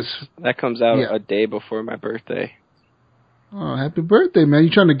 That comes out a day before my birthday. Oh, happy birthday, man. You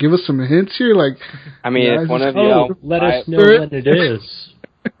trying to give us some hints here? Like, I mean, if one of you... let us know what it is.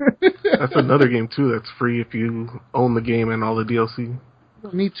 That's another game, too, that's free if you own the game and all the DLC. You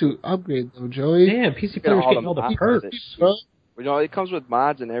don't need to upgrade, though, Joey. Damn, PC players getting all the perks. You know, it comes with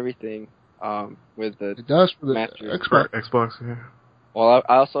mods and everything. With the it does for the Xbox, yeah. Well,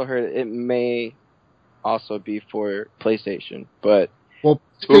 I also heard it may also be for PlayStation, but... Well,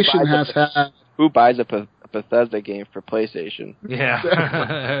 PlayStation has had... Who buys a Bethesda game for PlayStation? Yeah.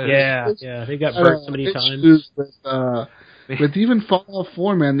 yeah. They got burnt so many times. With even Fallout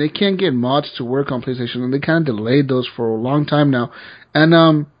 4, man, they can't get mods to work on PlayStation, and they kind of delayed those for a long time now.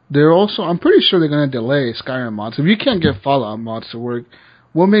 And they're also, I'm pretty sure they're going to delay Skyrim mods. If you can't get Fallout mods to work,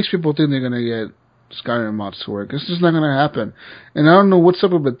 what makes people think they're going to get Skyrim mods to work? It's just not going to happen. And I don't know what's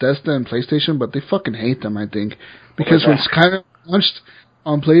up with Bethesda and PlayStation, but they fucking hate them, I think. Because when Skyrim launched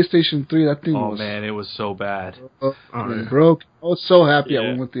on PlayStation 3, that thing was... Oh, man, it was so bad. Broke. I was so happy I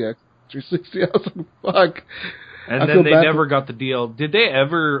went with the Xbox 360. I was like, fuck. And then they never got the DLC. Did they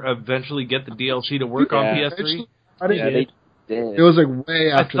ever eventually get the DLC to work on PS3? They did. It was like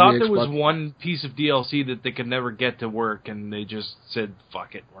way after I thought the there was Xbox. one piece of DLC that they could never get to work, and they just said,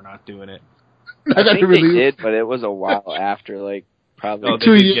 fuck it, we're not doing it. I think they did, but it was a while after, like, probably... Oh, they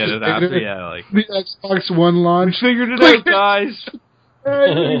did get it after, like... The Xbox One launch. We figured it out, guys!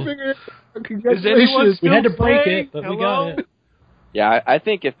 We figured it out. Congratulations. We had to break it, but we got it. Yeah, I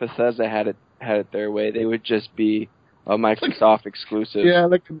think if Bethesda had it their way, they would just be a Microsoft exclusive. Yeah,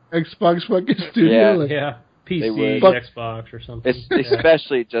 like an Xbox fucking studio. Yeah, PC, Xbox, or something.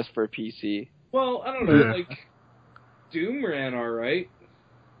 Especially just for PC. Well, I don't know, like, Doom ran alright.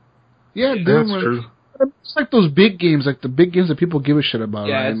 Yeah, Doom. That's true. It's like those big games, like the big games that people give a shit about.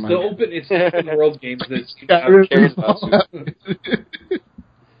 Yeah, right? it's the open world games that cares about.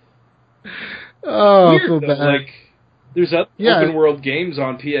 Oh, weird, I feel though. bad. Like, there's open world games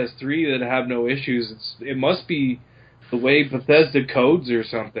on PS3 that have no issues. It must be the way Bethesda codes or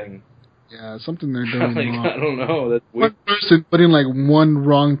something. Yeah, something they're doing like, wrong. I don't know. That's one person putting like one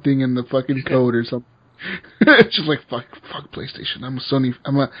wrong thing in the fucking code or something. It's just like fuck PlayStation. I'm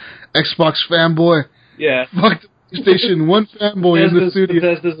a Xbox fanboy. Yeah. Fuck the PlayStation 1 fanboy in the studio.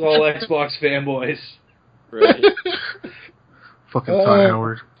 Bethesda's all Xbox fanboys. Right. Fucking Todd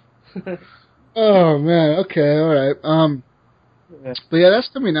Howard. Oh man, okay, alright. But yeah, that's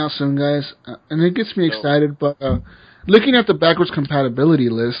coming out soon, guys. And it gets me excited, but looking at the backwards compatibility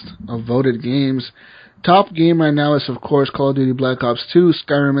list of voted games, top game right now is, of course, Call of Duty Black Ops 2.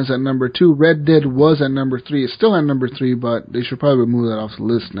 Skyrim is at number 2. Red Dead was at number 3. It's still at number 3, but they should probably move that off the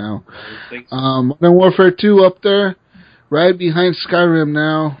list now. Modern Warfare 2 up there, right behind Skyrim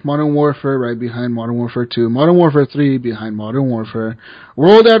now. Modern Warfare right behind Modern Warfare 2. Modern Warfare 3 behind Modern Warfare.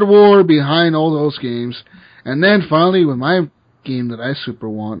 World at War behind all those games. And then finally, with my game that I super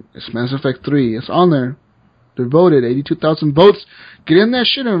want, it's Mass Effect 3. It's on there. They're voted, 82,000 votes. Get in that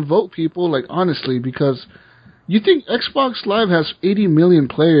shit and vote, people, like, honestly, because you think Xbox Live has 80 million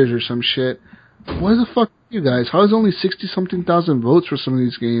players or some shit. Why the fuck are you guys? How is only 60-something thousand votes for some of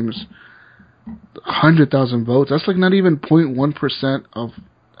these games? 100,000 votes. That's like not even 0.1% of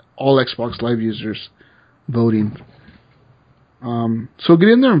all Xbox Live users voting. So get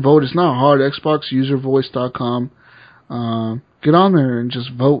in there and vote. It's not hard. XboxUserVoice.com. Get on there and just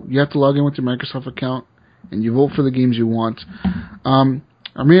vote. You have to log in with your Microsoft account, and you vote for the games you want. I'm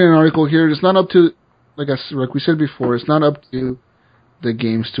reading an article here. It's not up to, like we said before, it's not up to the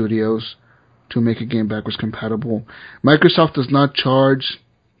game studios to make a game backwards compatible. Microsoft does not charge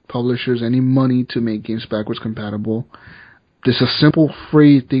publishers any money to make games backwards compatible. This is a simple,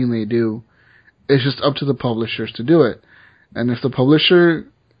 free thing they do. It's just up to the publishers to do it. And if the publisher,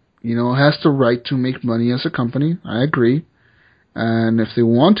 has the right to make money as a company, I agree. And if they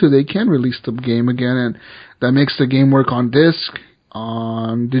want to, they can release the game again, and that makes the game work on disc,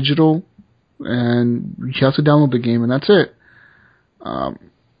 on digital, and you have to download the game, and that's it.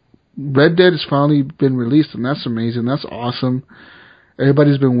 Red Dead has finally been released, and that's amazing. That's awesome.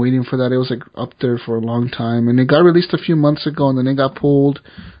 Everybody's been waiting for that. It was like up there for a long time, and it got released a few months ago, and then it got pulled.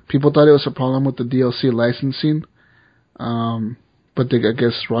 People thought it was a problem with the DLC licensing, but I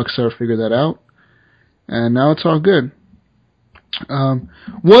guess Rockstar figured that out, and now it's all good.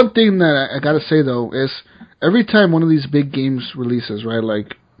 One thing that I gotta say though is every time one of these big games releases, right?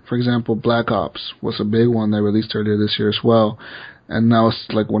 Like for example, Black Ops was a big one that released earlier this year as well, and now it's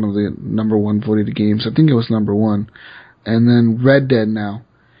like one of the number one voted games. I think it was number one. And then Red Dead now.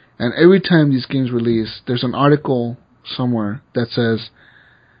 And every time these games release, there's an article somewhere that says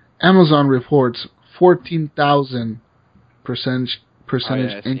Amazon reports 14,000%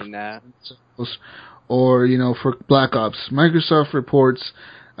 increase. Or, for Black Ops, Microsoft reports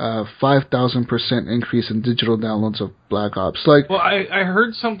 5,000% increase in digital downloads of Black Ops. Well, I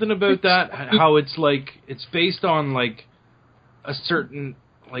heard something about that, how it's based on a certain,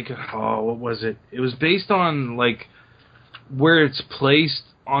 what was it? It was based on where it's placed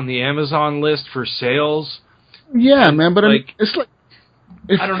on the Amazon list for sales. Yeah, and, man, but it's like...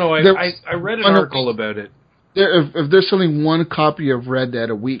 I don't know, I read an article about it. If they're selling one copy of Red Dead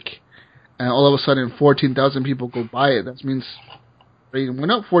a week, and all of a sudden 14,000 people go buy it, that means it went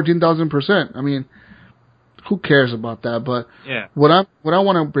up 14,000%. I mean, who cares about that? But yeah. What I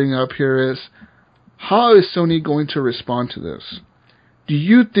want to bring up here is, how is Sony going to respond to this? Do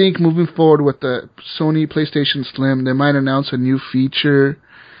you think moving forward with the Sony PlayStation Slim, they might announce a new feature,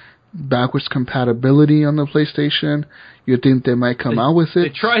 backwards compatibility on the PlayStation? You think they might come out with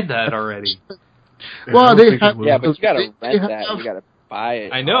it? They tried that already. Well, they have. Yeah, but you gotta rent that. You gotta buy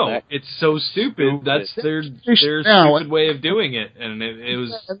it. I know. It's so stupid. That's their stupid way of doing it, and it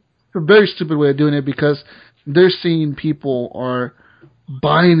was a very stupid way of doing it because they're seeing people are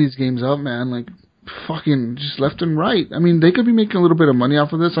buying these games up, man. Fucking just left and right. I mean, they could be making a little bit of money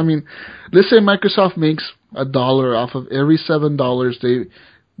off of this. I mean, let's say Microsoft makes $1 off of every $7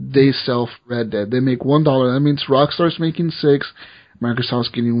 they sell Red Dead. They make $1. That means Rockstar's making $6, Microsoft's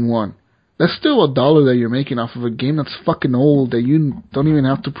getting $1. That's still $1 that you're making off of a game that's fucking old that you don't even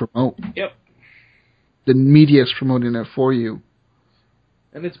have to promote. Yep. The media's promoting it for you.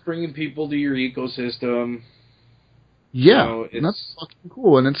 And it's bringing people to your ecosystem. Yeah, that's fucking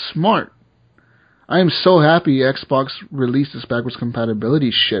cool, and it's smart. I am so happy Xbox released this backwards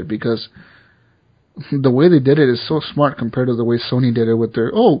compatibility shit because the way they did it is so smart compared to the way Sony did it with their,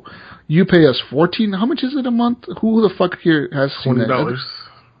 you pay us $14. How much is it a month? Who the fuck here has seen that? $20.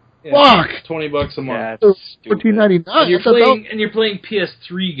 Yeah, fuck! $20 a month. Yeah, $14.99. And you're playing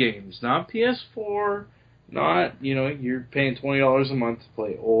PS3 games, not PS4. Not you're paying $20 a month to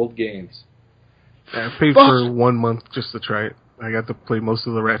play old games. Yeah, I paid for 1 month just to try it. I got to play most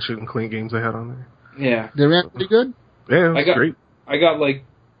of the Ratchet and Clank games they had on there. Yeah, they ran pretty good. Yeah, it was great. I got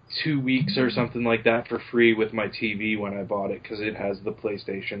 2 weeks or something like that for free with my TV when I bought it because it has the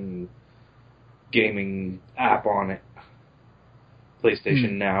PlayStation gaming app on it.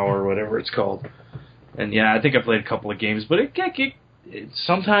 PlayStation Now or whatever it's called. And yeah, I think I played a couple of games, but it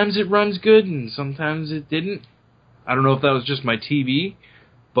sometimes it runs good and sometimes it didn't. I don't know if that was just my TV,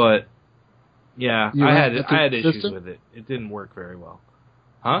 but yeah, I had issues with it. It didn't work very well.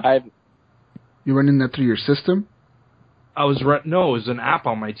 Huh? You running that through your system? No, it was an app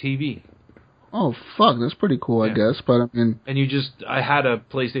on my TV. Oh, fuck, that's pretty cool, Yeah. I guess, but I mean... And I had a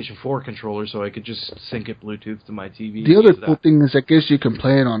PlayStation 4 controller, so I could just sync it Bluetooth to my TV. The other cool thing is, I guess you can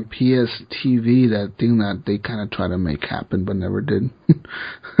play it on PS TV, that thing that they kind of try to make happen, but never did.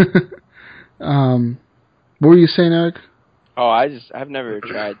 What were you saying, Eric? Oh, I've never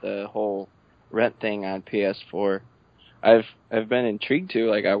tried the whole rent thing on PS4. I've been intrigued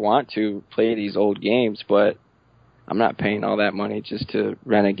to, I want to play these old games, but I'm not paying all that money just to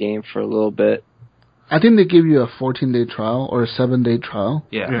rent a game for a little bit. I think they give you a 14-day trial or a 7-day trial.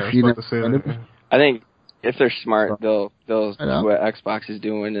 Yeah, if you never rent it. I think if they're smart, they'll do what Xbox is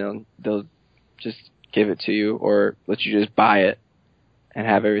doing, and they'll just give it to you or let you just buy it and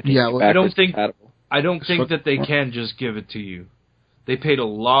have everything backwards compatible. I don't think that they can just give it to you. They paid a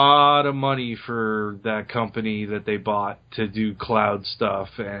lot of money for that company that they bought to do cloud stuff,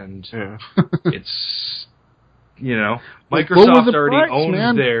 and it's... Microsoft already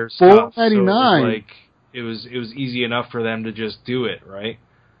owns their stuff, so it was easy enough for them to just do it, right?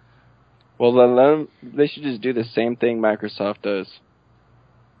 Well, they should just do the same thing Microsoft does.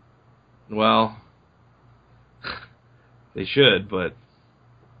 Well, they should, but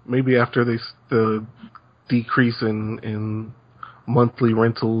maybe after the decrease in monthly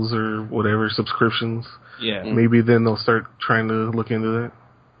rentals or whatever subscriptions. Yeah. Maybe then they'll start trying to look into that.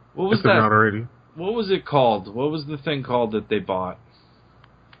 What was if they're that? not already. What was it called? What was the thing called that they bought?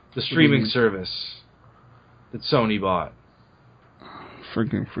 The streaming service that Sony bought.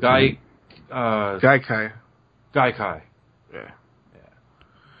 Gaikai. Gaikai. Yeah.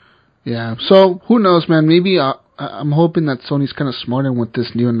 Yeah. So who knows, man? Maybe I'm hoping that Sony's kind of smarter with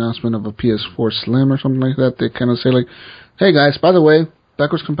this new announcement of a PS4 Slim or something like that. They kind of say like, "Hey guys, by the way,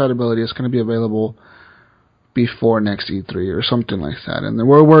 backwards compatibility is going to be available before next E3 or something like that." And then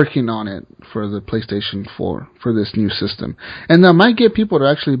we're working on it for the PlayStation 4 for this new system. And that might get people to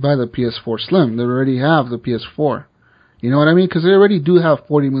actually buy the PS4 Slim. They already have the PS4. You know what I mean? Because they already do have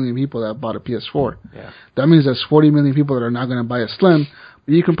 40 million people that bought a PS4. Yeah. That means there's 40 million people that are not going to buy a Slim.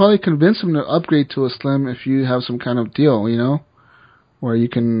 But you can probably convince them to upgrade to a Slim if you have some kind of deal, you know? Where you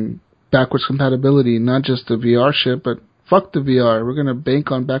can backwards compatibility, not just the VR shit, but fuck the VR. We're going to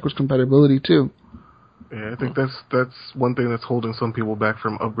bank on backwards compatibility too. Yeah, I think that's one thing that's holding some people back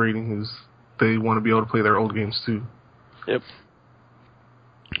from upgrading is they want to be able to play their old games too. Yep.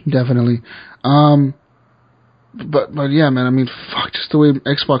 Definitely. But yeah, man, I mean, fuck, just the way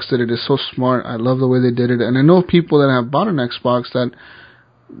Xbox did it is so smart. I love the way they did it. And I know people that have bought an Xbox that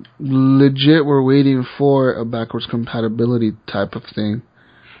legit were waiting for a backwards compatibility type of thing.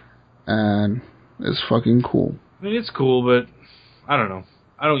 And it's fucking cool. I mean, it's cool, but I don't know.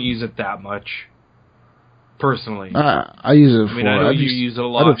 I don't use it that much. Personally. I use it for... I know you use it a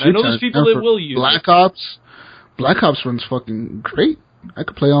lot. I know there's people that will use Black Ops. Black Ops runs fucking great. I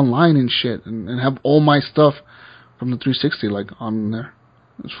could play online and shit and have all my stuff from the 360 like on there.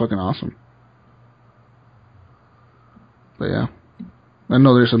 It's fucking awesome. But yeah. I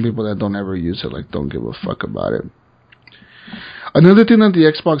know there's some people that don't ever use it, like don't give a fuck about it. Another thing that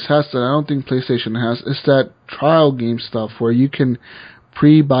the Xbox has that I don't think PlayStation has is that trial game stuff where you can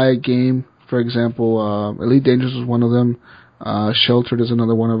pre-buy a game. For example, Elite Dangerous is one of them. Sheltered is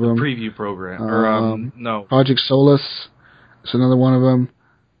another one of them. Preview program. No. Project Solus is another one of them.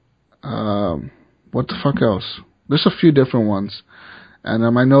 What the fuck else? There's a few different ones. And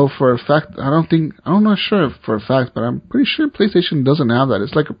I know for a fact, I'm not sure for a fact, but I'm pretty sure PlayStation doesn't have that.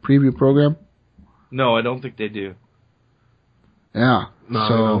 It's like a preview program. No, I don't think they do. Yeah. No,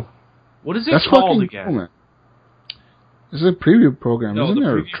 so what is it called again? Cool, man. It's a preview program, no, isn't the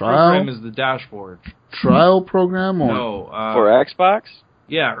there? preview Trial program is the dashboard. Trial program or no for Xbox?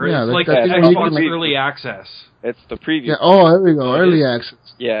 Yeah, yeah, it's like Xbox Early Access. It's the preview. Yeah. Oh, there we go. Early access.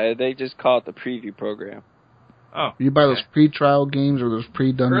 Yeah, they just call it the preview program. Oh, you buy those pre-trial games or those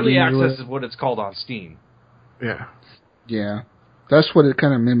pre-done Early games. Access is what it's called on Steam. Yeah. Yeah. That's what it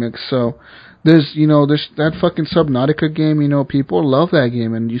kind of mimics. So there's that fucking Subnautica game, people love that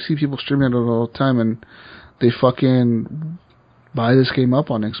game and you see people streaming it all the time and they fucking buy this game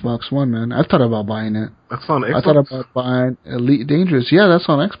up on Xbox One, man. I thought about buying it. That's on Xbox? I thought about buying Elite Dangerous. Yeah, that's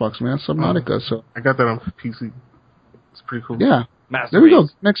on Xbox, man. Subnautica. So I got that on PC. It's pretty cool. Yeah. Master there we go.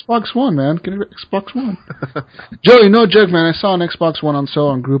 Xbox One, man. Get an Xbox One. Joey, no joke, man. I saw an Xbox One on sale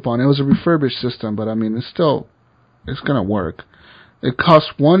on Groupon. It was a refurbished system, but I mean, it's gonna work. It costs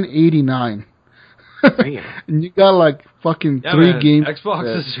 $189. And you got like fucking 3 games.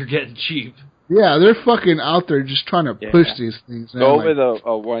 Xboxes are getting cheap. Yeah, they're fucking out there just trying to push these things. Man. Go with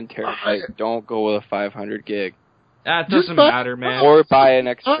a 1 terabyte. Don't go with a 500 gig. That doesn't matter, man. Or buy an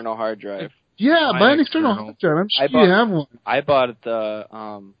external hard drive. Yeah, buy an external hard drive. I'm sure you have one. I bought the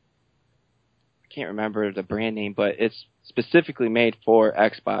I can't remember the brand name, but it's specifically made for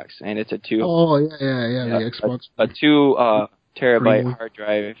Xbox, and it's a 2. Oh yeah, the Xbox. A 2 terabyte hard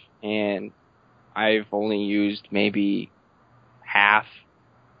drive, and I've only used maybe half.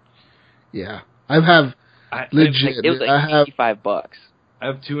 Yeah, I have legit. It was like $55. I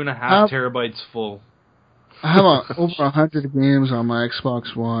have 2.5 terabytes full. I have over 100 games on my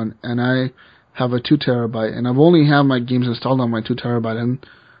Xbox One, and I have a 2 terabyte, and I've only had my games installed on my 2 terabyte, and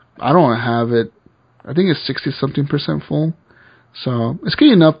I don't have it. I think it's 60-something% full, so it's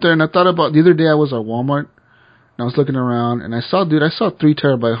getting up there. And I thought about the other day I was at Walmart, and I was looking around, and I saw 3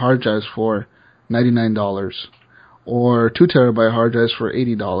 terabyte hard drives for $99, or 2 terabyte hard drives for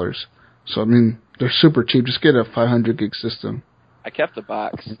 $80. So I mean, they're super cheap. Just get a 500 gig system. I kept the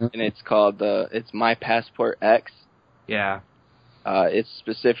box, and it's called it's My Passport X. Yeah. It's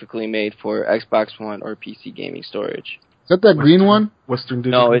specifically made for Xbox One or PC gaming storage. Is that green one? Western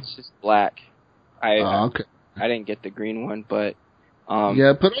Digital? No, it's just black. Okay. I didn't get the green one, but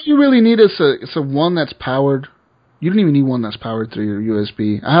yeah, but all you really need is a one that's powered. You don't even need one that's powered through your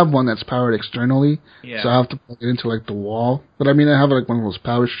USB. I have one that's powered externally, so I have to plug it into like the wall. But I mean, I have like one of those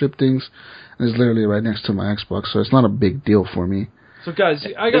power strip things, and it's literally right next to my Xbox, so it's not a big deal for me. So, guys,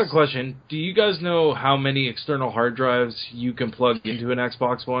 I got a question. Do you guys know how many external hard drives you can plug into an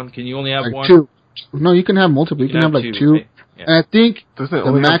Xbox One? Can you only have like one? 2. No, you can have multiple. You can have like 2. Right? Yeah. And I think Doesn't it the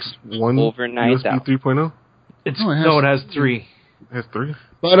only max have one over 9,000. USB 3.0? It has 3. It has 3?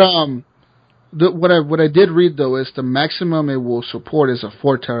 But what I did read though is the maximum it will support is a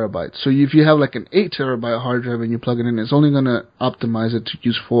 4 terabyte. So if you have like an 8 terabyte hard drive and you plug it in, it's only gonna optimize it to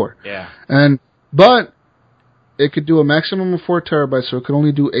use 4. Yeah. But it could do a maximum of 4 terabytes, so it could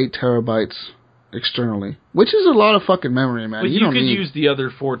only do 8 terabytes externally, which is a lot of fucking memory, man. But you don't could need... use the other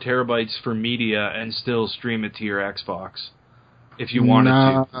 4 terabytes for media and still stream it to your Xbox if you wanted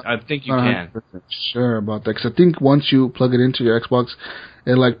to. I think you can. Sure about that, because I think once you plug it into your Xbox,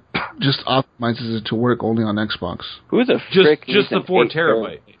 it like just optimizes it to work only on Xbox. Who the frick just the 4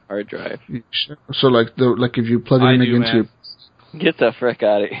 terabyte hard drive? Sure. So like if you plug it in into get the frick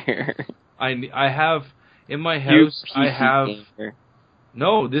out of here. I have in my house. I have gamer.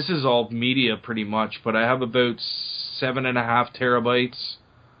 no. This is all media pretty much, but I have about 7.5 terabytes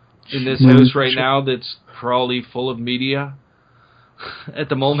in this house right now. That's probably full of media at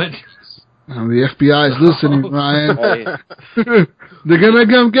the moment. The FBI is listening, Ryan. They're gonna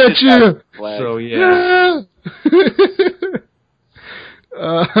come get you. So yeah.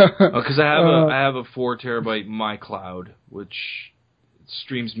 Because I have a 4 terabyte MyCloud, which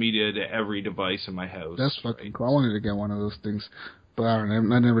streams media to every device in my house. That's fucking cool. I wanted to get one of those things, but I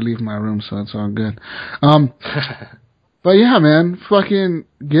never leave my room, so it's all good. But yeah, man, fucking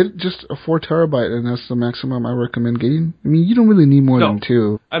get just a 4 terabyte, and that's the maximum I recommend getting. I mean, you don't really need more than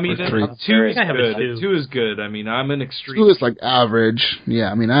 2. I mean, 2 is good. 2 is good. I mean, I'm an extreme. 2 is like average.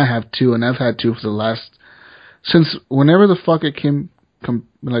 Yeah, I mean, I have 2, and I've had 2 for the last since whenever the fuck it came, fucking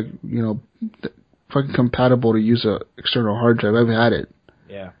compatible to use a external hard drive. I've had it.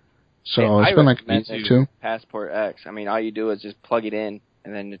 Yeah. So it's been like a year or 2. Passport X. I mean, all you do is just plug it in,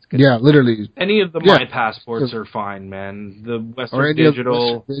 and then it's good. Yeah, literally. Any of the My Passports are fine, man. The Western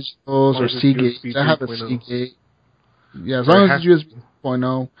Digital. Western Digitals or Seagate. I have a Seagate. Yeah, as long as it's USB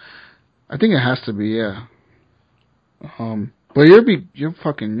 3.0. I think it has to be, yeah. But you're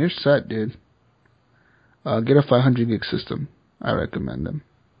set, dude. Get a 500 gig system. I recommend them.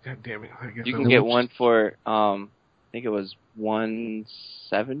 God damn it! You can get one for I think it was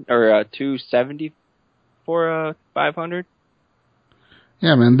 270 for 500.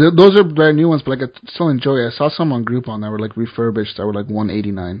 Yeah, man, those are brand new ones, but like I still enjoy it. I saw some on Groupon that were like refurbished that were like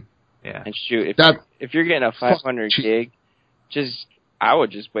 $189. Yeah, and shoot, if you're getting a 500 gig, I would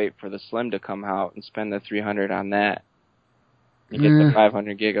just wait for the Slim to come out and spend the $300 on that. You get the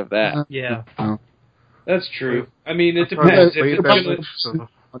 500 gig of that. Yeah, that's true. I mean, it depends.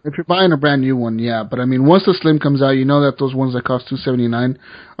 If you're buying a brand new one, yeah, but I mean, once the Slim comes out, you know that those ones that cost $279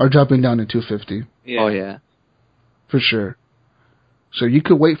 are dropping down to $250. Yeah. Oh yeah, for sure. So you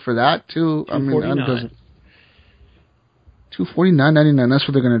could wait for that too. I mean, that doesn't. $249.99. That's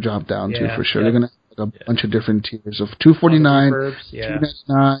what they're going to drop down to for sure. They're going to have a bunch of different tiers of $249,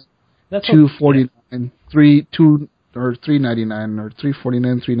 $299, $249, $399 or $349, $349,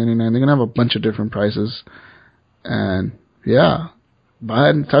 $399. They're going to have a bunch of different prices, and yeah,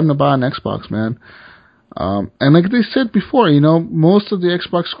 time to buy an Xbox, man. And like they said before, most of the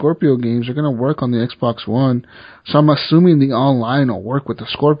Xbox Scorpio games are going to work on the Xbox One. So I'm assuming the online will work with the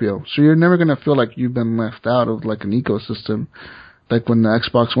Scorpio. So you're never going to feel like you've been left out of like an ecosystem. Like when the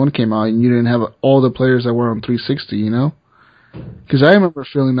Xbox One came out and you didn't have all the players that were on 360, Because I remember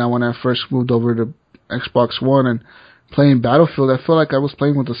feeling that when I first moved over to Xbox One and playing Battlefield, I felt like I was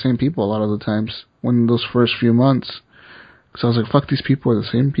playing with the same people a lot of the times when those first few months. Because I was like, fuck, these people are the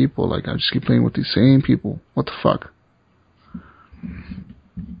same people. Like, I just keep playing with these same people. What the fuck?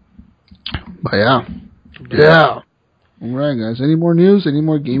 But yeah. Yeah. Alright, guys. Any more news? Any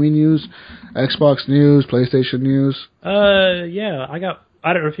more gaming news? Xbox news? PlayStation news? Yeah. I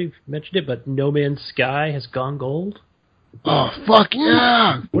don't know if you've mentioned it, but No Man's Sky has gone gold. Oh, fuck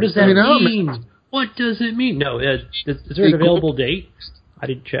yeah! What does that mean? What does it mean? No, is there an available date? I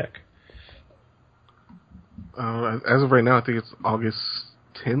didn't check. As of right now, I think it's August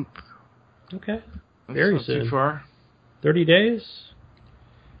 10th. Okay. Very soon. Too far. 30 days?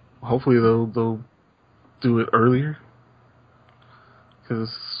 Hopefully they'll do it earlier.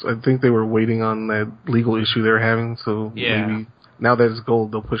 Because I think they were waiting on that legal issue they were having, so maybe now that it's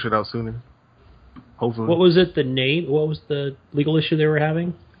gold, they'll push it out sooner. Hopefully. What was it, the name? What was the legal issue they were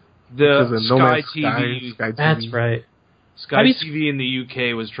having? The Sky TV. Sky TV. That's right. Sky TV in the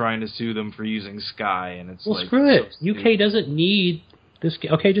UK was trying to sue them for using Sky, and it's like... screw it. UK doesn't need this...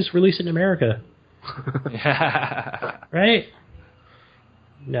 Okay, just release it in America. Right?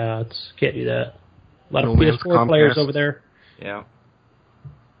 No, can't do that. A lot of PS4 players over there. Yeah.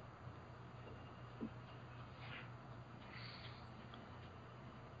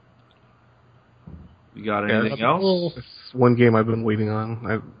 You got anything else? It's one game I've been waiting on.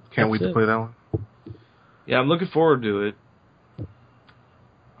 I can't wait to play that one. Yeah, I'm looking forward to it.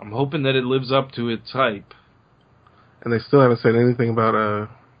 I'm hoping that it lives up to its hype. And they still haven't said anything about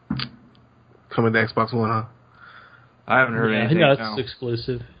coming to Xbox One, huh? I haven't heard anything. I know it's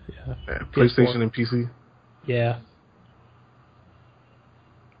exclusive. Yeah. PlayStation and PC. Yeah.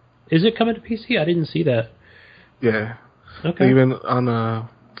 Is it coming to PC? I didn't see that. Yeah. Okay. Even on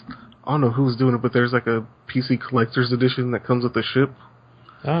I don't know who's doing it, but there's like a PC collector's edition that comes with the ship.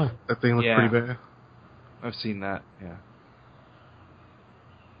 Oh. That thing looks pretty bad. I've seen that. Yeah.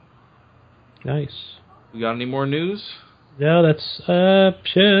 Nice. We got any more news? No, that's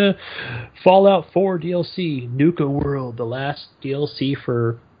Fallout 4 DLC, Nuka World, the last DLC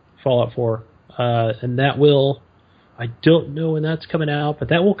for Fallout 4. And that will, I don't know when that's coming out, but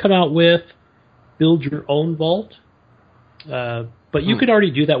that will come out with Build Your Own Vault. But you could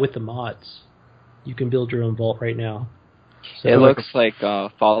already do that with the mods. You can build your own vault right now. So it looks like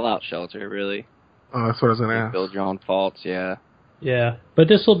Fallout Shelter, really. Oh, that's what I was going to ask. Build your own vaults, yeah. Yeah, but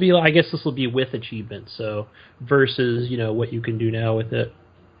this will be, I guess this will be with achievements, so versus, what you can do now with it.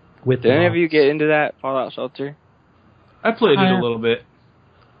 Did any of you get into that Fallout Shelter? I played it a little bit.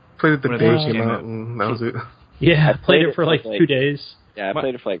 Played it the day it came out, and that was it. Yeah, I played it for like 2 days. Yeah, I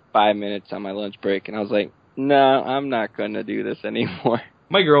played it for like 5 minutes on my lunch break, and I was like, no, I'm not going to do this anymore.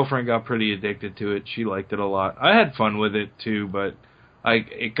 My girlfriend got pretty addicted to it. She liked it a lot. I had fun with it, too, but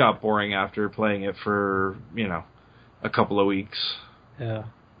it got boring after playing it for, a couple of weeks. Yeah.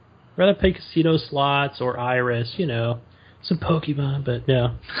 Rather play casino slots or Iris, some Pokemon, but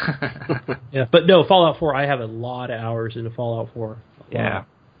no. Yeah, but no, Fallout 4, I have a lot of hours into Fallout 4. Yeah.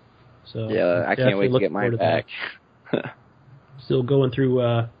 So yeah, I can't wait to get mine back. Still going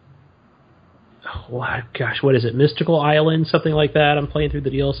through, what is it? Mystical Island, something like that. I'm playing through the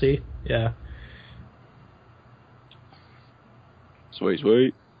DLC. Yeah.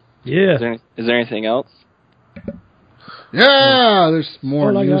 Sweet. Yeah. Is there anything else? Yeah, there's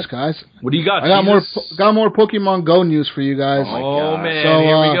more news, guys. What do you got? I got more Pokemon Go news for you guys. Oh man, so,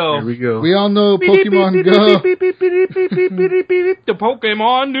 here we go. We all know Pokemon Go. The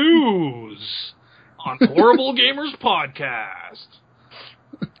Pokemon news on Horrible Gamers Podcast.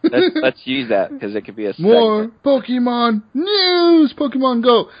 Let's use that because it could be a more Pokemon news. Pokemon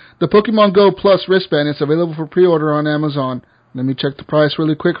Go. The Pokemon Go Plus wristband is available for pre-order on Amazon. Let me check the price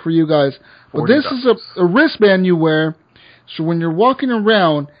really quick for you guys. But this is a wristband you wear, so when you're walking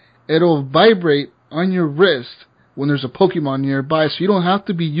around, it'll vibrate on your wrist when there's a Pokemon nearby, so you don't have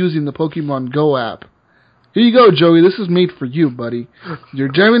to be using the Pokemon Go app. Here you go, Joey. This is made for you, buddy. You're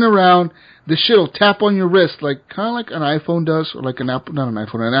driving around. This shit will tap on your wrist, kind of like an iPhone does, or like an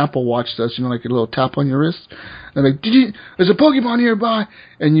Apple Watch does. like a little tap on your wrist. And like, there's a Pokemon nearby,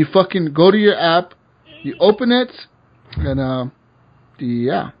 and you fucking go to your app, you open it, and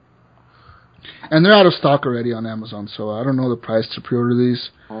yeah. And they're out of stock already on Amazon, so I don't know the price to pre-order these.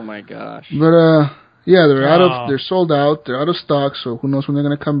 Oh my gosh. But yeah, they're sold out. They're out of stock, so who knows when they're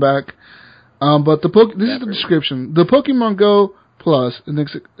gonna come back. But this is the description. The Pokemon Go Plus is an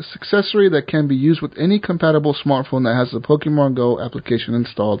accessory that can be used with any compatible smartphone that has the Pokemon Go application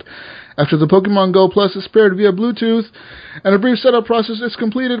installed. After the Pokemon Go Plus is paired via Bluetooth and a brief setup process is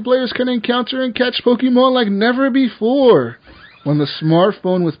completed, players can encounter and catch Pokemon like never before. With the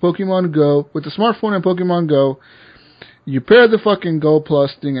smartphone and Pokemon Go, you pair the fucking Go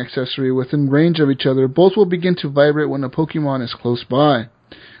Plus thing accessory within range of each other. Both will begin to vibrate when a Pokemon is close by.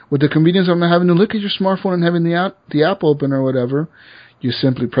 With the convenience of not having to look at your smartphone and having the app open or whatever, you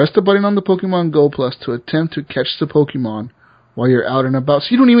simply press the button on the Pokemon Go Plus to attempt to catch the Pokemon while you're out and about. So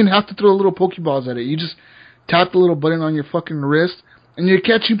you don't even have to throw little Pokeballs at it. You just tap the little button on your fucking wrist, and you're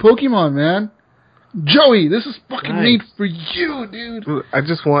catching Pokemon, man. Joey, this is fucking made for you, dude. I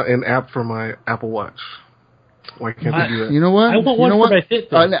just want an app for my Apple Watch. Why can't they do that? You know what? I want one for my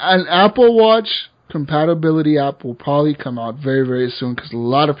Fitbit. An Apple Watch compatibility app will probably come out very, very soon because a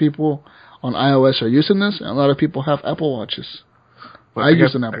lot of people on iOS are using this, and a lot of people have Apple Watches. Well, I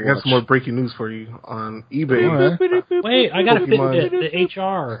use an Apple Watch. I got some more breaking news for you on eBay. Right. Wait, I got a Fitbit, the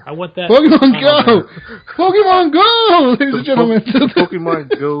HR. I want that. Pokemon Go! Pokemon Go! Ladies and gentlemen.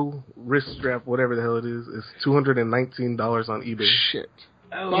 Pokemon Go wrist strap, whatever the hell it is $219 on eBay. Shit.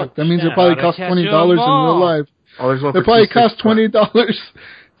 Oh, fuck, that means it probably costs $20 in real life. Oh, there's one it probably costs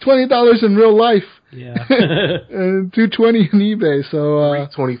 $20 in real life. Yeah. And $220 on eBay, so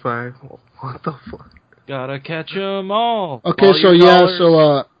 $325. What the fuck? Gotta catch 'em all. Okay, so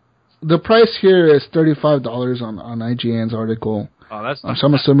the price here is $35 on IGN's article. Oh, that's so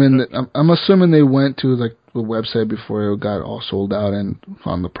I'm assuming they went to like the website before it got all sold out and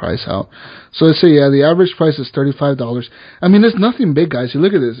found the price out. So let's say, yeah, the average price is $35. I mean, it's nothing big, guys. You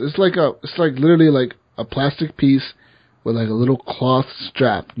look at this. It's like literally like a plastic piece with like a little cloth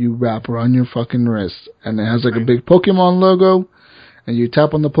strap you wrap around your fucking wrist, and it has like a big Pokemon logo, and you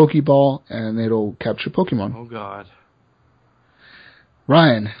tap on the Pokeball, and it'll capture Pokemon. Oh, God.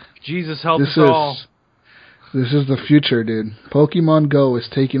 Ryan. Jesus help us all. This is the future, dude. Pokemon Go is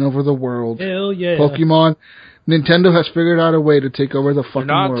taking over the world. Hell yeah. Nintendo has figured out a way to take over the fucking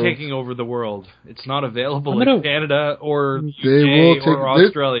world. They're not taking over the world. It's not available in Canada or UK or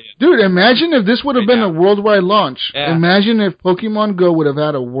Australia. Dude, imagine if this would have been a worldwide launch. Yeah. Imagine if Pokemon Go would have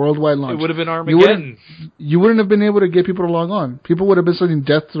had a worldwide launch. It would have been Armageddon. You wouldn't have been able to get people to log on. People would have been sending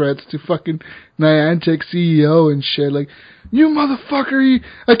death threats to fucking Niantic CEO and shit. Like, you motherfucker,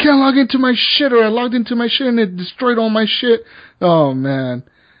 I can't log into my shit, or I logged into my shit and it destroyed all my shit. Oh, man.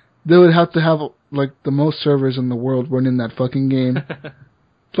 They would have to have, like, the most servers in the world running that fucking game.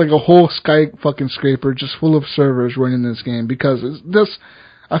 It's like a whole sky fucking scraper just full of servers running this game, because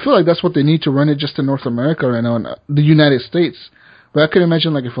I feel like that's what they need to run it just in North America right now, in the United States. But I could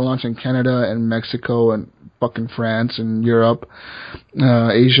imagine, like, if it launched in Canada and Mexico and fucking France and Europe,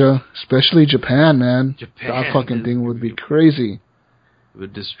 Asia, especially Japan, man. That fucking thing would be crazy. It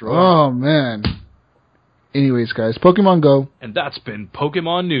would destroy. Oh, man. Anyways, guys, Pokemon Go. And that's been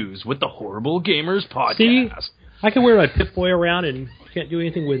Pokemon News with the Horrible Gamers Podcast. See, I can wear my Pip-Boy around and can't do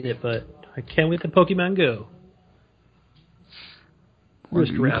anything with it, but I can with the Pokemon Go. Well,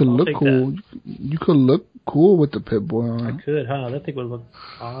 you could look cool. You could look cool with the Pip-Boy on. I could, huh? That thing would look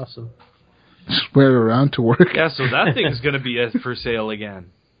awesome. Just wear it around to work. Yeah, so that thing's going to be for sale again.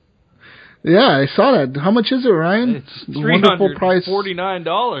 Yeah, I saw that. How much is it, Ryan? It's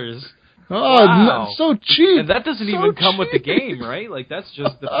 $349. Oh, wow. So cheap. And that doesn't even come with the game, right? Like, that's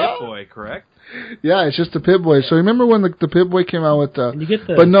just the Pip-Boy, correct? Yeah, it's just the Pip-Boy. So remember when the Pip-Boy came out with the...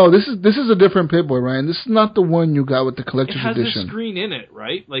 But no, this is a different Pip-Boy, Ryan. This is not the one you got with the collector's edition. It has a screen in it,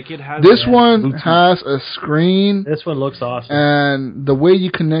 right? Like, it has... This one has a screen. This one looks awesome. And the way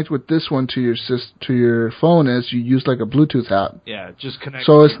you connect with this one to your phone is you use like a Bluetooth app. Yeah, just connect.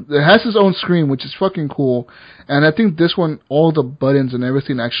 So it has its own screen, which is fucking cool. And I think this one, all the buttons and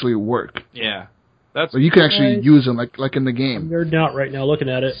everything actually work. Yeah. So you can actually use them like in the game. I'm nerding out right now looking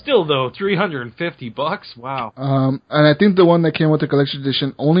at it. Still though, $350. Wow. And I think the one that came with the collection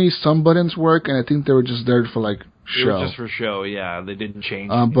edition, only some buttons work, and I think they were just there for like show. They were just for show, yeah. They didn't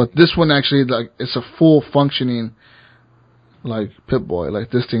change. But this one actually, like, it's a full functioning like Pip-Boy.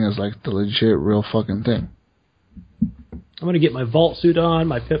 Like, this thing is like the legit real fucking thing. I'm gonna get my vault suit on,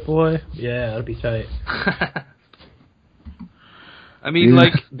 my Pip-Boy. Yeah, that'll be tight. I mean,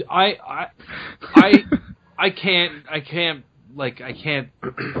 like, I can't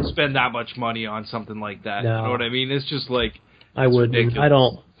spend that much money on something like that. No. You know what I mean? It's just like, I wouldn't. Ridiculous. I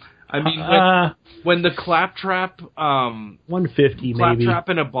don't. I mean, when the Claptrap, $150 maybe. Claptrap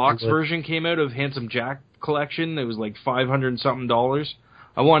in a box version came out of Handsome Jack collection, it was like $500 and something.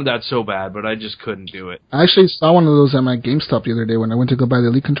 I wanted that so bad, but I just couldn't do it. I actually saw one of those at my GameStop the other day when I went to go buy the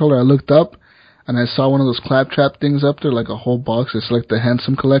Elite controller. I looked up, and I saw one of those Claptrap things up there, like a whole box. It's like the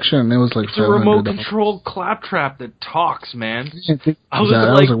Handsome collection, and it was like $500. It's a remote-controlled Claptrap that talks, man. I was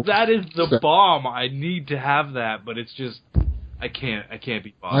like, that is the bomb. I need to have that, but it's just, I can't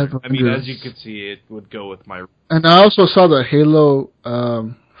be bothered. I mean, as you can see, it would go with my... And I also saw the Halo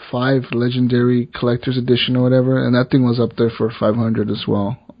 5 Legendary Collector's Edition or whatever, and that thing was up there for $500 as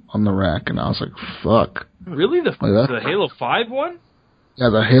well on the rack, and I was like, fuck. Really? The Halo 5 one? Yeah,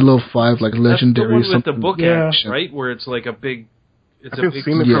 the Halo 5, like, Legendary. That's the one with the book action, right? Where it's like a big... I've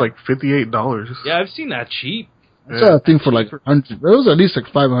seen it for like $58. Yeah, I've seen that cheap. I saw that thing for like $100. It was at least like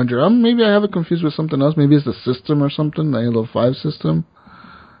 $500. Maybe I have it confused with something else. Maybe it's the system or something, the Halo 5 system.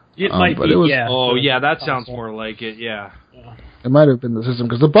 It might be, yeah. Oh, yeah, that sounds more like it, yeah. It might have been the system,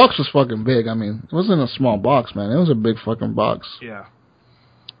 because the box was fucking big. I mean, it wasn't a small box, man. It was a big fucking box. Yeah.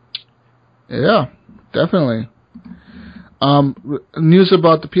 Yeah, definitely. News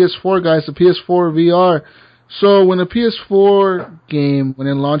about the PS4, guys. The PS4 VR. So when the PS4 game, when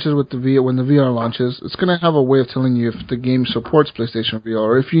it launches with when the VR launches, it's gonna have a way of telling you if the game supports PlayStation VR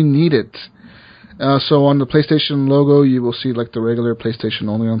or if you need it. So on the PlayStation logo, you will see like the regular PlayStation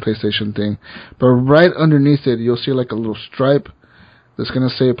only on PlayStation thing, but right underneath it, you'll see like a little stripe that's gonna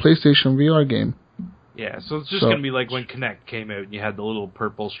say a PlayStation VR game. Yeah, so it's just gonna be like when Kinect came out and you had the little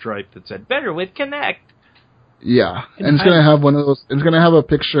purple stripe that said "Better with Kinect." Yeah, and it's gonna have one of those. It's gonna have a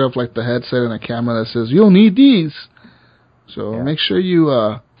picture of like the headset and a camera that says "You'll need these." So make sure you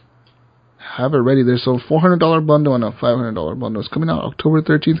have it ready. There's a $400 bundle and a $500 bundle. It's coming out October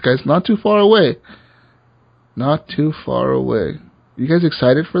 13th, guys. Not too far away. Not too far away. You guys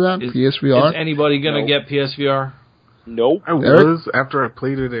excited for that? PSVR? Is anybody going to get PSVR? Nope. I was after I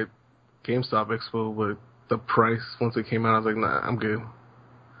played it at GameStop Expo, but the price, once it came out, I was like, nah, I'm good.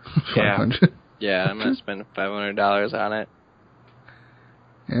 Yeah. Yeah, I'm going to spend $500 on it.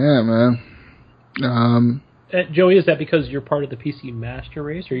 Yeah, man. Joey, is that because you're part of the PC Master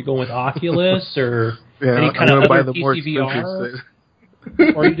Race? Are you going with Oculus or any kind I'm of buy other the more PC VR? expensive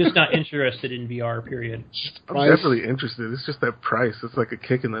Or are you just not interested in VR, period? I'm definitely interested. It's just that price. It's like a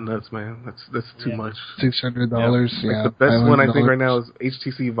kick in the nuts, man. That's too much. $600, yeah. Like the best one I think $500. right now is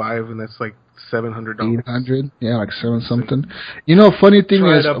HTC Vive, and that's like $700. $800, yeah, like 7 something. You know, funny thing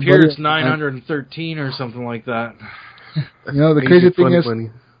Try is, it up here, it's 913 or something like that. You know, the crazy thing is,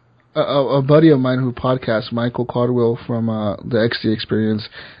 a buddy of mine who podcasts, Michael Caldwell from the XD Experience,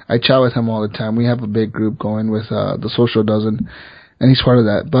 I chat with him all the time. We have a big group going with the Social Dozen, and he's part of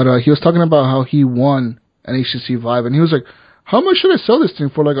that. But he was talking about how he won an HTC Vive, and he was like, "How much should I sell this thing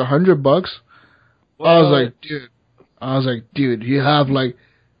for? Like $100?" I was like, dude, you have like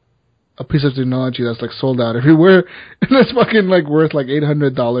a piece of technology that's like sold out everywhere, and it's fucking like worth like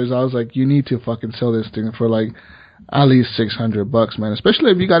 $800. I was like, you need to fucking sell this thing for like at least $600, man.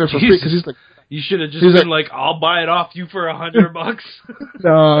 Especially if you got it for free, because he's like, you should have just been like, I'll buy it off you for $100.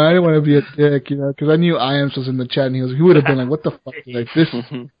 No, I didn't want to be a dick, you know, because I knew IAMS was in the chat, and he would have been like, what the fuck? Like this,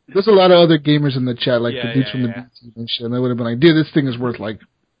 there's a lot of other gamers in the chat, like the dudes from the BT and shit, and they would have been like, dude, this thing is worth like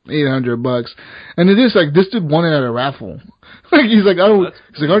 $800, and it is like this dude won it at a raffle. Like he's like, I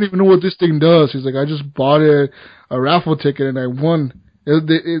don't even know what this thing does. He's like, I just bought a raffle ticket and I won.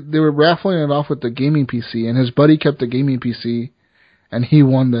 They were raffling it off with the gaming PC, and his buddy kept the gaming PC, and he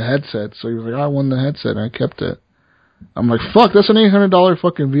won the headset. So he was like, I won the headset, and I kept it. I'm like, fuck, that's an $800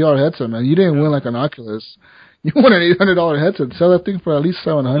 fucking VR headset, man. You didn't win like an Oculus. You won an $800 headset. Sell that thing for at least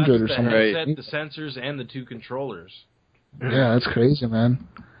 $700 or something. The headset, the sensors, and the 2 controllers. Yeah, that's crazy, man.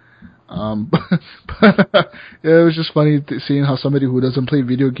 But yeah, it was just funny seeing how somebody who doesn't play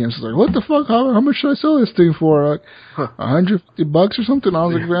video games is like, what the fuck? How much should I sell this thing for? Like, $150 or something? I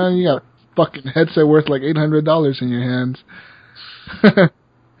was like, man, you got a fucking headset worth like $800 in your hands.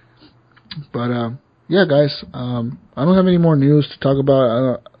 But yeah, guys, I don't have any more news to talk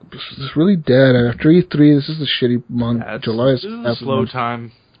about. It's really dead. After E3, this is a shitty month. July is a slow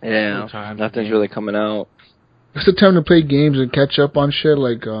time. Yeah, nothing's really coming out. It's the time to play games and catch up on shit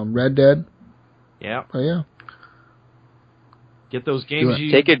like Red Dead. Yeah. But yeah. Get those games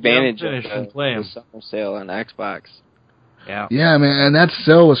you take advantage of and play them. The summer sale on Xbox. Yeah. Yeah, man, and that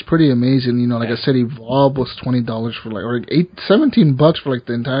sale was pretty amazing. You know, like I said, Evolve was $20 for like, or $17 for like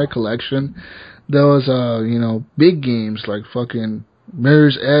the entire collection. There was you know, big games like fucking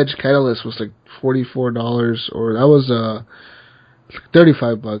Mirror's Edge Catalyst was like $44, or that was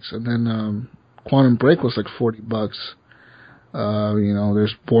 $35, and then Quantum Break was like $40. You know,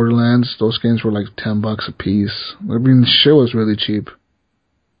 there's Borderlands. Those games were like $10 a piece. I mean, the shit was really cheap.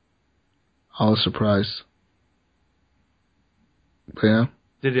 I was surprised. But yeah.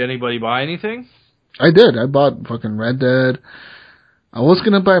 Did anybody buy anything? I did. I bought fucking Red Dead. I was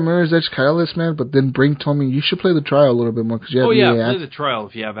gonna buy Mirror's Edge Catalyst, man, but then Brink told me you should play the trial a little bit more because you have play the trial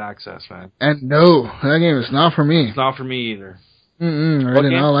if you have access, man. And no, that game is not for me. It's not for me either. I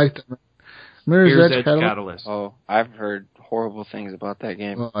did not like that. Mirror's Edge Catalyst. Oh, I've heard horrible things about that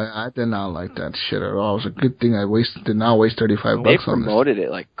game. Well, I did not like that shit at all. It was a good thing I did not waste $35 on this. They promoted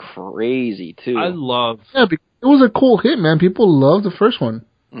it like crazy too. Yeah, because it was a cool hit, man. People loved the first one.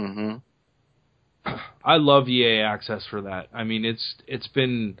 Mm-hmm. I love EA Access for that. I mean, it's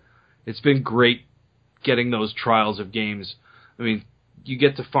been great getting those trials of games. I mean, you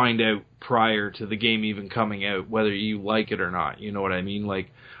get to find out prior to the game even coming out whether you like it or not. You know what I mean? Like,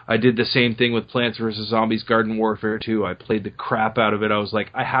 I did the same thing with Plants vs. Zombies Garden Warfare 2. I played the crap out of it. I was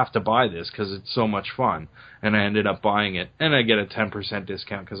like, I have to buy this because it's so much fun. And I ended up buying it. And I get a 10%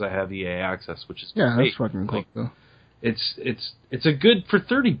 discount because I have EA Access, which is great. That's fucking cool, though. It's a good, for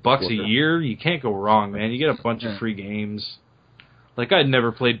 $30 a year, you can't go wrong, man. You get a bunch of free games. Like, I'd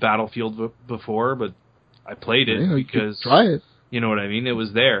never played Battlefield before, but I played it because... Try it. You know what I mean? It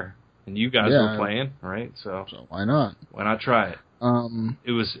was there. And you guys were playing, right? So why not? Why not try it?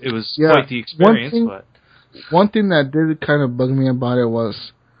 It was quite the experience, but... One thing that did kind of bug me about it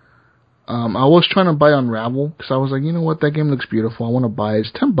was... I was trying to buy Unravel, because I was like, you know what, that game looks beautiful. I want to buy it.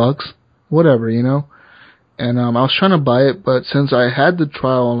 It's $10. Whatever, you know? And I was trying to buy it, but since I had the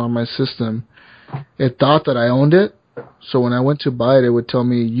trial on my system, it thought that I owned it. So when I went to buy it, it would tell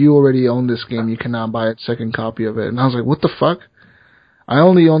me, you already own this game. You cannot buy a second copy of it. And I was like, what the fuck? I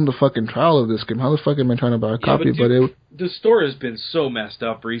only own the fucking trial of this game. How the fuck am I trying to buy a copy? But the store has been so messed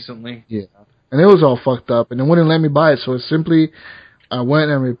up recently. Yeah. And it was all fucked up, and it wouldn't let me buy it. So it's simply, I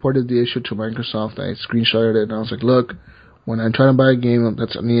went and reported the issue to Microsoft. I screenshotted it, and I was like, look, when I'm trying to buy a game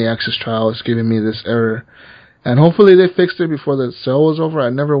that's an EA Access trial, it's giving me this error. And hopefully they fixed it before the sale was over. I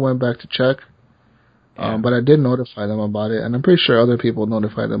never went back to check. But I did notify them about it, and I'm pretty sure other people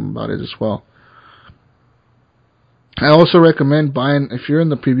notified them about it as well. I also recommend buying, if you're in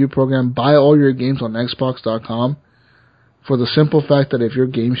the preview program, buy all your games on Xbox.com for the simple fact that if you're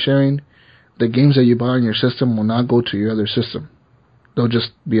game sharing, the games that you buy on your system will not go to your other system. They'll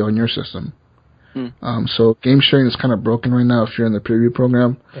just be on your system. So game sharing is kind of broken right now if you're in the preview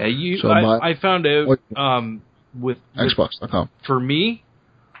program. Yeah, I found out with Xbox.com. For me,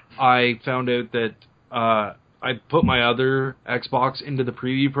 I found out that I put my other Xbox into the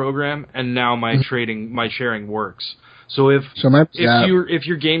preview program, and now my sharing works. So if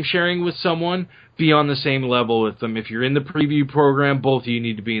you're game sharing with someone, be on the same level with them. If you're in the preview program, both of you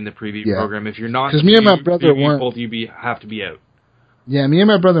need to be in the preview program. If you're not, because me and my brother weren't, both of you have to be out. Yeah, me and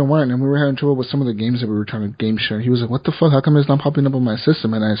my brother weren't, and we were having trouble with some of the games that we were trying to game share. He was like, "What the fuck? How come it's not popping up on my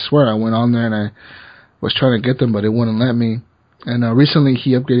system?" And I swear, I went on there and I was trying to get them, but it wouldn't let me. And recently,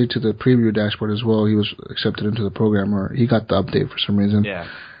 he upgraded to the preview dashboard as well. He was accepted into the program, or he got the update for some reason. Yeah.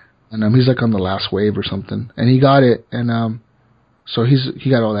 And he's like on the last wave or something, and he got it, and so he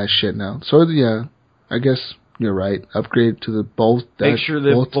got all that shit now. So yeah, I guess you're right. Upgrade to the both. Make sure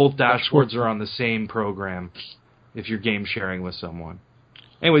that both dashboards are on the same program if you're game sharing with someone.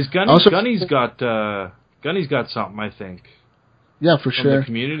 Anyways, Gunny's got something, I think. Yeah, for from sure. The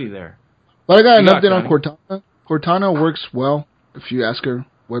community there. But I got an update on Cortana. Cortana works well if you ask her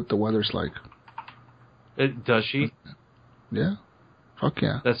what the weather's like. Does she? Yeah. Fuck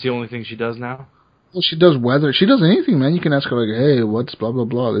yeah. That's the only thing she does now? Well, she does weather. She does anything, man. You can ask her, like, hey, what's blah, blah,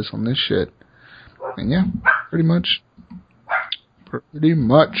 blah, this on this shit. And yeah, pretty much.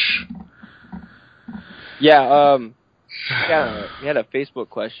 Yeah, we had a Facebook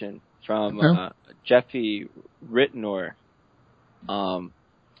question from Jeffy Rittenor.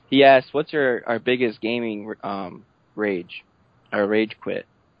 He asked, what's our biggest gaming rage? Our rage quit.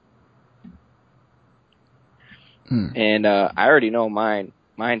 And I already know mine.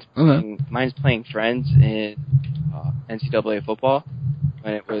 Mine's playing friends in NCAA football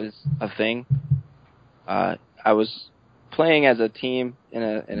when it was a thing. I was playing as a team in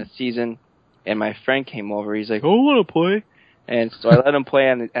a season, and my friend came over. He's like, "Oh, I want to play," and so I let him play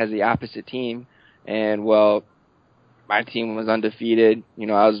as the opposite team. And well, my team was undefeated. You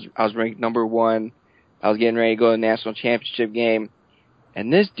know, I was ranked number 1. I was getting ready to go to the national championship game,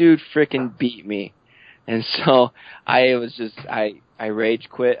 and this dude frickin' beat me. And so I rage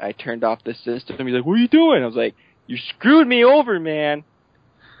quit. I turned off the system. He's like, "What are you doing?" I was like, "You screwed me over, man."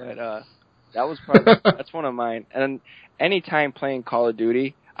 But that was probably that's one of mine. And anytime playing Call of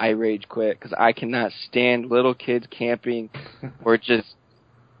Duty, I rage quit because I cannot stand little kids camping or just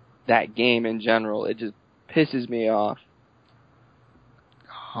that game in general. It just pisses me off.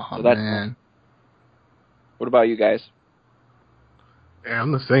 Oh, so that's man. What about you guys? Yeah,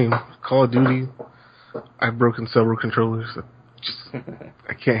 I'm the same. Call of Duty, I've broken several controllers.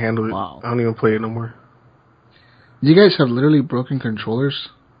 I can't handle it. Wow. I don't even play it no more. You guys have literally broken controllers?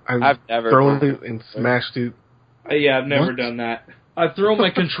 I've never thrown it and smashed it. Yeah, I've never done that. I throw my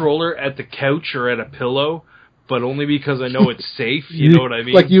controller at the couch or at a pillow, but only because I know it's safe. You know what I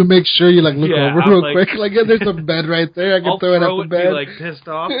mean? Like you make sure you look over real like, quick. Like there's a bed right there. I can throw it at the bed. Be like pissed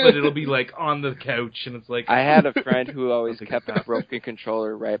off, but it'll be like on the couch, and it's like. I had a friend who always kept a broken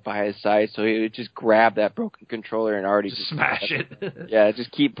controller right by his side, so he would just grab that broken controller and already just smash it. Yeah,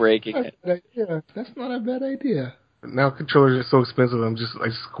 just keep breaking it. That's not a bad idea. Now controllers are so expensive. I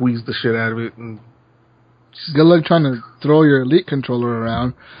squeeze the shit out of it and. Good luck trying to throw your Elite controller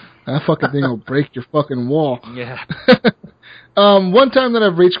around. That fucking thing will break your fucking wall. Yeah. One time that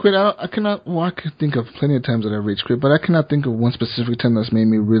I've rage quit, I could think of plenty of times that I've rage quit, but I cannot think of one specific time that's made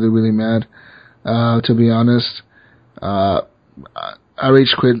me really, really mad. To be honest, I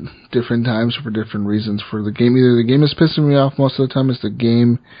rage quit different times for different reasons. For the game, either the game is pissing me off most of the time, it's the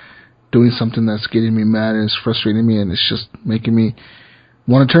game doing something that's getting me mad and it's frustrating me and it's just making me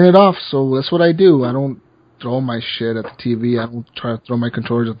want to turn it off. So that's what I do. I don't throw my shit at the TV. I don't try to throw my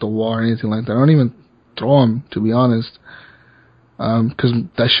controllers at the wall or anything like that. I don't even throw them, to be honest, because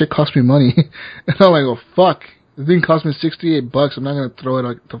that shit cost me money. And I'm like, oh fuck, the thing cost me $68. I'm not gonna throw it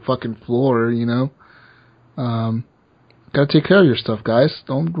at the fucking floor, you know. Gotta take care of your stuff, guys.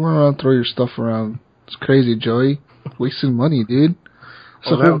 Don't run around and throw your stuff around. It's crazy, Joey. Wasting money, dude.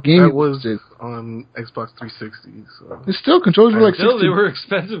 So that was on Xbox 360. So. It's still controllers were like $60. They were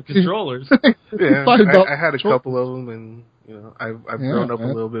expensive controllers. Yeah, I had a couple of them, and you know, I've grown up a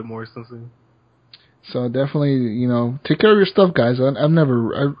little bit more since then. So definitely, take care of your stuff, guys.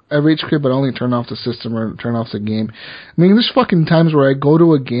 I rage quit, but only turn off the system or turn off the game. I mean, there's fucking times where I go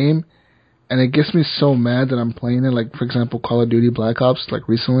to a game and it gets me so mad that I'm playing it. Like, for example, Call of Duty Black Ops, like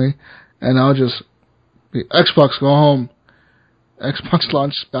recently, and I'll just be, Xbox, go home. Xbox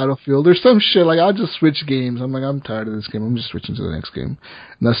launch Battlefield or some shit. Like, I'll just switch games. I'm like, I'm tired of this game. I'm just switching to the next game.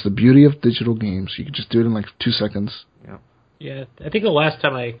 And that's the beauty of digital games. You can just do it in like 2 seconds. Yeah, I think the last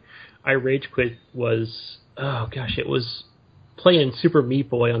time I rage quit was, it was playing Super Meat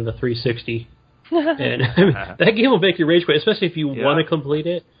Boy on the 360. And I mean, that game will make you rage quit, especially if you want to complete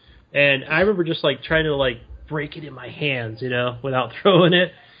it. And I remember just like trying to like break it in my hands, without throwing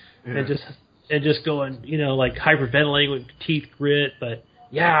it, and just going, like hyperventilating with teeth grit. But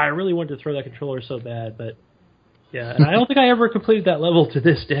yeah, I really wanted to throw that controller so bad. But yeah, and I don't think I ever completed that level to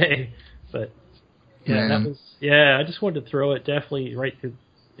this day. But yeah, that was I just wanted to throw it definitely right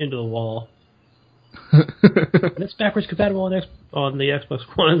into the wall. And it's backwards compatible on the Xbox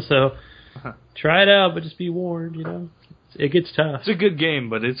One, so try it out, but just be warned, it gets tough. It's a good game,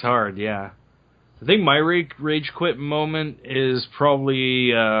 but it's hard, yeah. I think my rage quit moment is probably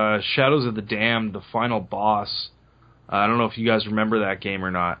Shadows of the Damned, the final boss. I don't know if you guys remember that game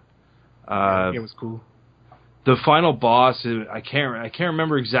or not. That game was cool. The final boss, I can't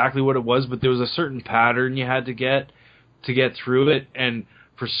remember exactly what it was, but there was a certain pattern you had to get through it, and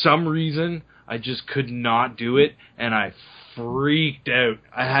for some reason I just could not do it, and I freaked out.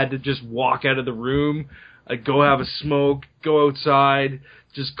 I had to just walk out of the room. I'd go have a smoke, go outside,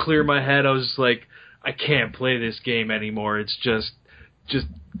 just clear my head. I was just like, I can't play this game anymore. It's just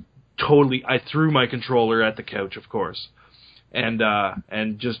totally. I threw my controller at the couch, of course, and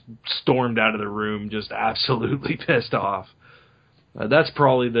just stormed out of the room, just absolutely pissed off. That's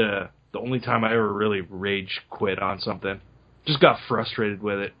probably the only time I ever really rage quit on something. Just got frustrated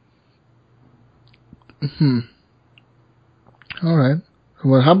with it. All right.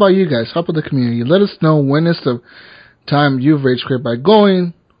 Well, how about you guys? How about the community? Let us know when is the time you've rage quit by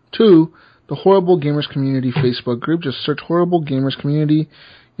going to the Horrible Gamers Community Facebook group. Just search Horrible Gamers Community.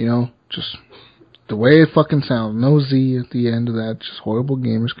 Just the way it fucking sounds. No Z at the end of that. Just Horrible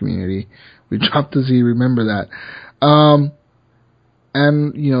Gamers Community. We dropped the Z. Remember that.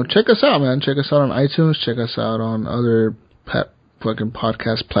 And, check us out, man. Check us out on iTunes. Check us out on other fucking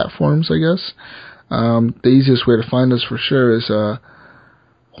podcast platforms, I guess. The easiest way to find us for sure is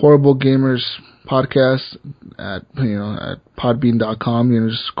Horrible Gamers Podcast at podbean.com.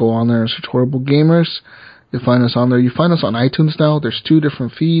 Just go on there and search Horrible Gamers. You'll find us on there. You find us on iTunes now. There's 2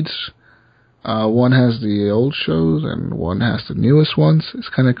 different feeds. One has the old shows and one has the newest ones. It's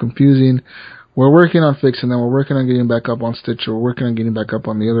kind of confusing. We're working on fixing them. We're working on getting back up on Stitcher. We're working on getting back up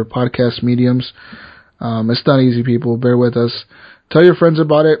on the other podcast mediums. It's not easy, people. Bear with us. Tell your friends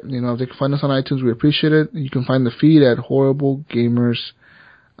about it. If they can find us on iTunes, we appreciate it. You can find the feed at Horrible Gamers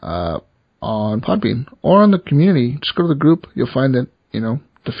on Podbean or on the community. Just go to the group. You'll find it, the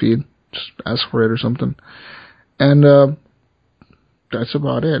feed. Just ask for it or something. And that's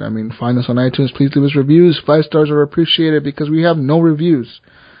about it. I mean, find us on iTunes. Please leave us reviews. 5 stars are appreciated because we have no reviews.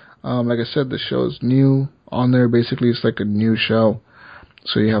 Like I said, the show is new on there. Basically, it's like a new show.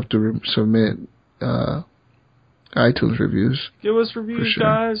 So you have to submit iTunes reviews. Give us reviews,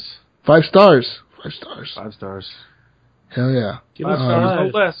 guys. 5 stars. 5 stars. 5 stars. Hell yeah. Give us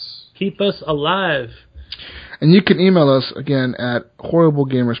stars. No less. Keep us alive. And you can email us again at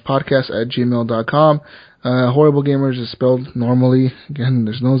horriblegamerspodcast@gmail.com. Horrible Gamers is spelled normally. Again,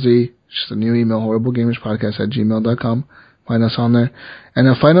 there's no Z. It's just a new email, horriblegamerspodcast@gmail.com. Find us on there.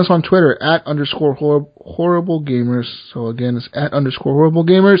 And find us on Twitter @_horriblegamers. So again, it's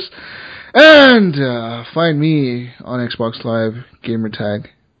 @_horriblegamers. And find me on Xbox Live, gamertag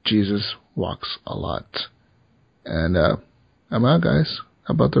Jesus Walks a Lot. And I'm out, guys.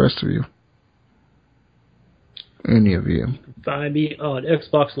 How about the rest of you? Any of you? Find me on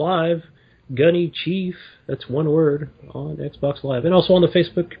Xbox Live, Gunny Chief. That's one word on Xbox Live, and also on the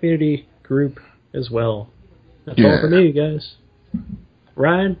Facebook community group as well. That's all for me, guys.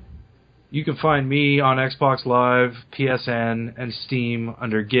 Ryan? You can find me on Xbox Live, PSN, and Steam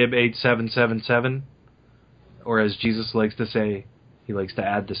under Gib8777. Or as Jesus likes to say, he likes to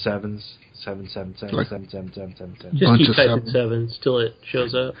add the sevens. 7777777. Just keep typing 7s till it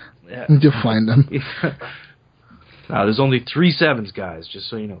shows up. Yeah. You'll find them. No, there's only 3 7s, guys, just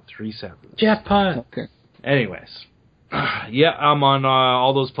so you know. 3 7s. Jackpot. Okay. Anyways. Yeah, I'm on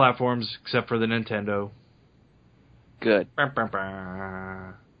all those platforms except for the Nintendo. Good. Dun,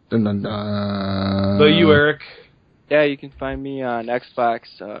 dun, dun. So you, Eric? Yeah, you can find me on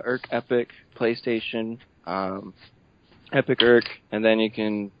Xbox, Epic, PlayStation. Epic Irk, and then you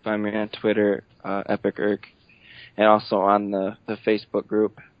can find me on Twitter, Epic Irk, and also on the Facebook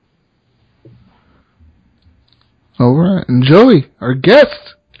group. All right. And Joey, our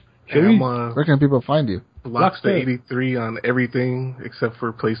guest. Joey, where can people find you? Blockster83 on everything except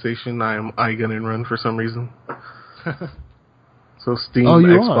for PlayStation. I am iGun Run for some reason. So Steam,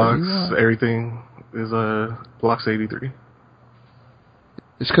 Xbox, everything is Blockster83.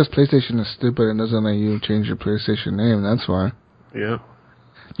 It's because PlayStation is stupid and doesn't let you change your PlayStation name. That's why. Yeah.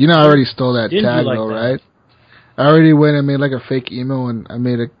 You know, I already stole that tag like though, that. right? I already went and made like a fake email and I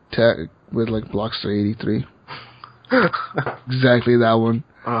made a tag with like Blockster83. Exactly that one.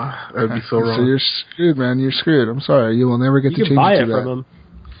 That'd be so wrong. So you're screwed, man. You're screwed. I'm sorry. You will never get to change buy it to it that. from him.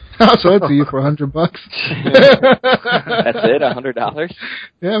 I'll sell it to you for $100. That's it, $100?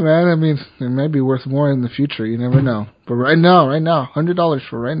 Yeah, man. I mean, it might be worth more in the future. You never know. But right now, $100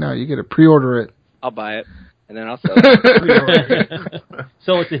 for right now. You get to pre-order it. I'll buy it, and then I'll sell it.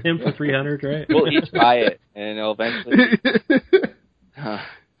 Sell it to him for $300, right? We'll each buy it, and it'll eventually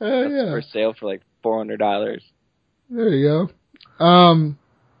for sale for like $400. There you go.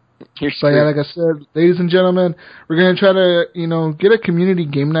 So yeah, like I said, ladies and gentlemen, we're gonna try to, get a community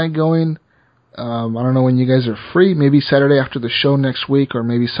game night going. I don't know when you guys are free. Maybe Saturday after the show next week, or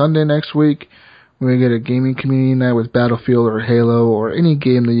maybe Sunday next week. We're gonna get a gaming community night with Battlefield or Halo or any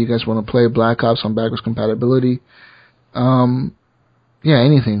game that you guys want to play. Black Ops on backwards compatibility. Yeah,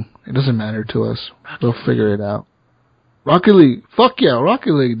 anything. It doesn't matter to us. We'll figure it out. Rocket League. Fuck yeah,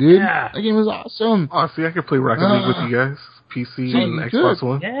 Rocket League, dude. Yeah. That game is awesome. Oh, see, I could play Rocket League with you guys. PC and Xbox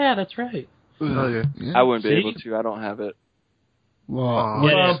One. Yeah, that's right. Oh, yeah. I wouldn't be able to. I don't have it. Well,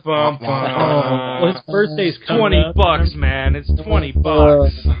 his birthday's coming up. $20, man. It's $20.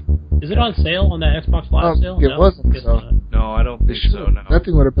 Is it on sale on that Xbox Live sale? It wasn't. So. No, I don't think so. No. That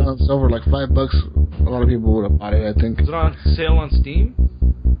thing would have been on sale for like $5. A lot of people would have bought it. I think. Is it on sale on Steam?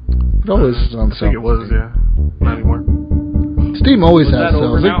 It always is on sale. I think it was. Yeah. Not anymore. Steam always has that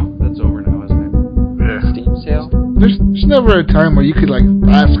over sales. now? That's over now, isn't it? Yeah. Steam sale? There's never a time where you could like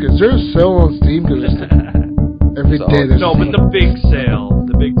ask, is there a sale on Steam? Because every day there's no, but the big sale,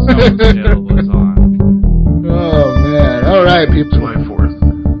 the big summer sale was on. Oh man! All right, people. July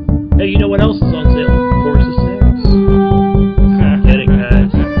 4th. Hey, you know what else is on sale? Forza 6. Get it, guys.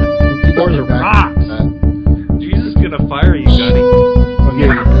 Forza rocks. Jesus is gonna fire you, Gunny. You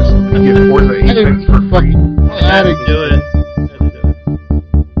get Forza Apex for free. I had to do it.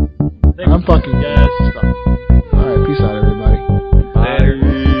 I'm fucking guys. All right, peace out, everybody. Later.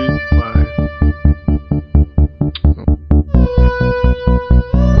 Bye.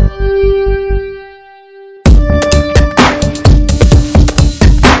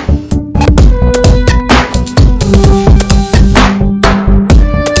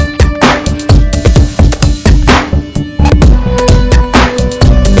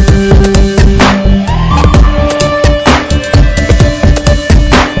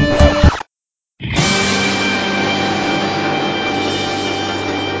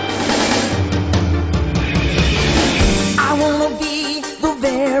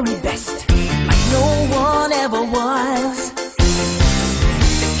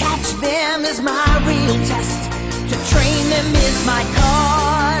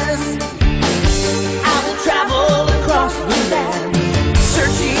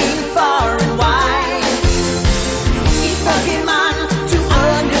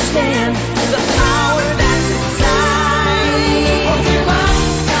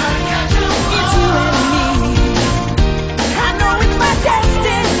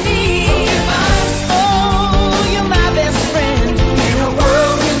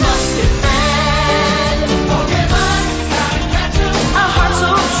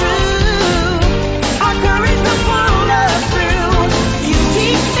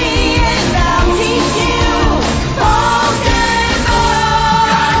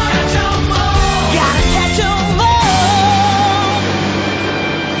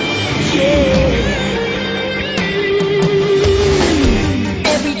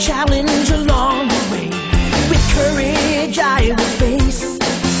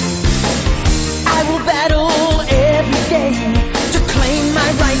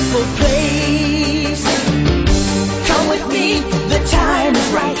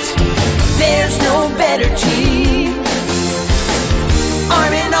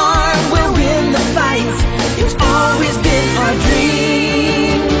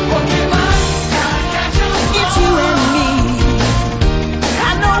 It's you and me. I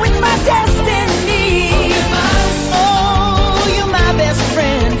know it's my destiny.